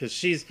character because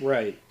she's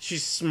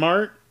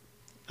smart,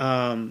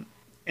 and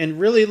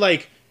really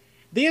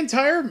the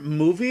entire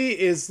movie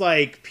is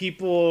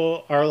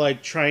people are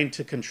trying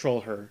to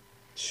control her.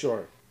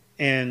 Sure.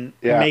 And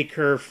make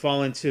her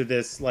fall into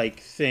this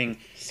thing.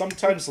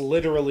 Sometimes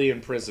literally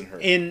imprison her.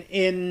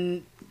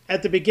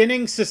 At the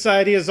beginning,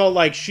 society is all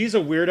she's a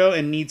weirdo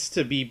and needs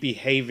to be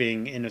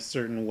behaving in a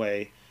certain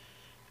way,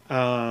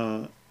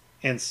 and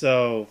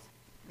so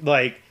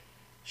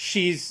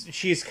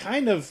she's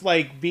kind of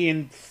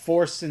being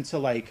forced into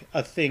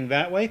a thing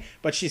that way,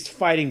 but she's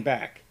fighting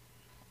back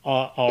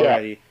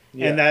already,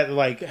 and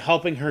that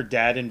helping her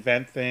dad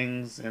invent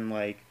things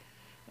and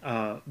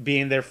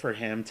being there for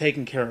him,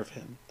 taking care of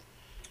him.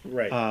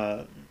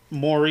 Right.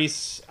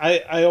 Maurice,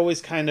 I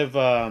always kind of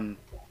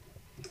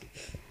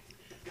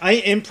I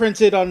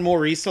imprinted on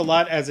Maurice a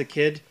lot as a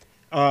kid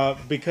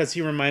because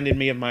he reminded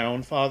me of my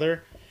own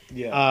father.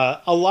 Yeah.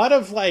 A lot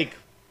of like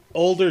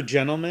older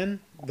gentlemen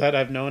that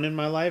I've known in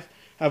my life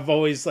have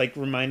always like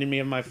reminded me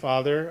of my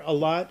father a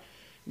lot.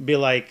 Be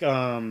like,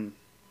 I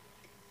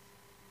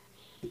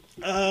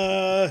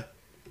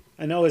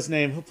know his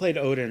name. Who played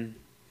Odin?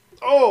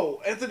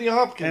 Oh, Anthony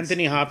Hopkins.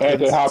 Anthony Hopkins.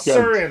 Anthony Hopkins.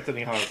 Sir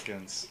Anthony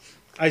Hopkins.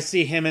 I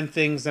see him in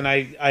things, and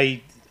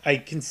I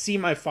can see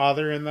my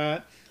father in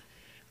that,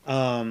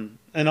 and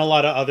a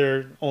lot of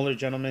other older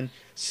gentlemen.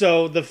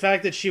 So the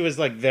fact that she was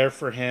like there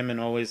for him and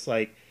always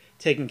like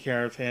taking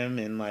care of him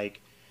and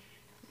like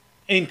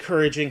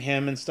encouraging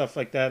him and stuff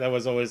like that, that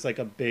was always like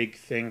a big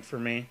thing for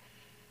me.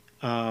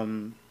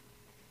 And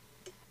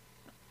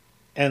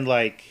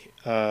like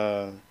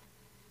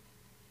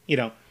you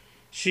know,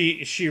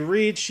 she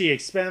reads, she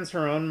expands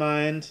her own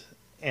mind,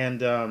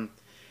 and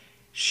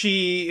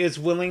she is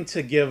willing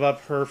to give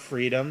up her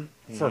freedom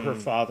for her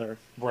father,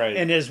 right?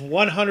 And is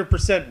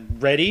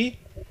 100% ready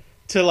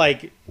to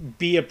like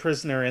be a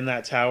prisoner in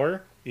that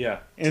tower. Yeah,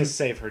 and, to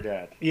save her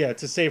dad. Yeah,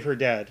 to save her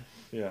dad.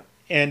 Yeah,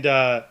 and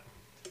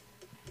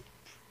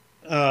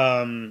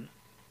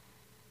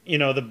you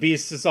know, the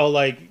beast is all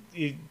like,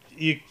 you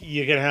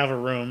can have a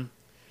room.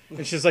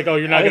 And she's like, "Oh,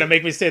 you're not going to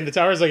make me stay in the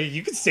tower?" It's like,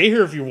 you can stay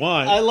here if you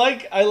want. I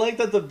like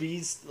that the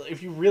Beast,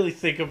 if you really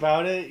think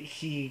about it,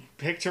 he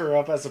picked her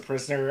up as a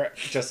prisoner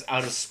just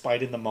out of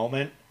spite in the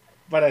moment.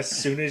 But as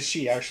soon as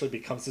she actually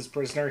becomes his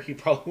prisoner, he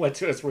probably went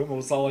to his room and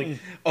was all like,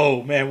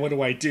 "Oh man, what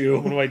do I do?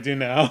 What do I do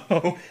now?"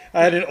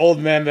 I had an old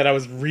man that I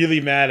was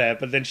really mad at,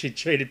 but then she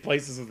traded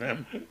places with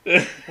him.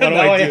 Now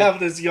I have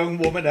this young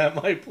woman at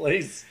my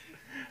place.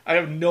 I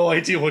have no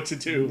idea what to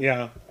do.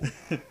 Yeah.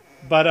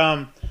 But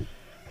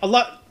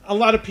a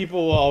lot of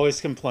people will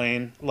always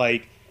complain,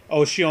 like,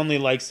 oh, she only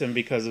likes him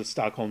because of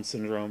Stockholm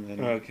Syndrome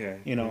and,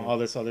 you know, all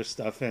this other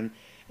stuff. And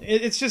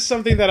it's just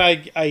something that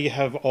I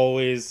have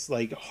always,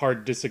 like,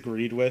 hard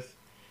disagreed with.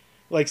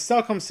 Like,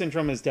 Stockholm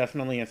Syndrome is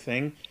definitely a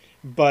thing,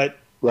 but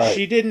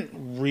she didn't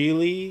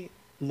really,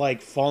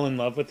 like, fall in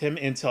love with him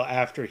until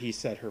after he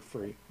set her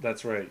free.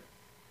 That's right.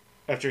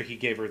 After he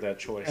gave her that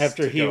choice.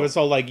 After he was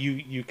all like,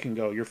 you can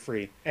go, you're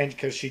free. And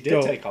because she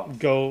did take off.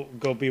 Go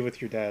be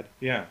with your dad.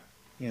 Yeah.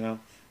 You know?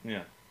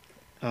 Yeah.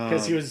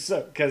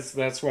 Because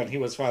that's when he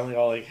was finally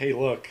all like, "Hey,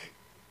 look,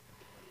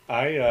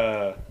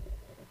 I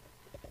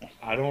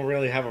don't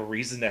really have a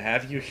reason to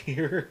have you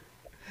here.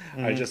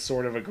 Mm-hmm. I just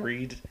sort of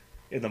agreed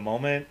in the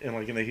moment, and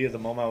like in the heat of the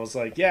moment, I was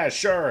like, yeah,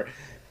 sure,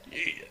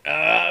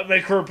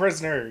 make her a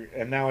prisoner."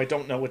 And now I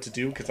don't know what to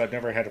do because I've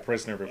never had a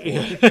prisoner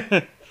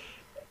before.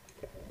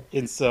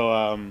 And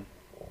so,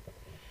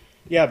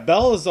 yeah,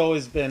 Belle has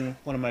always been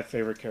one of my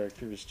favorite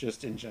characters,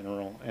 just in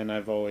general, and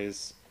I've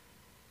always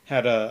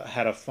had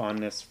a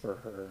fondness for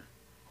her,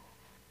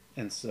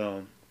 and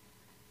so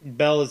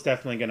Belle is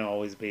definitely going to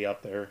always be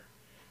up there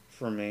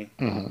for me.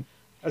 Mm-hmm.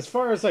 As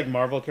far as like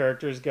Marvel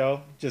characters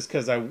go, just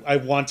because I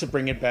want to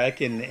bring it back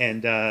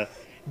and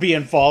be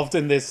involved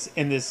in this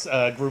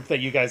group that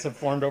you guys have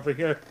formed over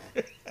here.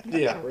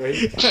 Yeah, right.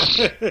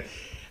 You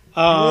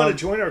want to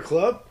join our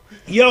club?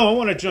 Yo, I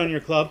want to join your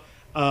club.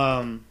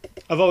 I've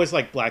always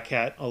liked Black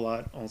Cat a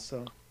lot,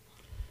 also.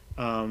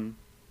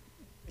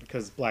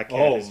 Because Black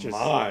Cat is just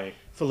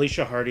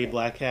Felicia Hardy,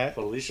 Black Cat.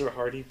 Felicia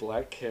Hardy,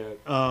 Black Cat.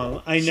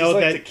 I know she's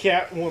like the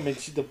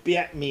Catwoman to the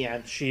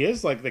Batman. She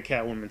is like the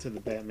Catwoman to the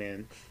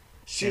Batman.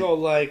 She all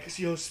like,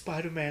 "Yo,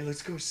 Spider-Man,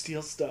 let's go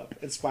steal stuff."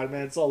 And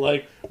Spider-Man's all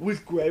like,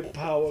 "With great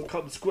power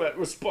comes great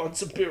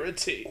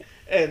responsibility."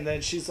 And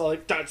then she's all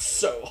like, "That's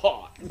so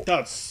hot.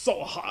 That's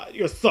so hot.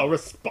 You're so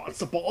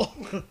responsible."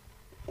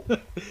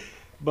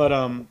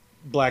 But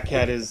Black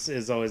Cat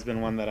is always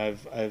been one that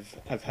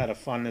I've had a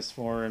fondness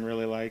for and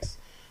really likes.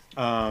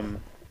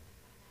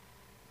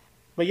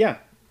 But yeah,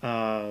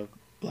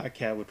 Black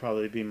Cat would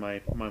probably be my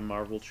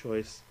Marvel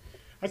choice.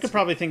 I could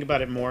probably think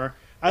about it more.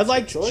 I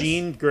like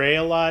Jean Grey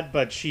a lot,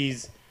 but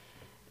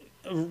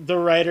the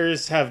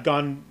writers have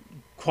gone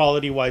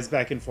quality-wise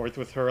back and forth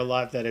with her a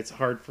lot that it's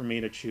hard for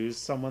me to choose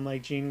someone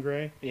like Jean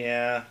Grey.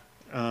 Yeah.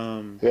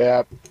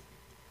 Yeah.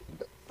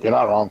 You're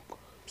not wrong.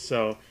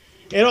 So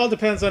it all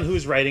depends on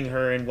who's writing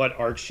her and what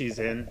arc she's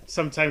in.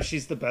 Sometimes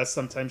she's the best,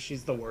 sometimes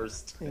she's the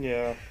worst.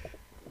 Yeah.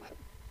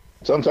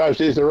 Sometimes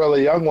she's a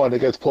really young one that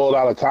gets pulled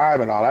out of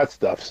time and all that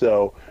stuff.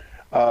 So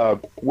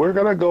we're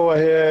going to go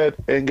ahead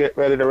and get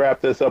ready to wrap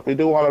this up. We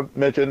do want to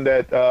mention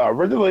that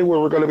originally we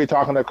were going to be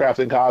talking to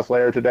Crafting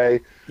Cosplayer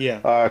today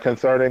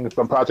concerning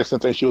some projects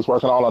and things she was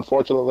working on.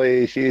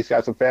 Unfortunately, she's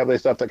got some family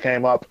stuff that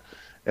came up,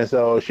 and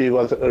so she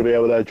wasn't going to be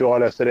able to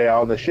join us today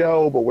on the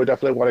show, but we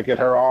definitely want to get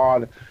her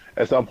on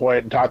at some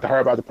point and talk to her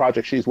about the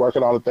project she's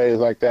working on and things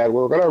like that. We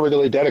were going to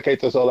originally dedicate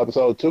this whole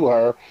episode to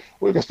her.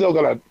 We're still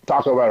going to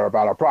talk about her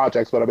about our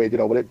projects, but I mean,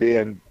 with it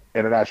being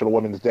International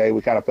Women's Day,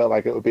 we kind of felt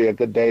like it would be a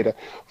good day to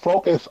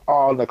focus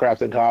on the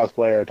Crafting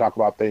Cosplayer and talk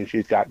about things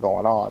she's got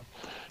going on.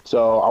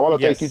 So I want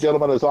to thank you,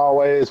 gentlemen, as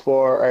always,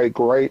 for a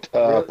great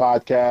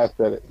podcast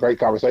and a great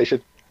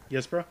conversation.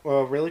 Yes, bro.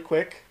 Well, really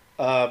quick,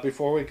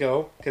 before we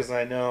go, because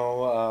I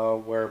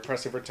know we're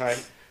pressing for time,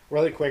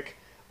 really quick,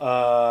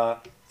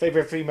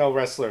 Favorite female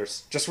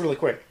wrestlers? Just really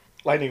quick.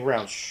 Lightning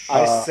round.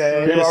 I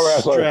said female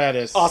wrestler.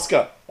 Stratus.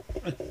 Asuka.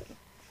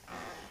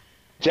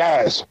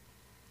 Jazz.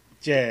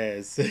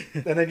 Jazz.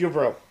 And then you,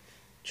 bro.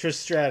 Trish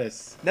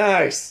Stratus.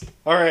 Nice.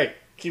 All right.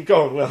 Keep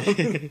going, Will.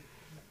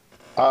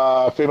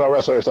 Female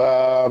wrestlers.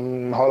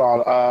 Hold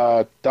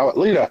on.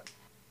 Lita.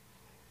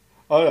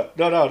 Oh,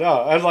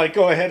 no. I'd like,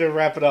 go ahead and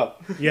wrap it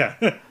up.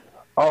 Yeah.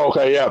 Oh,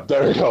 okay, yeah,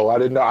 there we go. I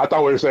didn't know. I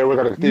thought we were saying we're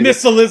going to...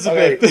 Miss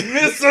Elizabeth. Okay.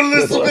 Miss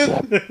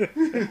Elizabeth.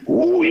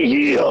 Oh,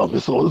 yeah,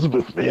 Miss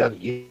Elizabeth, man,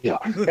 yeah.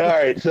 All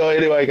right, so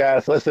anyway,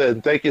 guys,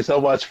 listen, thank you so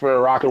much for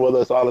rocking with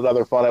us on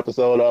another fun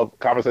episode of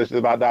Conversations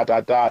About ...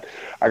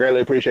 I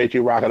greatly appreciate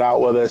you rocking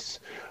out with us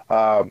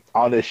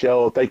on this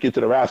show. Thank you to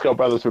the Rascal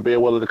Brothers for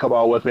being willing to come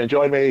on with me and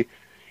join me.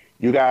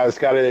 You guys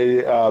got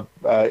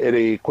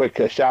any quick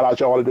shout-outs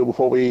you want to do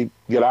before we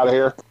get out of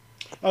here?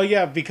 Oh,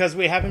 yeah, because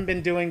we haven't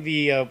been doing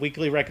the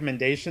weekly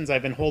recommendations.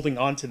 I've been holding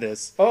on to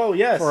this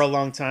for a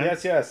long time.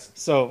 Yes.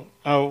 So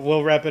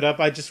we'll wrap it up.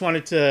 I just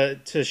wanted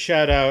to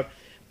shout out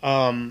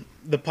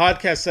the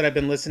podcast that I've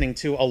been listening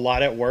to a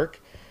lot at work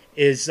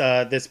is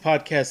this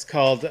podcast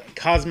called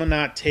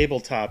Cosmonaut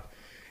Tabletop.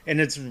 And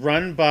it's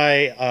run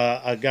by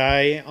a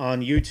guy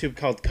on YouTube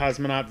called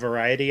Cosmonaut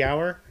Variety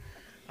Hour,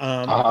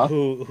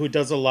 who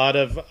does a lot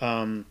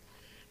of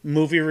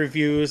movie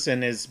reviews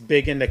and is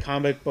big into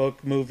comic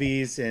book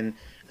movies and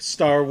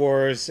Star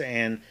Wars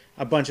and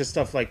a bunch of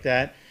stuff like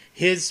that.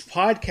 His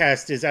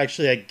podcast is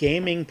actually a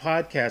gaming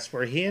podcast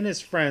where he and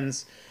his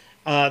friends,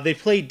 they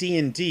play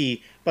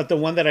D&D, but the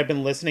one that I've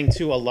been listening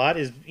to a lot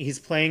is he's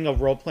playing a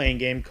role-playing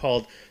game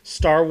called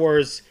Star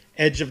Wars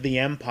Edge of the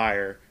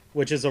Empire,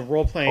 which is a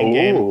role-playing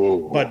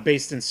game, but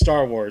based in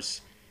Star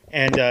Wars.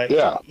 And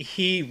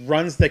he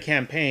runs the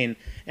campaign,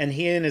 and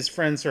he and his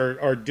friends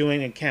are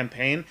doing a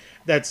campaign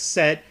that's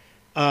set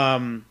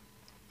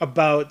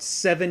about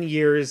 7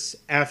 years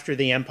after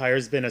the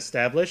Empire's been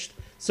established.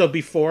 So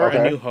before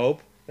A New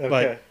Hope,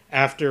 but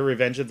after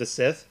Revenge of the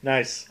Sith.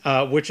 Nice.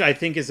 Which I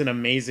think is an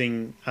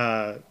amazing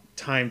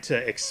time to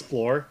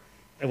explore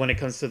when it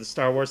comes to the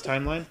Star Wars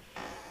timeline.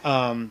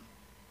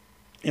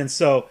 And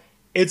so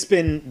it's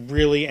been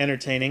really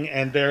entertaining,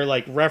 and they're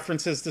like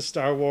references to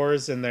Star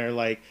Wars, and they're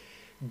like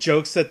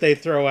jokes that they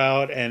throw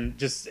out, and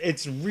just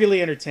it's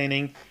really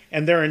entertaining.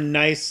 And they're in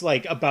nice,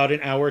 like about an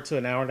hour to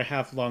an hour and a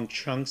half long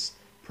chunks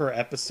per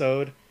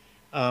episode.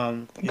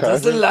 He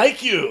doesn't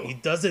like you. He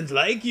doesn't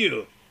like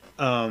you.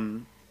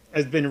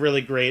 It's been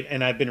really great,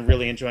 and I've been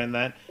really enjoying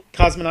that.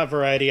 Cosmonaut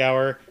Variety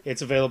Hour.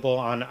 It's available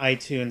on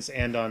iTunes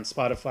and on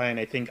Spotify, and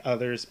I think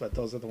others, but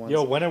those are the ones.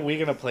 Yo, when are we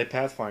gonna play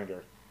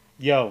Pathfinder?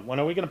 When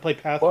are we gonna play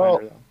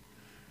Pathfinder? Well,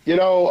 you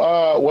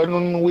know,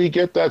 when we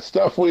get that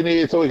stuff we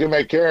need so we can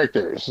make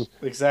characters.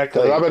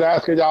 Exactly. Because I've been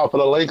asking y'all for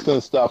the links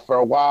and stuff for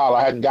a while.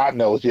 I hadn't gotten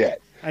those yet.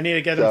 I need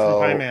to get them from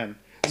Pie Man.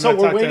 So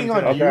we're waiting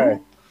on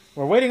you?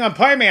 We're waiting on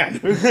Pie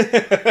Man.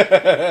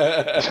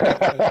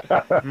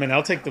 I mean,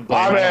 I'll take the blame.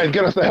 Pie Man,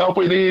 get us the help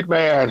we need,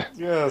 man.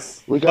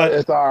 Yes. We got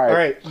it's all right. All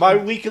right. My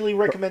weekly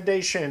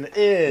recommendation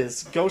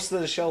is Ghost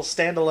of the Shell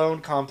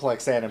standalone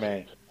complex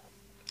anime.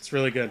 It's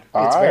really good.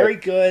 It's very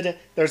good.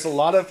 There's a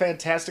lot of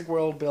fantastic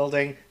world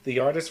building. The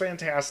art is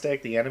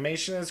fantastic. The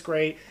animation is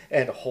great.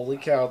 And holy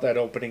cow, that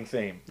opening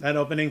theme. That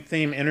opening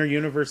theme, Inner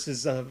Universe,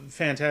 is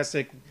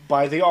fantastic.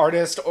 By the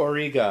artist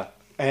Origa.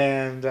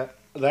 And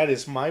that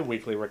is my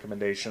weekly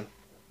recommendation.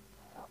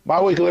 My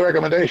weekly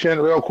recommendation,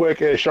 real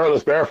quick, is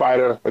Shirtless Bear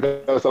Fighter,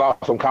 because it's an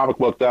awesome comic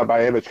book done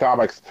by Image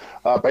Comics.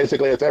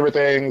 Basically, it's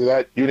everything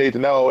that you need to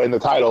know in the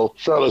title,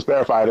 Shirtless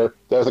Bear Fighter.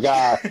 There's a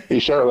guy,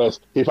 he's shirtless,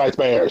 he fights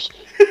bears.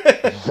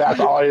 That's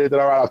all you need to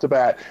know right off the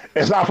bat.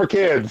 It's not for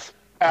kids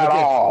at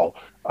all.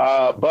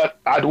 But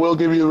I will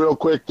give you real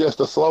quick just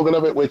the slogan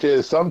of it, which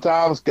is,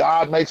 sometimes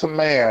God makes a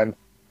man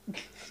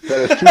that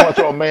is too much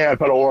of a man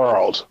for the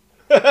world.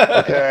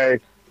 Okay?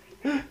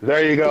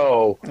 There you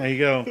go. There you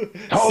go.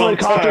 Totally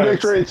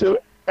contradictory to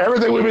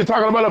everything we've been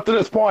talking about up to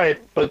this point,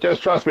 but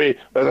just trust me,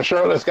 there's a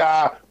shirtless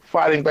guy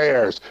fighting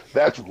bears.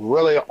 That's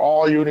really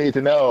all you need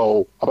to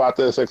know about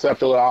this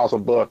exceptionally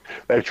awesome book.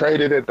 They've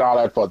traded it and all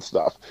that fun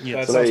stuff.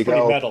 Yeah, so there you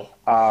go. Metal.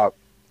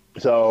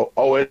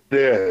 It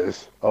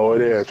is. Oh, it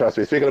is. Trust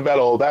me. Speaking of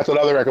metal, that's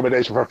another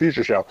recommendation for a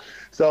future show.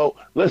 So,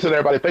 listen,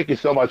 everybody, thank you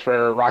so much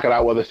for rocking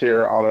out with us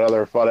here on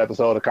another fun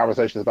episode of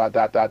Conversations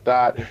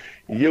About ...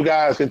 You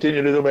guys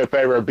continue to do me a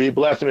favor. Be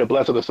blessed and be a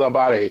blessing to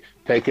somebody.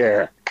 Take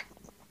care.